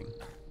it taming,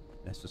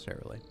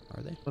 necessarily.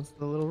 Are they? What's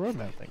the little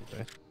roadmap thing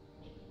say?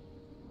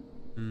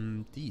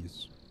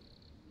 These.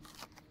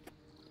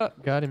 Oh,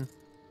 got him.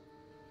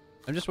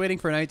 I'm just waiting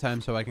for nighttime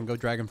so I can go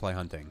dragonfly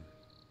hunting.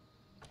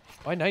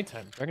 Why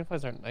nighttime?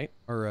 Dragonflies aren't night.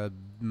 Or a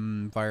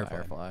firefly.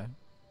 Firefly.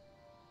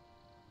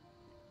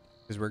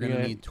 Because we're going to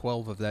Yeah. need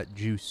 12 of that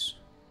juice.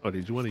 Oh,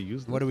 did you want to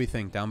use this? What do we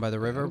think? Down by the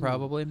river,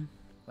 probably?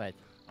 Wait,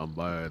 I'm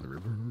by the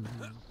river.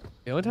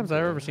 The only times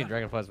I've ever seen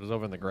dragonflies was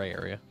over in the gray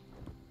area.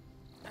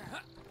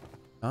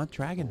 Not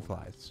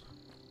dragonflies.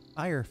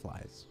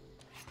 Fireflies.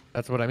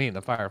 That's what I mean,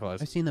 the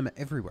fireflies. I've seen them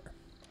everywhere.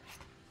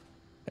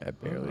 I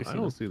barely I see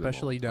don't them. see them. all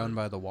Especially the down time.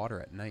 by the water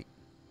at night.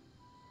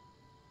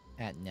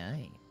 at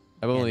night.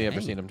 I've only Yeah, ever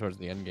hey. seen them towards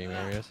the end game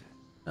areas.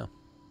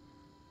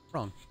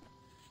 Wrong.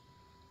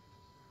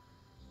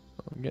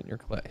 I'm getting your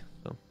clay.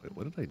 So. Wait,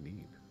 what did I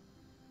need?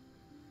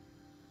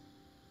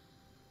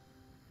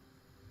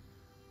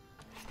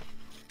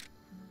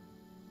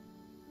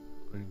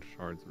 Iron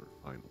shards and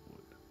refined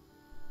wood.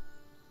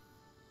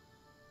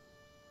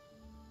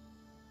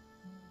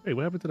 Hey,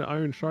 what happened to the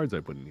iron shards I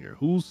put in here?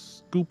 Who's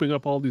scooping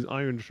up all these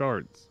iron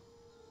shards?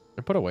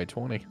 I put away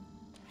 20. Is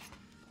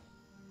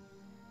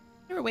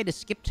there a way to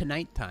skip to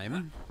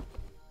nighttime?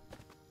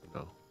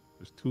 No,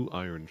 there's 2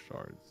 iron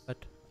shards. But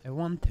I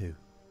want to.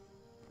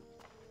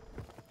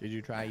 Did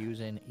you try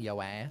using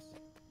yo ass?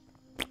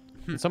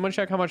 Can someone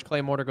check how much clay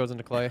mortar goes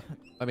into clay?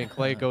 I mean,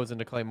 clay goes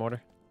into clay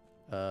mortar.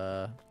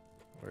 Where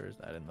is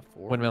that in the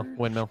forward? Windmill,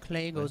 windmill.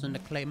 Clay goes into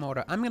clay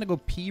mortar. I'm going to go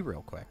pee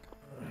real quick.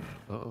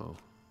 Uh-oh.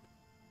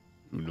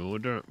 You know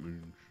what that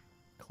means.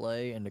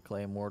 Clay into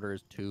clay mortar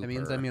is 2. That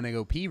means per. I'm going to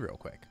go pee real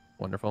quick.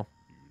 Wonderful.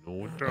 You know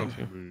what Thank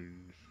you. that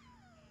means.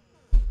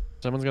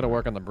 Someone's got to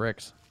work on the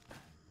bricks.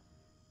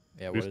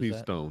 Yeah, We what just is need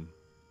that? stone.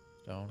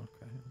 Stone.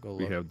 Okay, go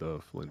We look. have the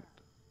flint.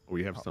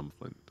 We have some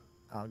flint.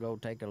 I'll go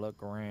take a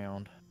look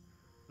around.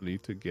 I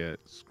need to get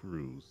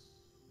screws.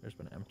 There's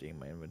been empty in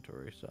my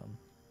inventory some.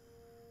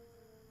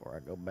 Before I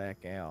go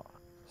back out.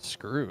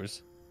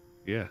 Screws.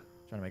 Yeah,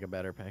 Trying to make a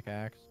better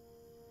pickaxe.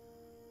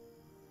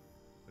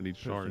 I need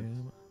shards.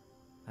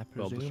 I All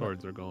presume. the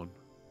shards are gone.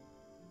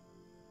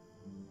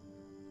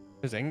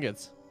 There's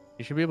ingots.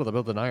 You should be able to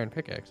build an iron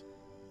pickaxe.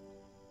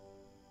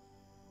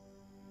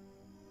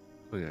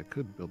 Oh yeah, I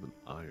could build an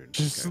iron.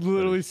 Just pickaxe, that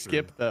literally is true.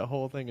 skip that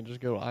whole thing and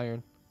just go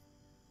iron.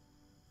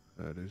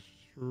 That is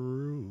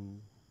true.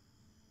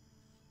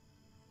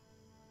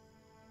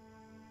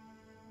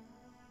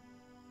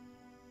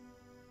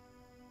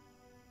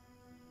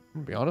 To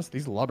be honest,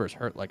 these lubbers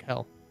hurt like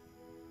hell.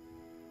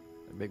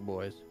 They're big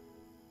boys.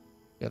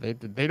 Yeah,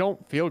 they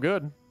don't feel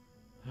good.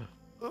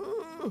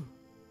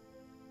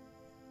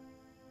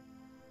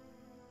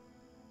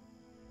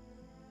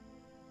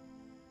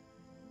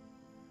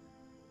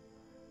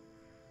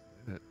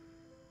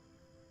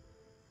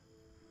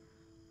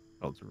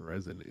 Oh, it's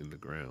resin in the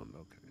ground.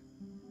 Okay.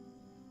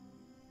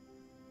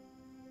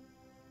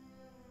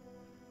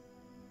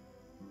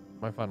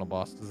 My final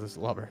boss is this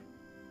lubber.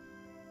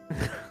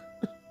 Uh-oh.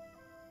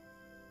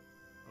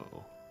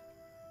 I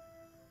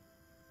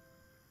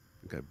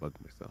think I bugged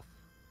myself.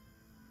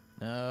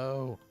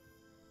 No.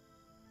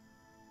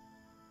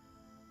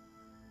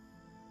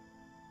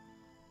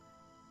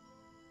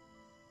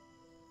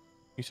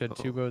 You said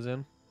 2 goes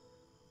in?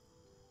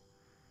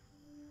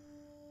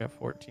 Got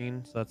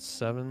 14, so that's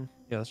 7.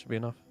 Yeah, that should be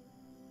enough.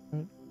 I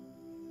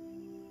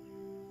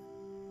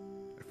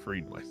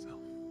freed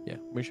myself. Yeah,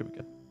 we should be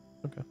good.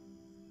 Okay.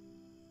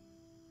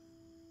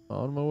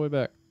 On my way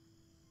back.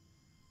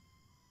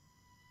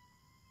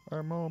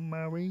 I'm on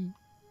my way.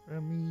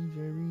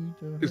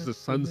 Is the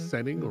sun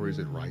setting or is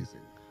it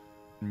rising?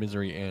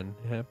 Misery and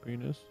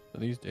happiness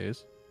these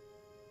days.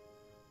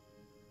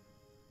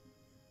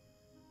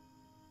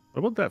 What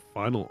about that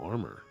final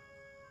armor?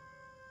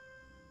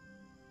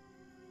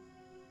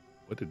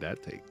 What did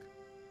that take?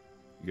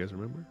 You guys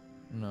remember?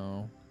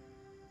 No.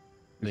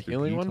 The Mr.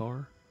 healing one?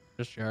 Guitar?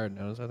 Just your hard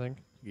nose, I think.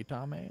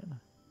 Guitar man.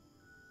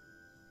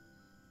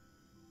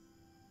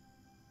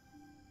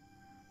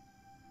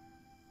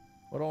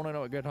 What don't I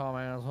know what guitar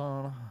man is,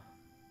 huh?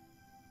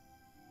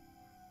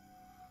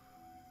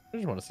 I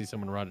just want to see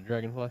someone ride a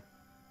dragonfly.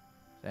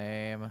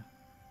 Same.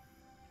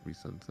 Be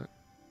sunset.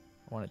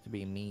 I want it to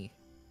be me.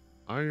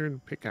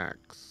 Iron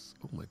pickaxe.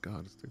 Oh my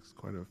god, this takes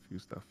quite a few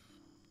stuff.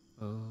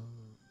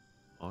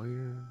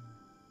 Iron.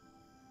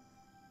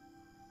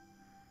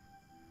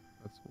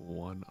 That's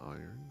 1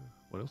 iron.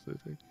 What else did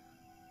it take?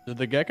 Did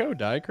the gecko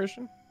die,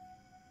 Christian?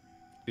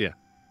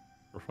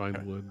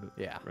 Refined wood.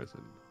 Yeah.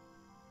 Resin.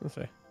 Let's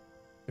say.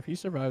 If he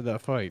survived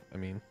that fight, I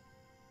mean,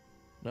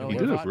 No, He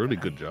did a fought- really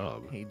good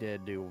job. He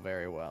did do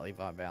very well. He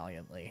fought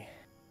valiantly.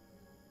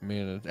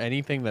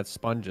 Anything that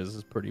sponges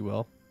is pretty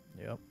well.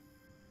 Yep.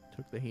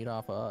 Took the heat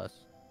off of us.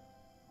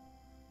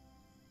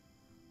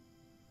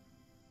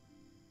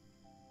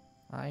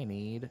 I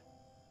need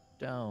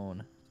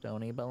stone.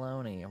 Stony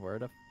baloney. Where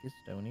the f is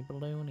stony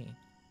baloney?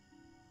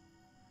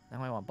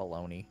 Now I want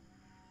baloney.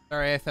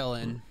 Sorry, I fell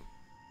in.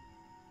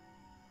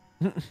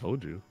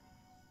 Told you.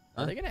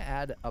 Are they gonna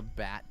add a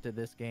bat to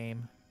this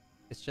game?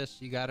 It's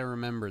just you got to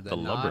remember that The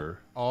not lubber.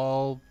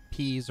 all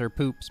peas are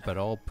poops, but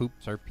all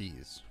poops are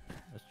peas.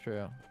 That's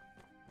true.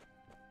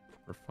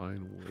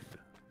 Refined wood.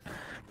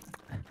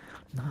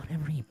 Not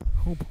every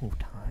poo-poo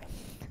time.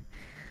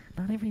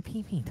 Not every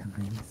pee-pee time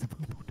is a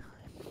poo-poo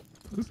time.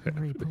 What is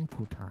Every happening?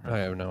 poo-poo time I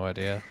have no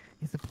idea.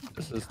 is a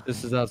pee-pee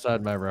This is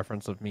outside my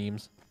reference of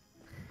memes.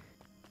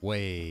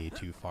 Way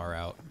too far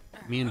out.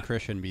 Me and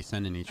Christian be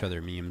sending each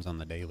other memes on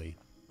the daily.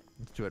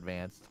 It's too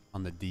advanced.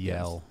 On the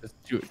DL. It's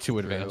too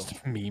advanced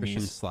Christian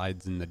memes.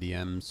 slides in the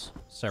DMs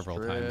several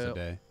times a True.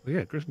 day. Oh,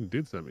 yeah, Christian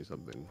did send me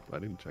something, but I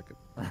didn't check it.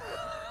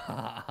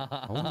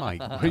 Oh my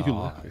Why are you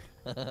god.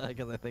 laughing?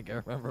 Because I think I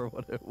remember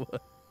what it was.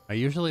 I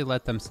usually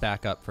let them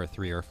stack up for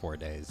 3 or 4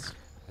 days.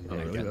 And Oh, then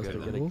I really? get That's through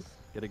the them. rules?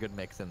 Get a good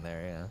mix in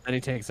there, yeah. And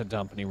he takes a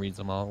dump and he reads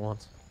them all at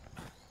once.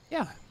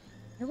 Yeah,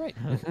 you're right.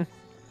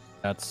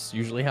 That's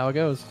usually how it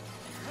goes.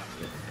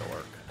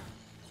 Dork.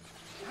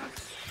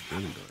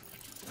 Really good.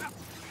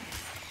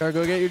 Gotta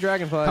go get your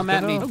dragonfly. Come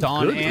at me, I'm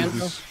Dawn good.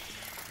 Ants.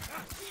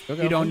 Go,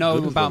 go. You don't know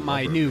good is about the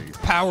my rubber new maze.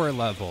 power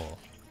level.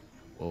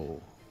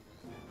 Whoa.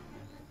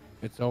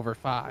 It's over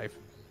 5.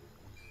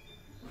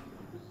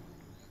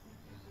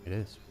 It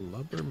is.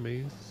 Lubber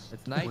maze.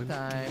 It's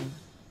nighttime.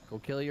 Go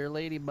kill your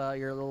ladybug,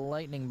 your little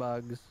lightning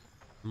bugs.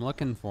 I'm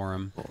looking for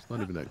him. Oh, it's not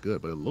even that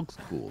good, but it looks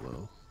cool,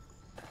 though.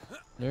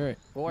 All right.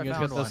 Oh, I you guys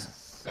found got one.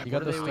 this? You What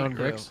got are the they stone weak to?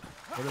 bricks?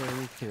 What are they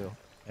weak to?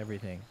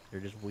 Everything. They're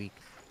just weak.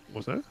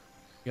 What's that?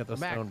 You got the Come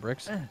back. stone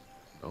bricks?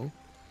 No.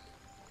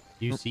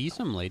 You see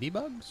some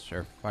ladybugs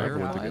or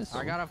Everyone to get fireflies?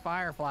 some. I got a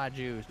firefly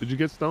juice. Did you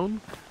get stone?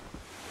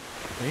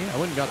 Yeah, I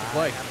went and got the I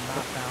play. have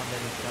not found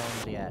any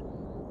stones yet.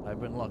 I've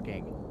been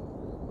looking.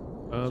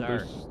 Sir.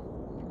 There's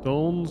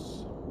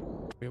stones.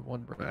 We have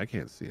 1 brick. I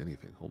can't see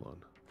anything. Hold on.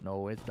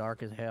 No, it's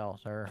dark as hell,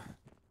 sir.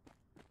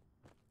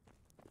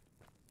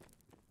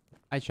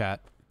 Hi, chat.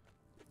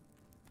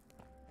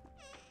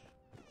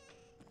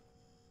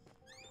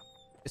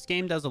 This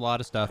game does a lot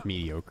of stuff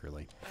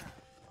mediocrely.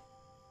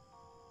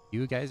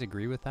 You guys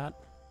agree with that?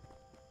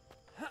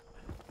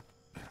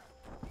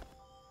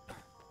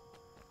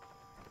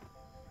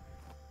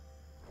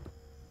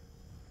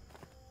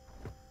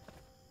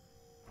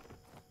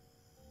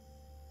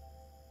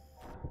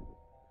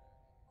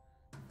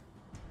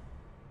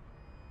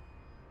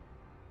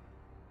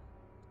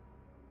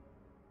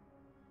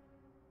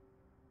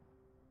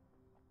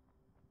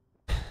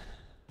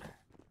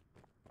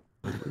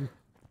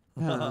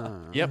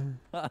 Yep.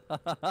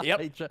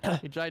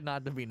 Yep. He tried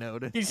not to be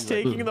noticed. He's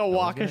like, taking the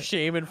walk of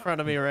shame in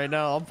front of me right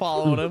now. I'm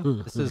following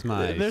him. This is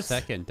my There's-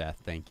 second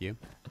death, thank you.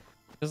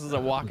 This is a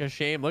walk of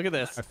shame. Look at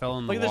this. I fell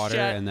in Look the at this water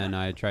chat. and then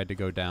I tried to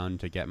go down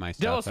to get my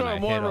stuff and I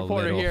Snowstorm hit War a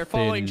reporter little here,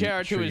 following thin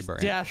Jared to tree his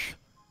branch. death.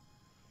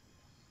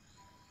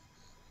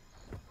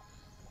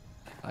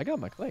 I got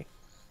my clay.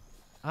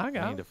 I I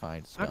got need to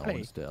find Okay.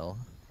 stone still.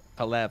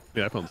 Collab.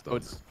 Yeah, I found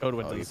stone. Code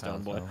went Oh, to you the stone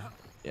found boy. stone?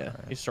 Yeah,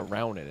 Alright. he's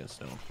surrounded in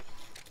stone.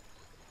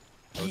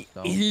 Oh, He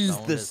stone- is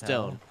stoned the as hell.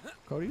 stone.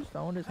 Cody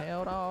stoned as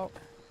hell, dog.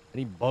 I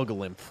need bug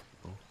lymph.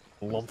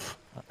 Lump.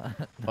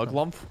 Bug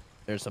lump?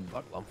 There's some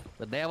bug lump.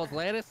 The devil's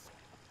lettuce.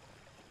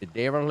 The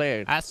devil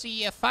laid. I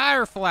see a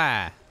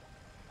firefly.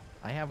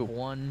 I have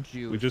one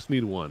juice. We just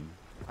need one.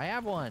 I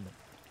have one.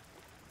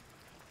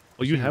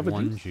 Oh, you have a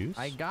one juice? juice?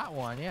 I got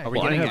one. Yeah. Are we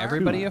Well, I getting have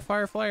everybody two. a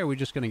firefly, or are we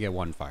just gonna get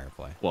one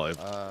firefly? Well, if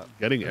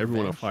getting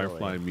everyone a eventually.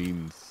 firefly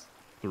means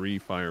 3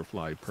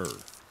 firefly per.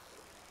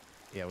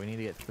 Yeah, we need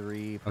to get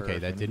 3 per. Okay,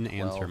 that and didn't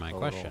answer 12 my total.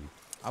 question.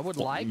 I would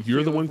Well, like you're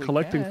to the one if we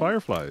collecting can.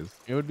 fireflies.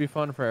 It would be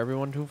fun for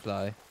everyone to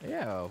fly.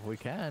 Yeah, if we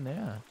can,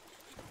 yeah.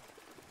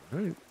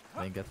 Right.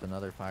 I think that's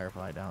another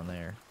firefly down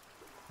there.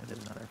 I did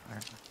another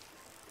firefly.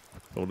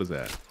 So what is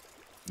that?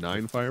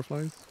 9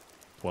 fireflies?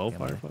 12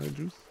 Am I? firefly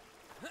juice?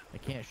 I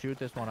can't shoot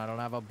this one. I don't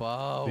have a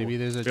bow. Maybe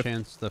there's a Yep.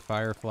 chance the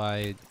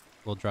firefly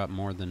will drop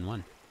more than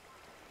one.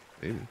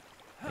 Maybe.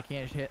 I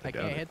can't hit. I I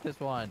doubt can't it. hit this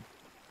one.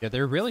 Yeah,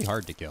 they're really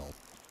hard to kill.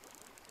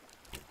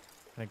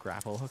 Can I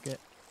grapple hook it?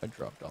 I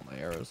dropped all my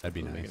arrows. That'd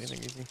be Doesn't make nice.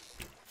 anything easy.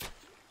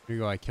 Here you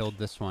go. I killed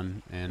this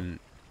one, and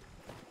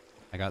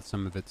I got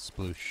some of its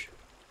sploosh.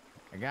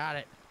 I got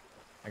it.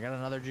 I got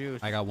another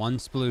juice. I got one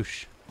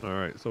sploosh.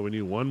 Alright, so we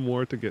need 1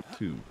 more to get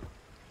 2.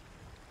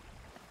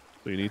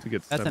 So you need to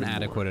get That's 7 an more.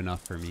 adequate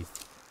enough for me.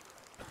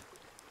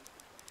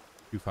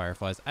 2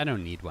 fireflies. I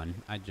don't need one.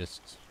 I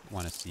just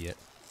want to see it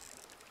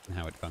and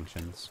how it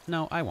functions.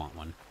 No, I want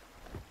one.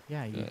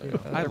 Yeah, you do.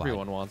 I lied.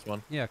 Everyone wants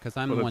one. Yeah, because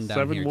I'm Well, the that's one down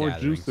 7 here more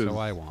gathering, juices. so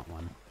I want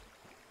one.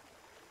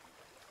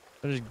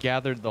 I just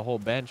gathered the whole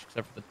bench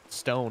except for the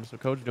stone, so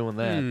Code's doing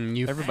that.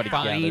 You Everybody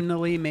gathered.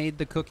 finally made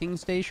the cooking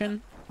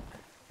station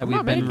that I'm we've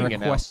not been making it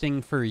now.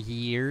 requesting for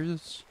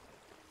years.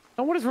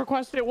 No one has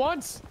requested it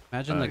once.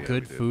 Imagine the yeah,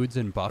 good we did. foods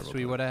and buffs Several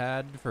we times. would have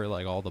had for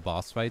like all the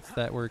boss fights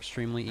that were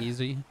extremely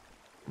easy.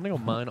 I'm gonna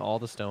go mine all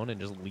the stone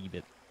and just leave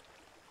it.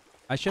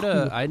 I should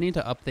have. I need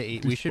to up the.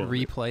 We should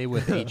Despawn it. replay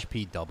with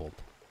HP doubled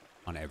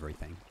on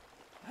everything.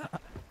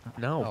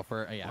 No. Oh,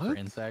 for yeah, for What?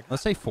 insects.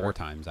 Let's say 4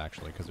 times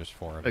actually, because there's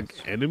 4 of Like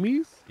us.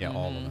 enemies? Yeah,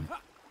 all of them,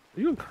 Are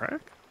you on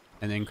crack?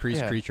 and increase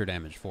Yeah. creature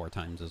damage 4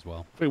 times as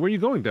well. Wait, where are you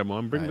going, Demo?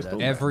 I'm bringing the Alright, stone.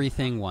 that's- back.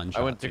 Everything one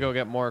shot. I went to go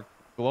get more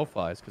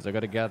glowflies because I got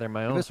to gather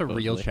my own. Give us a real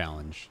supposedly.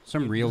 challenge,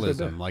 some You said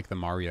realism, that. like the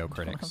Mario You don't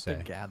critics have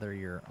to say. gather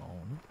your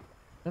own.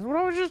 That's what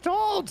I was just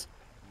told.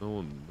 No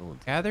one.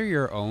 Gather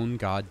your own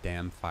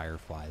goddamn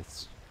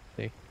fireflies.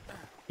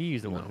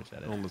 He's the No, one who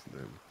said it. don't listen to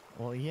him.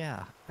 Well,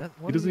 yeah.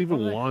 He doesn't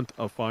even want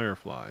a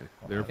firefly.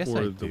 Yes, Therefore,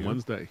 I the do.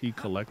 ones that he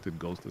collected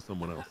goes to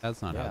someone else.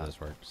 That's not Yeah. how this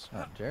works.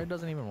 Jared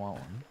doesn't even want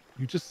one.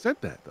 You just said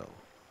that though.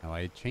 No,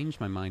 I changed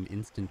my mind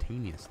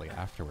instantaneously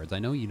afterwards. I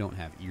know you don't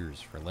have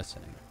ears for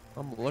listening.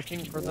 I'm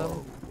looking for them.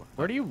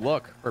 Where do you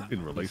look for?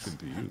 In relation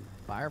to you.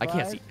 I Fireflies?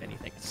 can't see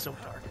anything. It's so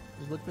dark.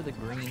 Just look for the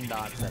green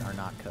dots that are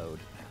not code.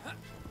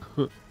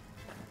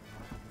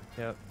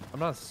 Yeah, I'm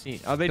not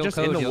seeing. Are they Kill just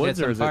Code, in the you'll get woods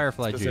or some is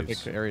firefly it specific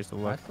juice. areas to I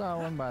look? saw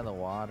one by the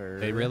water.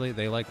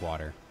 They like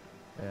water.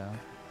 Yeah.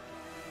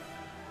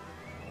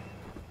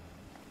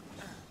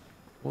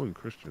 Oh, and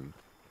Christian.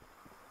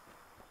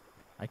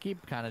 I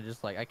keep kind of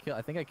just like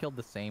I think I killed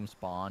the same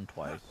spawn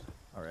twice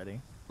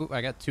already. Ooh,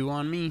 I got 2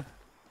 on me.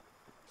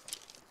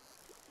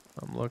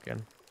 I'm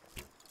looking.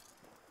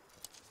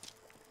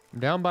 I'm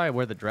down by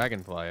where the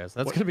dragonfly is.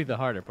 That's What? gonna be the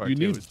harder part. You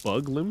too, need is-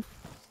 bug lymph?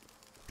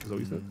 Is that what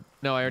you said?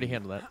 No, I already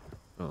handled that.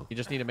 Oh. You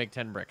just need to make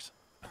 10 bricks.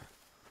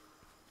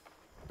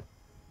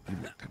 You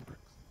make 10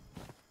 bricks.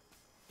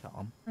 Tell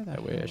 'em. Where the I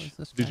hell wish. is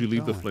this Did you guy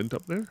leave the going? flint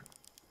up there?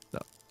 No.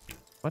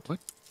 What? Do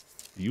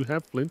you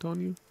have flint on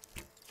you?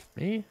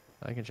 Me?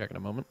 I can check in a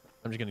moment.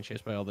 I'm just getting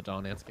chased by all the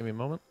dawn ants. Give me a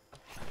moment.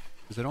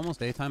 Is it almost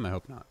daytime? I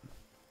hope not.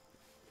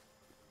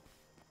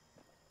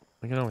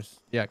 We can always.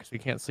 Yeah, because we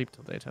can't sleep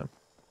till daytime.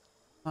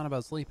 It's not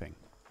about sleeping.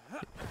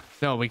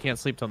 No, we can't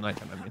sleep till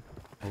nighttime. I mean.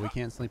 Well, we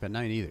can't sleep at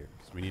night either,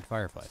 so we need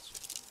fireflies.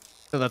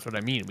 So that's what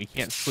I mean. We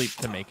can't sleep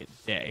to make it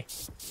day.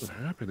 What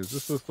happened? Is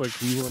this just like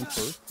who on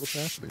first? What's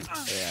happening?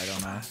 Yeah, I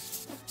don't know.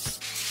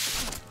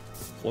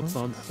 What's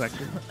on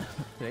second?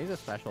 Today's a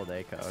special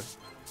day, Code.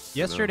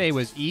 Yesterday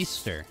was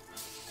Easter.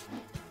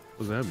 What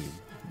does that mean?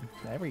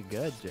 Very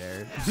good,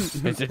 Jared.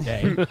 It's a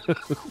day.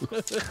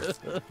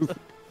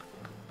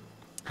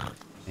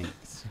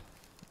 Thanks.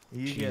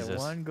 You Jesus. get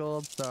 1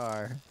 gold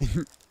star.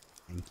 Thank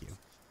you.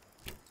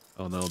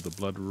 Oh no, the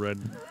blood red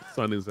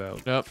sun is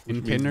out. Nope. In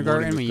Which means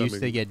kindergarten, morning we is used to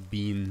coming. get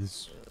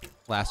beans.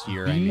 Last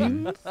year, I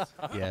mean.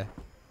 Yeah.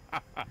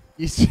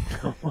 Used to-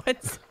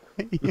 What?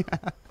 yeah.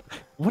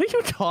 What are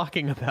you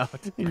talking about?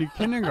 In your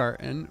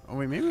kindergarten. Oh,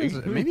 wait,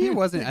 maybe it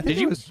wasn't. I think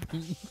Did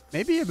you?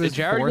 Maybe it was. Did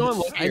Jared go and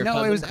look at I your know it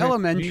cousin was Chris?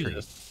 elementary.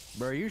 Jesus.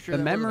 Bro, are you sure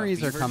The that wasn't a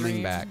memories are fever coming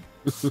dream? back.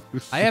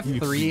 I have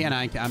 3, and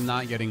I'm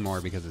not getting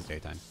more because it's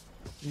daytime.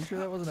 You sure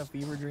that wasn't a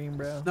fever dream,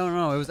 bro?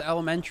 No, it was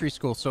elementary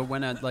school. So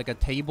when a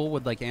table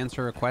would like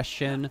answer a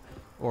question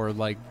or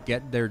like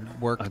get their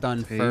work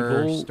done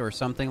first or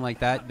something like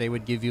that, they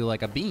would give you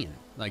like a bean.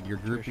 Like your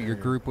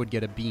group would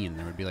get a bean.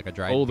 There would be like a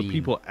dried bean. Oh, the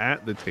people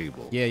at the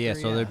table. Yeah.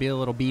 Sure, So yeah. there'd be a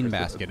little bean There's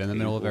a basket in the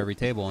middle of table. every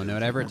table, and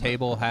whatever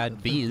table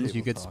had beans,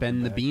 you could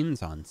spend the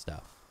beans on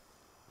stuff.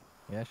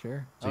 Yeah,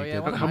 sure. So Oh you yeah,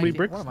 could- one of How my many te-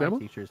 bricks, one of my Demo?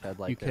 teachers had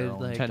like You their could own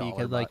like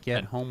dollar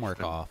get bucks.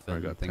 homework off I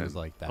and got things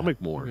 10. like that. I'll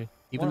make more. Okay.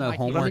 Even One of though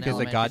my teachers homework in is a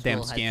elementary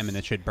goddamn school had scam and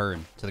it should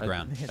burn to the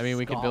ground. I mean,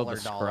 we could build the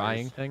Scholar scrying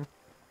dollars. thing.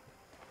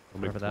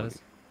 I'll make Whatever that 20.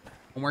 is.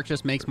 Homework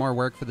just makes more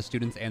work for the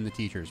students and the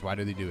teachers. Why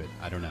do they do it?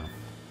 I don't know.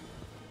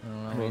 I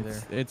don't know Well,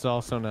 either. it's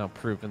also now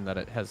proven that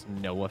it has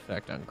no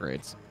effect on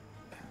grades.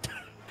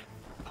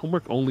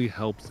 Homework only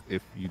helps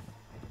if you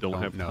don't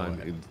Don't have know time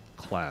it. in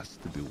class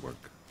to do work.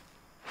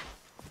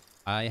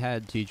 I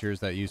had teachers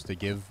that used to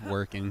give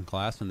work in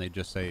class, and they'd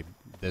just say,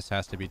 this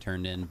has to be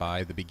turned in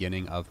by the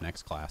beginning of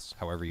next class.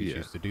 However you Yeah.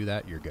 choose to do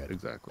that, you're good.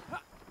 Exactly.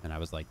 And I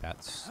was like,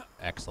 that's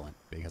excellent,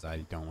 because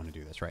I don't want to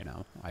do this right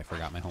now. I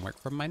forgot my homework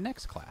from my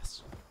next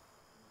class.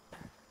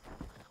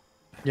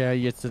 Yeah,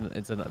 it's a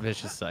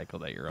vicious cycle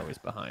that you're always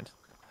behind.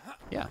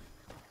 Yeah,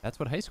 that's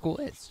what high school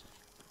is.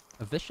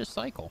 A vicious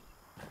cycle.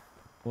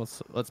 Well,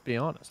 let's be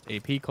honest.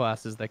 AP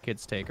classes that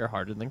kids take are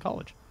harder than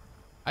college.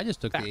 I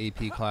just took the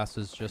AP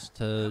classes just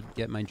to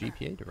get my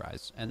GPA to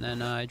rise, and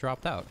then I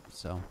dropped out,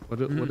 so... What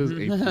does AP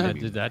mean?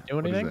 Did that do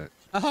What is anything?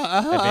 that?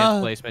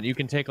 Advanced placement. You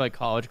can take like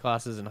college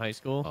classes in high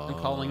school. I'm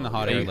calling the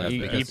hot yeah, air you- lift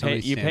you- because you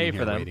somebody's pay standing for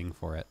here them. waiting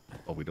for it.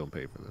 Oh, we don't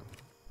pay for them.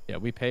 Yeah,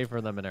 we pay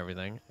for them and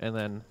everything, and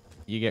then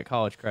you get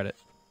college credit.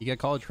 You get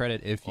college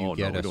credit if you Oh, no,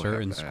 get we a don't have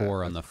certain that.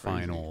 score on the That's crazy.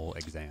 final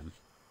exam.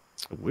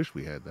 I wish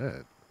we had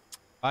that.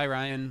 Bye,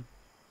 Ryan.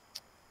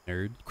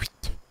 Nerd.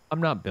 I'm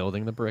not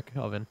building the brick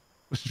oven.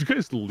 Did you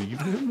guys leave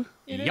him?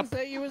 You didn't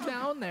say you was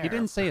down there. He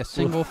didn't say a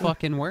single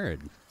fucking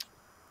word.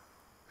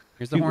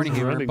 Here's the He horny was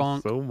hammer running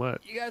bonk. so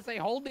much. You guys say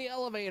hold the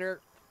elevator.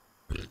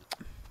 I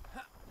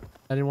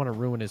didn't want to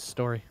ruin his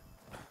story.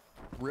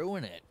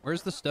 Ruin it.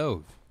 Where's the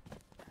stove?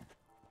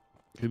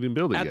 He didn't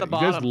build it At yet. the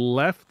You guys bottom.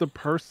 left the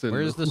person.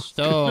 Where's the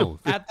stove?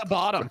 At the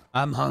bottom.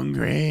 I'm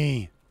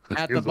hungry.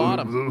 At the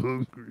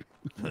bottom.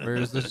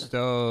 Where's the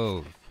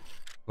stove?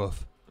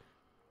 Woof.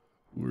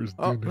 Where's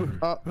Oh, dinner?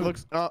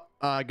 looks. Oh,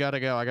 I gotta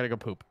go. I gotta go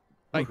poop.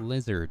 Bye.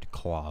 Lizard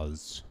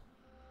claws.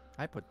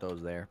 I put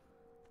those there.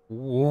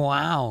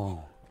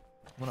 Wow.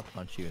 I'm gonna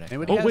punch you next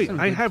Anybody time. Oh has wait, some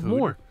I good have food?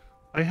 more.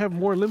 I have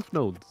more lymph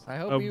nodes I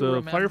hope of you the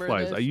remember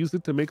fireflies. this. I used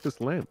it to make this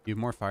lamp You have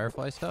more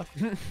firefly stuff?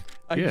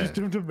 I Yeah. used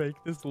him to make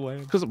this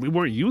lamp. because we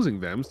weren't using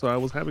them, so I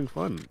was having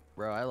fun.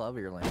 Bro, I love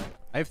your lamp.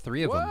 I have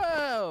 3 of them.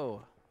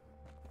 Whoa!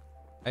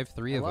 I have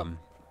 3 of love- them.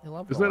 I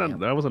love the Isn't that lamp.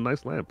 that was a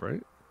nice lamp,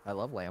 right? I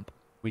love lamp.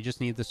 We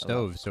just need the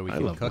stove so we I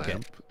can love cook it.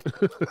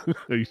 lamp.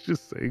 Are you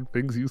just saying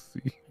things you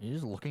see? You're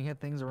just looking at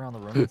things around the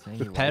room and saying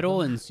you love Pedal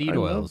them? and seed I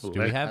love oils. Do we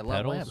lamp. have I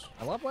love lamp. pedals?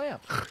 I love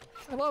lamp.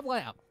 I love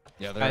lamp.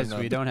 Yeah, Guys,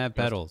 we don't have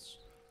pedals.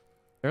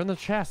 They're in the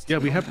chest. Yeah,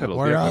 we have pedals.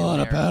 We're we have all pedals. out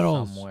of They're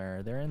pedals.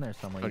 Somewhere. They're in there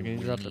somewhere. Oh, can you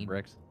drop the weenie.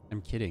 bricks?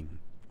 I'm kidding.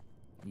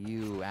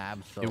 You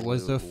absolutely. It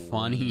was a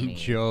funny weenie.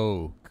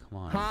 joke. Come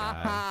on, Ha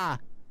guys. ha!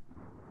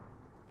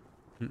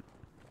 All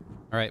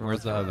right,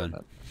 where's the oven?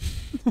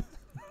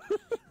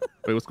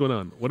 Wait, what's going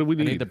on? What do we I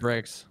need? need the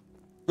bricks.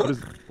 Why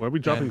are we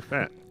dropping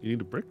fat? You need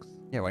the bricks?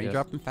 Yeah, why are you Yes.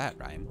 dropping fat,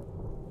 Ryan?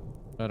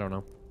 I don't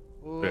know.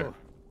 There. Ooh.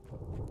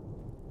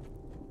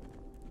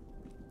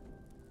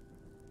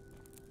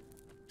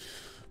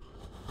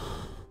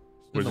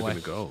 Where's the it way.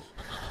 gonna go?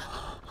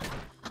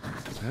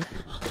 What's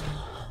happening?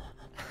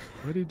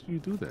 Why did you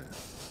do that?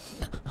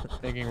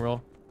 Making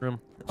room.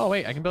 Oh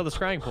wait, I can build a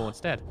scrying pool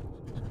instead.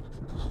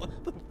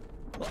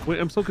 Wait,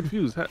 I'm so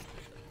confused.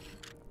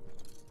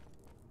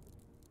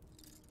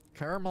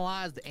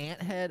 Caramelized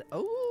ant head.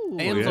 Ooh.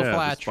 Hansel yeah, the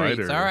flat treats.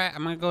 spider. All right,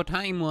 I'm gonna go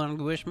time one.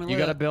 Wish me You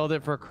gotta luck. build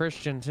it for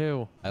Christian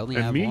too. I only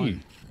And have me.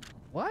 one.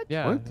 What?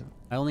 Yeah. What?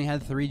 I only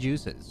had 3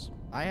 juices.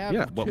 I have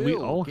Yeah, two. but we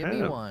all Give me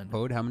have. one.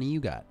 Code, how many you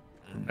got?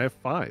 I have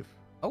 5.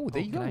 Oh,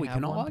 there Oh, you can go. I We have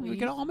can all one, we please?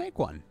 can all make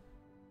one.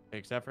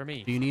 Except for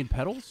me. Do you need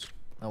pedals?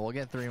 No, we'll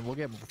get 3. We'll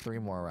get 3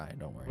 more right.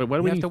 Don't worry. Wait, why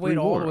do We we have need to 3 wait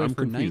all more? the way I'm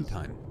for confused.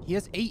 nighttime. He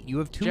has 8. You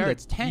have 2. Jared,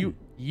 That's 10.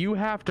 You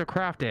have to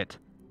craft it.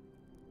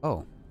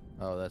 Oh,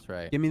 Oh, that's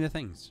right. give me the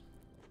things.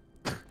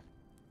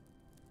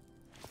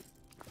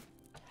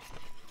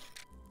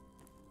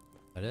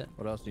 That it?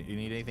 What else? Do you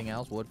need anything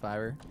else? Wood,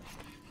 fiber?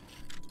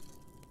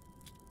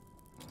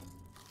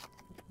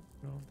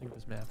 I don't think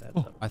this map adds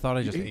Oh, up. I thought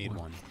I just ate ate one.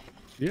 one.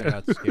 Yeah. I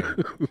got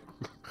scared.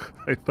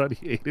 I thought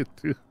he ate it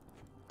too.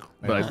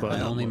 But I thought I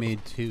not only more.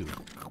 made 2.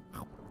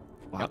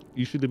 Wow.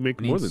 You should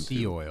make I more need than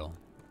sea 2. oil.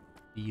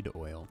 Seed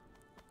oil.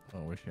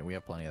 Oh, we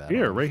have plenty of that.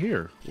 Here, already. right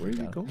here. Where did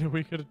Yeah. it go?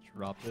 We could have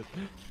dropped it.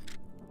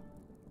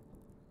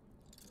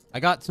 I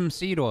got some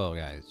seed oil,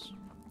 guys.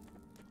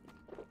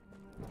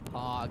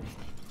 Hog.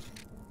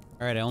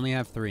 All right, I only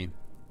have 3.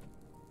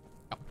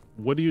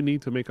 What do you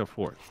need to make a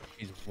 4th?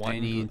 He's I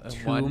need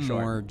 2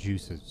 more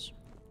juices.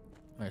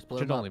 All right, split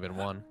Should them only up. been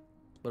 1.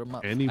 Split them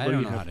up. Anybody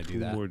know how have to do 2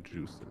 that. more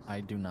juices?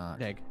 I do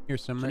not. Egg. Here,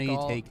 somebody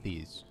all- take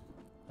these.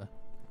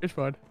 It's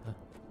fine.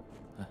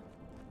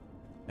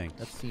 Thanks.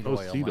 That's seed Oh,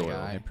 oil, seed my oil.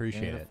 guy. I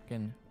appreciate it.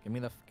 Give me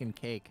the fucking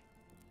cake.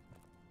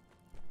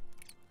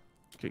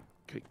 Okay.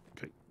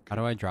 How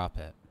do I drop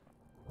it?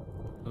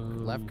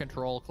 Left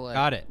control click.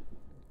 Got it.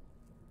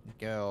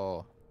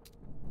 Go.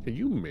 Can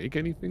you make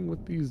anything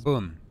with these,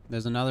 Boom.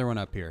 There's another one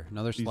up here.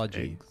 Another these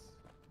sludgy. eggs?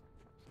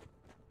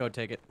 Go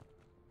take it.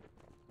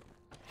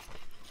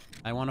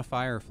 I want a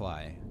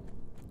firefly.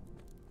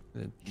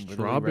 Literally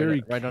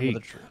Strawberry right under the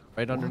cake.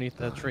 right underneath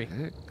What that tree.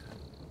 heck?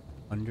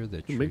 Under the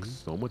You tree. make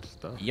so much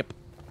stuff. Yep.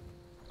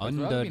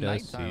 Under That'd be the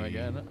nighttime sea.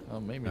 again. Oh,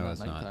 maybe No, not it's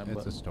not. nighttime,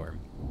 It's but a storm.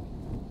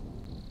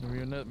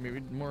 maybe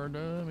more.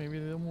 Maybe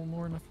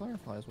more in the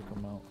fireflies will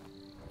come out.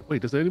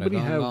 Wait, does anybody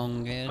have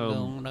bee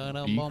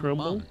bee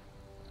crumble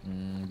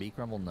Bee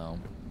crumble, no.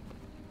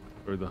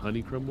 or the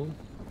honey crumble?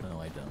 No,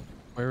 I don't.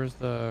 Where is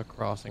the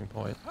crossing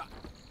point?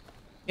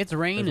 It's There's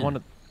raining.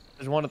 one.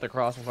 There's one at the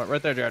crossing point.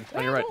 Right there, Jared.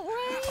 On your right.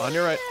 On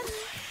your right.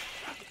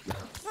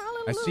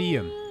 I see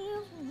him.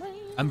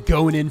 I'm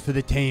going in for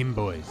the tame,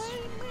 boys.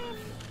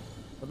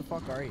 What the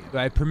fuck are you? Do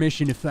I have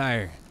permission to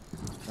fire?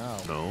 No.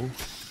 No.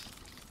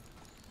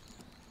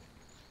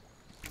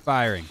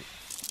 Firing.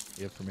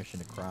 You have permission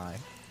to cry.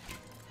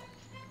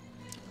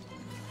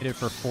 Hit it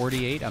for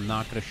 48. I'm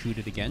not going to shoot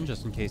it again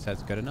just in case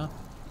that's good enough.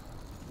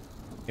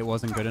 It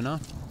wasn't good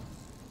enough.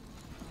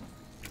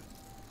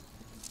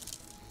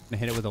 Gonna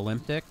hit it with a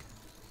limp dick.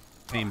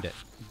 Tamed it.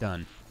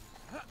 Done.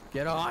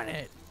 Get on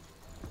it.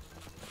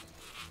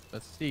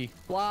 Let's see.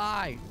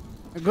 Fly.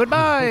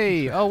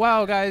 Goodbye! Oh,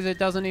 wow, guys, it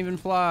doesn't even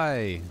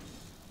fly.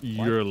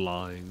 You're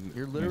lying.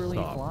 You're literally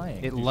Stop.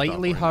 flying. It You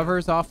lightly stop right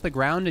hovers off the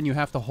ground, and you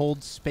have to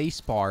hold space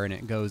bar, and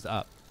it goes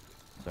up.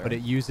 Sir? But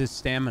it uses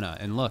stamina.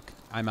 And look,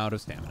 I'm out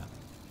of stamina.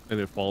 And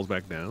it falls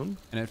back down?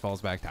 And it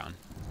falls back down.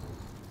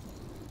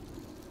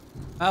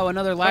 Oh,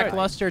 another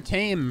lackluster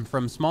tame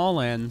from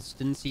Smalland.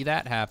 Didn't see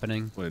that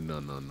happening. Wait,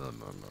 no.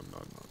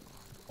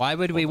 Why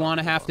would we want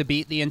to have to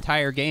beat the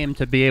entire game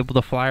to be able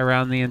to fly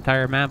around the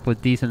entire map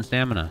with decent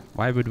stamina?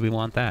 Why would we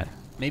want that?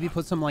 Maybe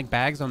put some, like,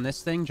 bags on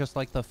this thing, just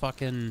like the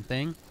fucking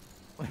thing?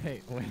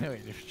 Wait.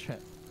 Just check.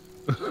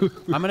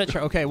 I'm gonna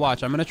try. Okay,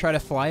 watch. I'm gonna try to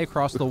fly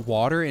across the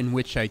water in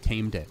which I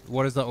tamed it.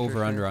 What is the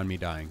over/under on me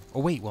dying? Oh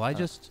wait, will I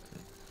just?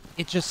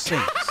 It just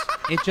sinks.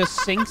 It just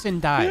sinks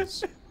and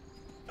dies.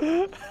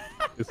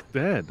 It's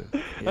dead.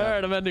 All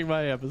right, I'm ending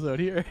my episode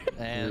here.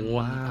 And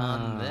Wow.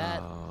 on that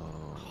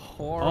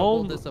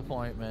horrible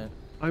disappointment.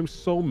 I'm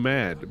so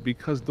mad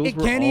because those It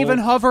were can't all, even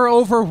hover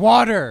over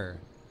water.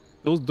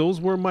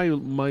 those were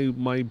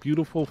my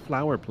beautiful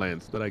flower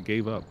plants that I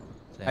gave up.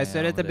 I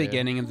said at the Damn, dude.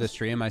 beginning of the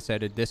stream, I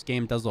said this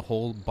game does a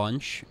whole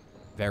bunch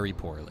very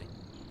poorly.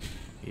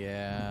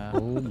 Yeah.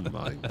 Oh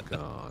my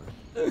god.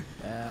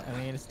 I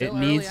mean, it's still It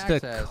needs early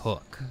to access.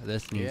 cook.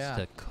 This needs Yeah.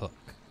 to cook.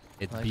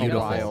 It's Like, beautiful,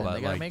 while. but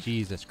They gotta like make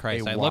Jesus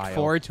Christ, a I look while.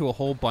 forward to a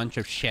whole bunch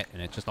of shit,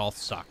 and it just all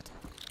sucked.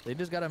 They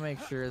just gotta make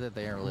sure that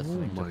they are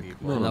listening to my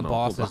people. God. And the no,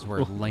 bosses hold on.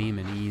 were lame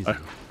and easy.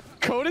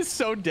 Code is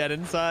so dead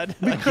inside.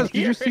 Because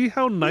did you see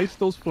how nice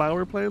those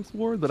flower plants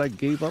were that I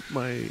gave up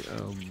my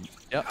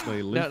Yep. my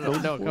No, lymph no,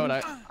 nodes no, for?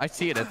 Code. I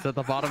see it. It's at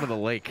the bottom of the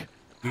lake.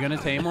 You gonna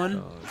tame one?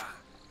 God.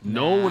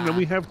 No, and then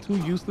we have 2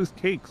 useless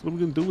cakes. What are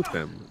we gonna do with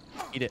them?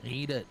 Eat it.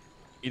 Eat it.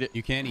 Eat it.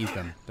 You can't eat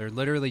them. They're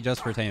literally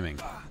just for taming.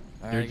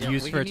 They're yeah,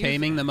 used we for can use-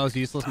 taming the most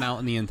useless mount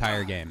in the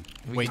entire game.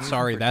 We Wait, can use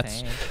sorry, them for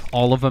that's tame.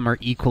 all of them are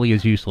equally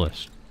as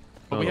useless.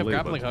 But we Oh, have the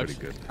grappling ladybug's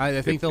hooks. pretty good.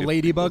 I think If- the if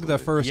ladybug, people's the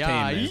like- first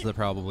Yeah, tame, is ye-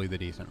 probably the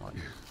decent one.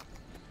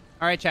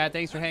 All right, chat.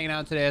 Thanks for hanging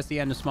out today. That's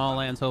the end of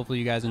Smalland. Hopefully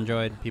you guys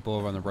enjoyed. People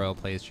over on the Royal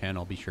Plays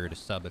channel, be sure to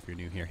sub if you're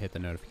new here. Hit the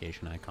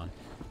notification icon.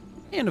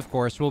 And, of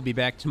course, we'll be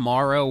back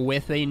tomorrow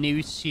with a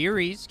new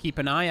series. Keep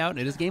an eye out.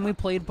 It is a game we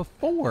played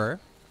before,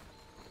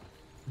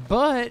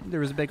 but there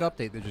was a big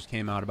update that just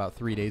came out about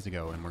 3 days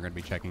ago, and we're going to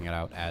be checking it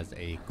out as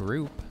a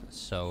group.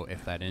 So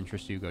if that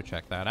interests you, go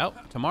check that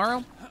out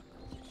tomorrow.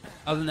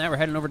 Other than that, we're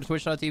heading over to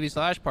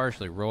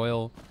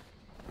twitch.tv/PartiallyRoyal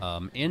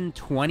in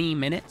 20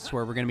 minutes,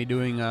 where we're going to be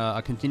doing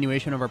a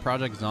continuation of our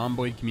Project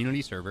Zomboid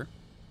community server.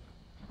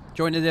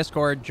 Join the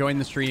Discord, join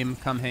the stream,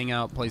 come hang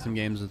out, play some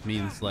games with me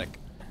and Slick,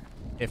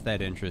 if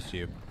that interests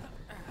you.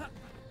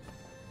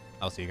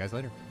 I'll see you guys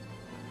later.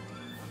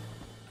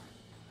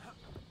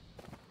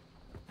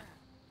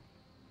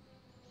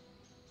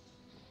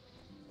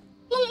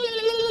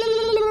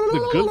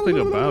 The good thing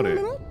about it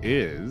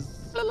is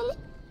the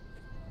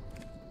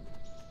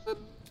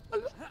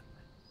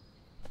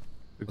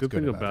good good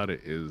thing about about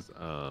it is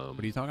What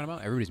are you talking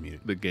about? Everybody's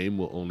muted. the game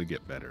will only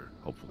get better,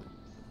 hopefully.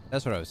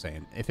 That's what I was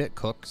saying. If it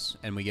cooks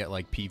and we get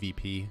like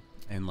PvP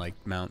and like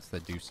mounts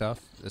that do stuff,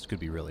 this could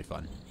be really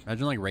fun.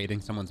 Imagine like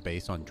raiding someone's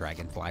base on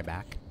Dragonfly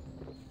back.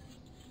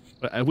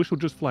 But I wish it would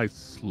just fly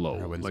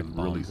slow, Or win like some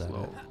really bombs at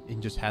slow. it.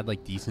 And just had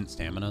like decent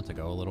stamina to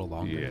go a little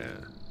longer. Yeah.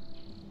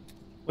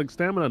 Like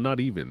stamina,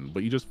 not even,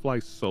 but you just fly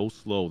so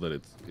slow that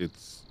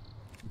it's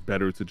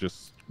better to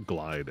just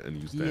glide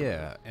and use that.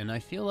 Yeah, and I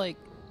feel like,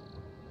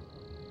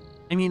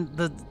 I mean,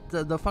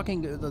 the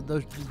fucking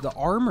the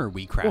armor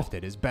we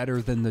crafted is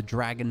better than the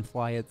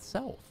dragonfly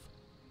itself.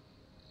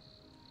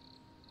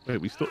 Wait,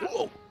 we still.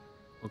 Oh!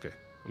 Okay,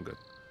 I'm good.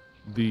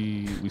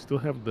 We still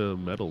have the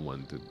metal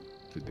one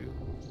to do.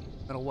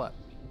 Metal what?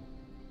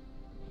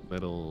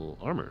 Metal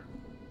armor.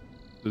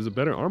 There's a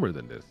better armor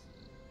than this.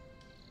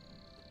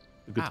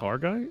 The guitar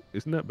guy?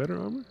 Isn't that better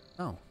armor?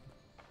 No,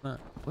 not.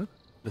 What?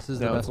 This is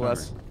No, the it's best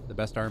less. armor. The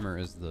best armor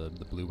is the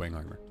blue wing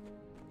armor.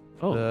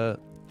 Oh.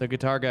 The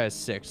guitar guy is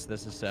 6.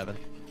 This is 7.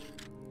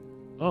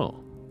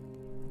 Oh.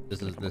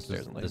 This is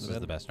upstairs and lay in the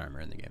bed. the best armor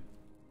in the game.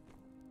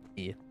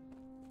 Yeah.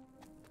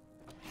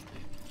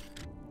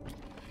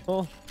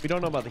 Well, we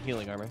don't know about the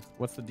healing armor.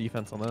 What's the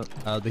defense on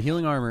that? The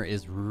healing armor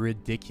is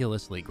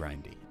ridiculously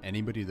grindy.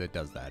 Anybody that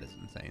does that is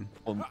insane.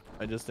 Well,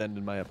 I just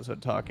ended my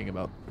episode talking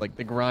about like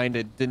the grind.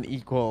 It didn't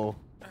equal.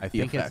 I the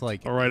think it's effect.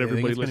 like. All right, I think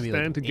everybody, it's gonna let's be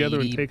stand like together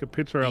 80 and take a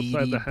picture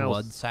outside 80 the house.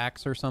 blood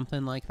sacks or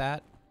something like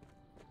that.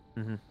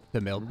 Mm-hmm.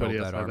 To build Everybody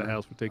that outside armor. the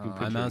house, we're taking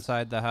pictures. I'm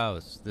outside the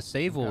house. The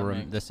save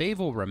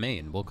will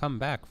remain. We'll come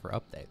back for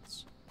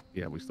updates.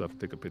 Yeah, we still have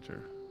to take a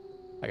picture.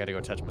 I gotta go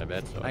touch my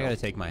bed. So I gotta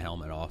take my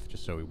helmet off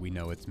just so we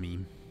know it's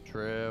me.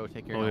 True.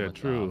 Take your Oh yeah, helmets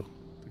true. off.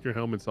 Take your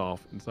helmets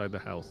off inside the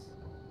house.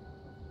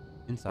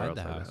 Inside the outside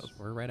the house. house.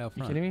 We're right out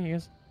You front. kidding me? You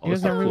guys, Oh, you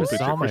that's guys a never cool even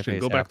picture. saw my Christian,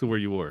 face. go back after. to where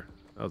you were.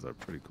 That was a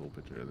pretty cool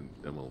picture.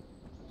 Then we'll.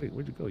 Wait,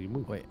 where'd you go? You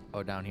moved. Wait.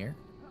 Oh, down here.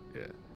 Yeah.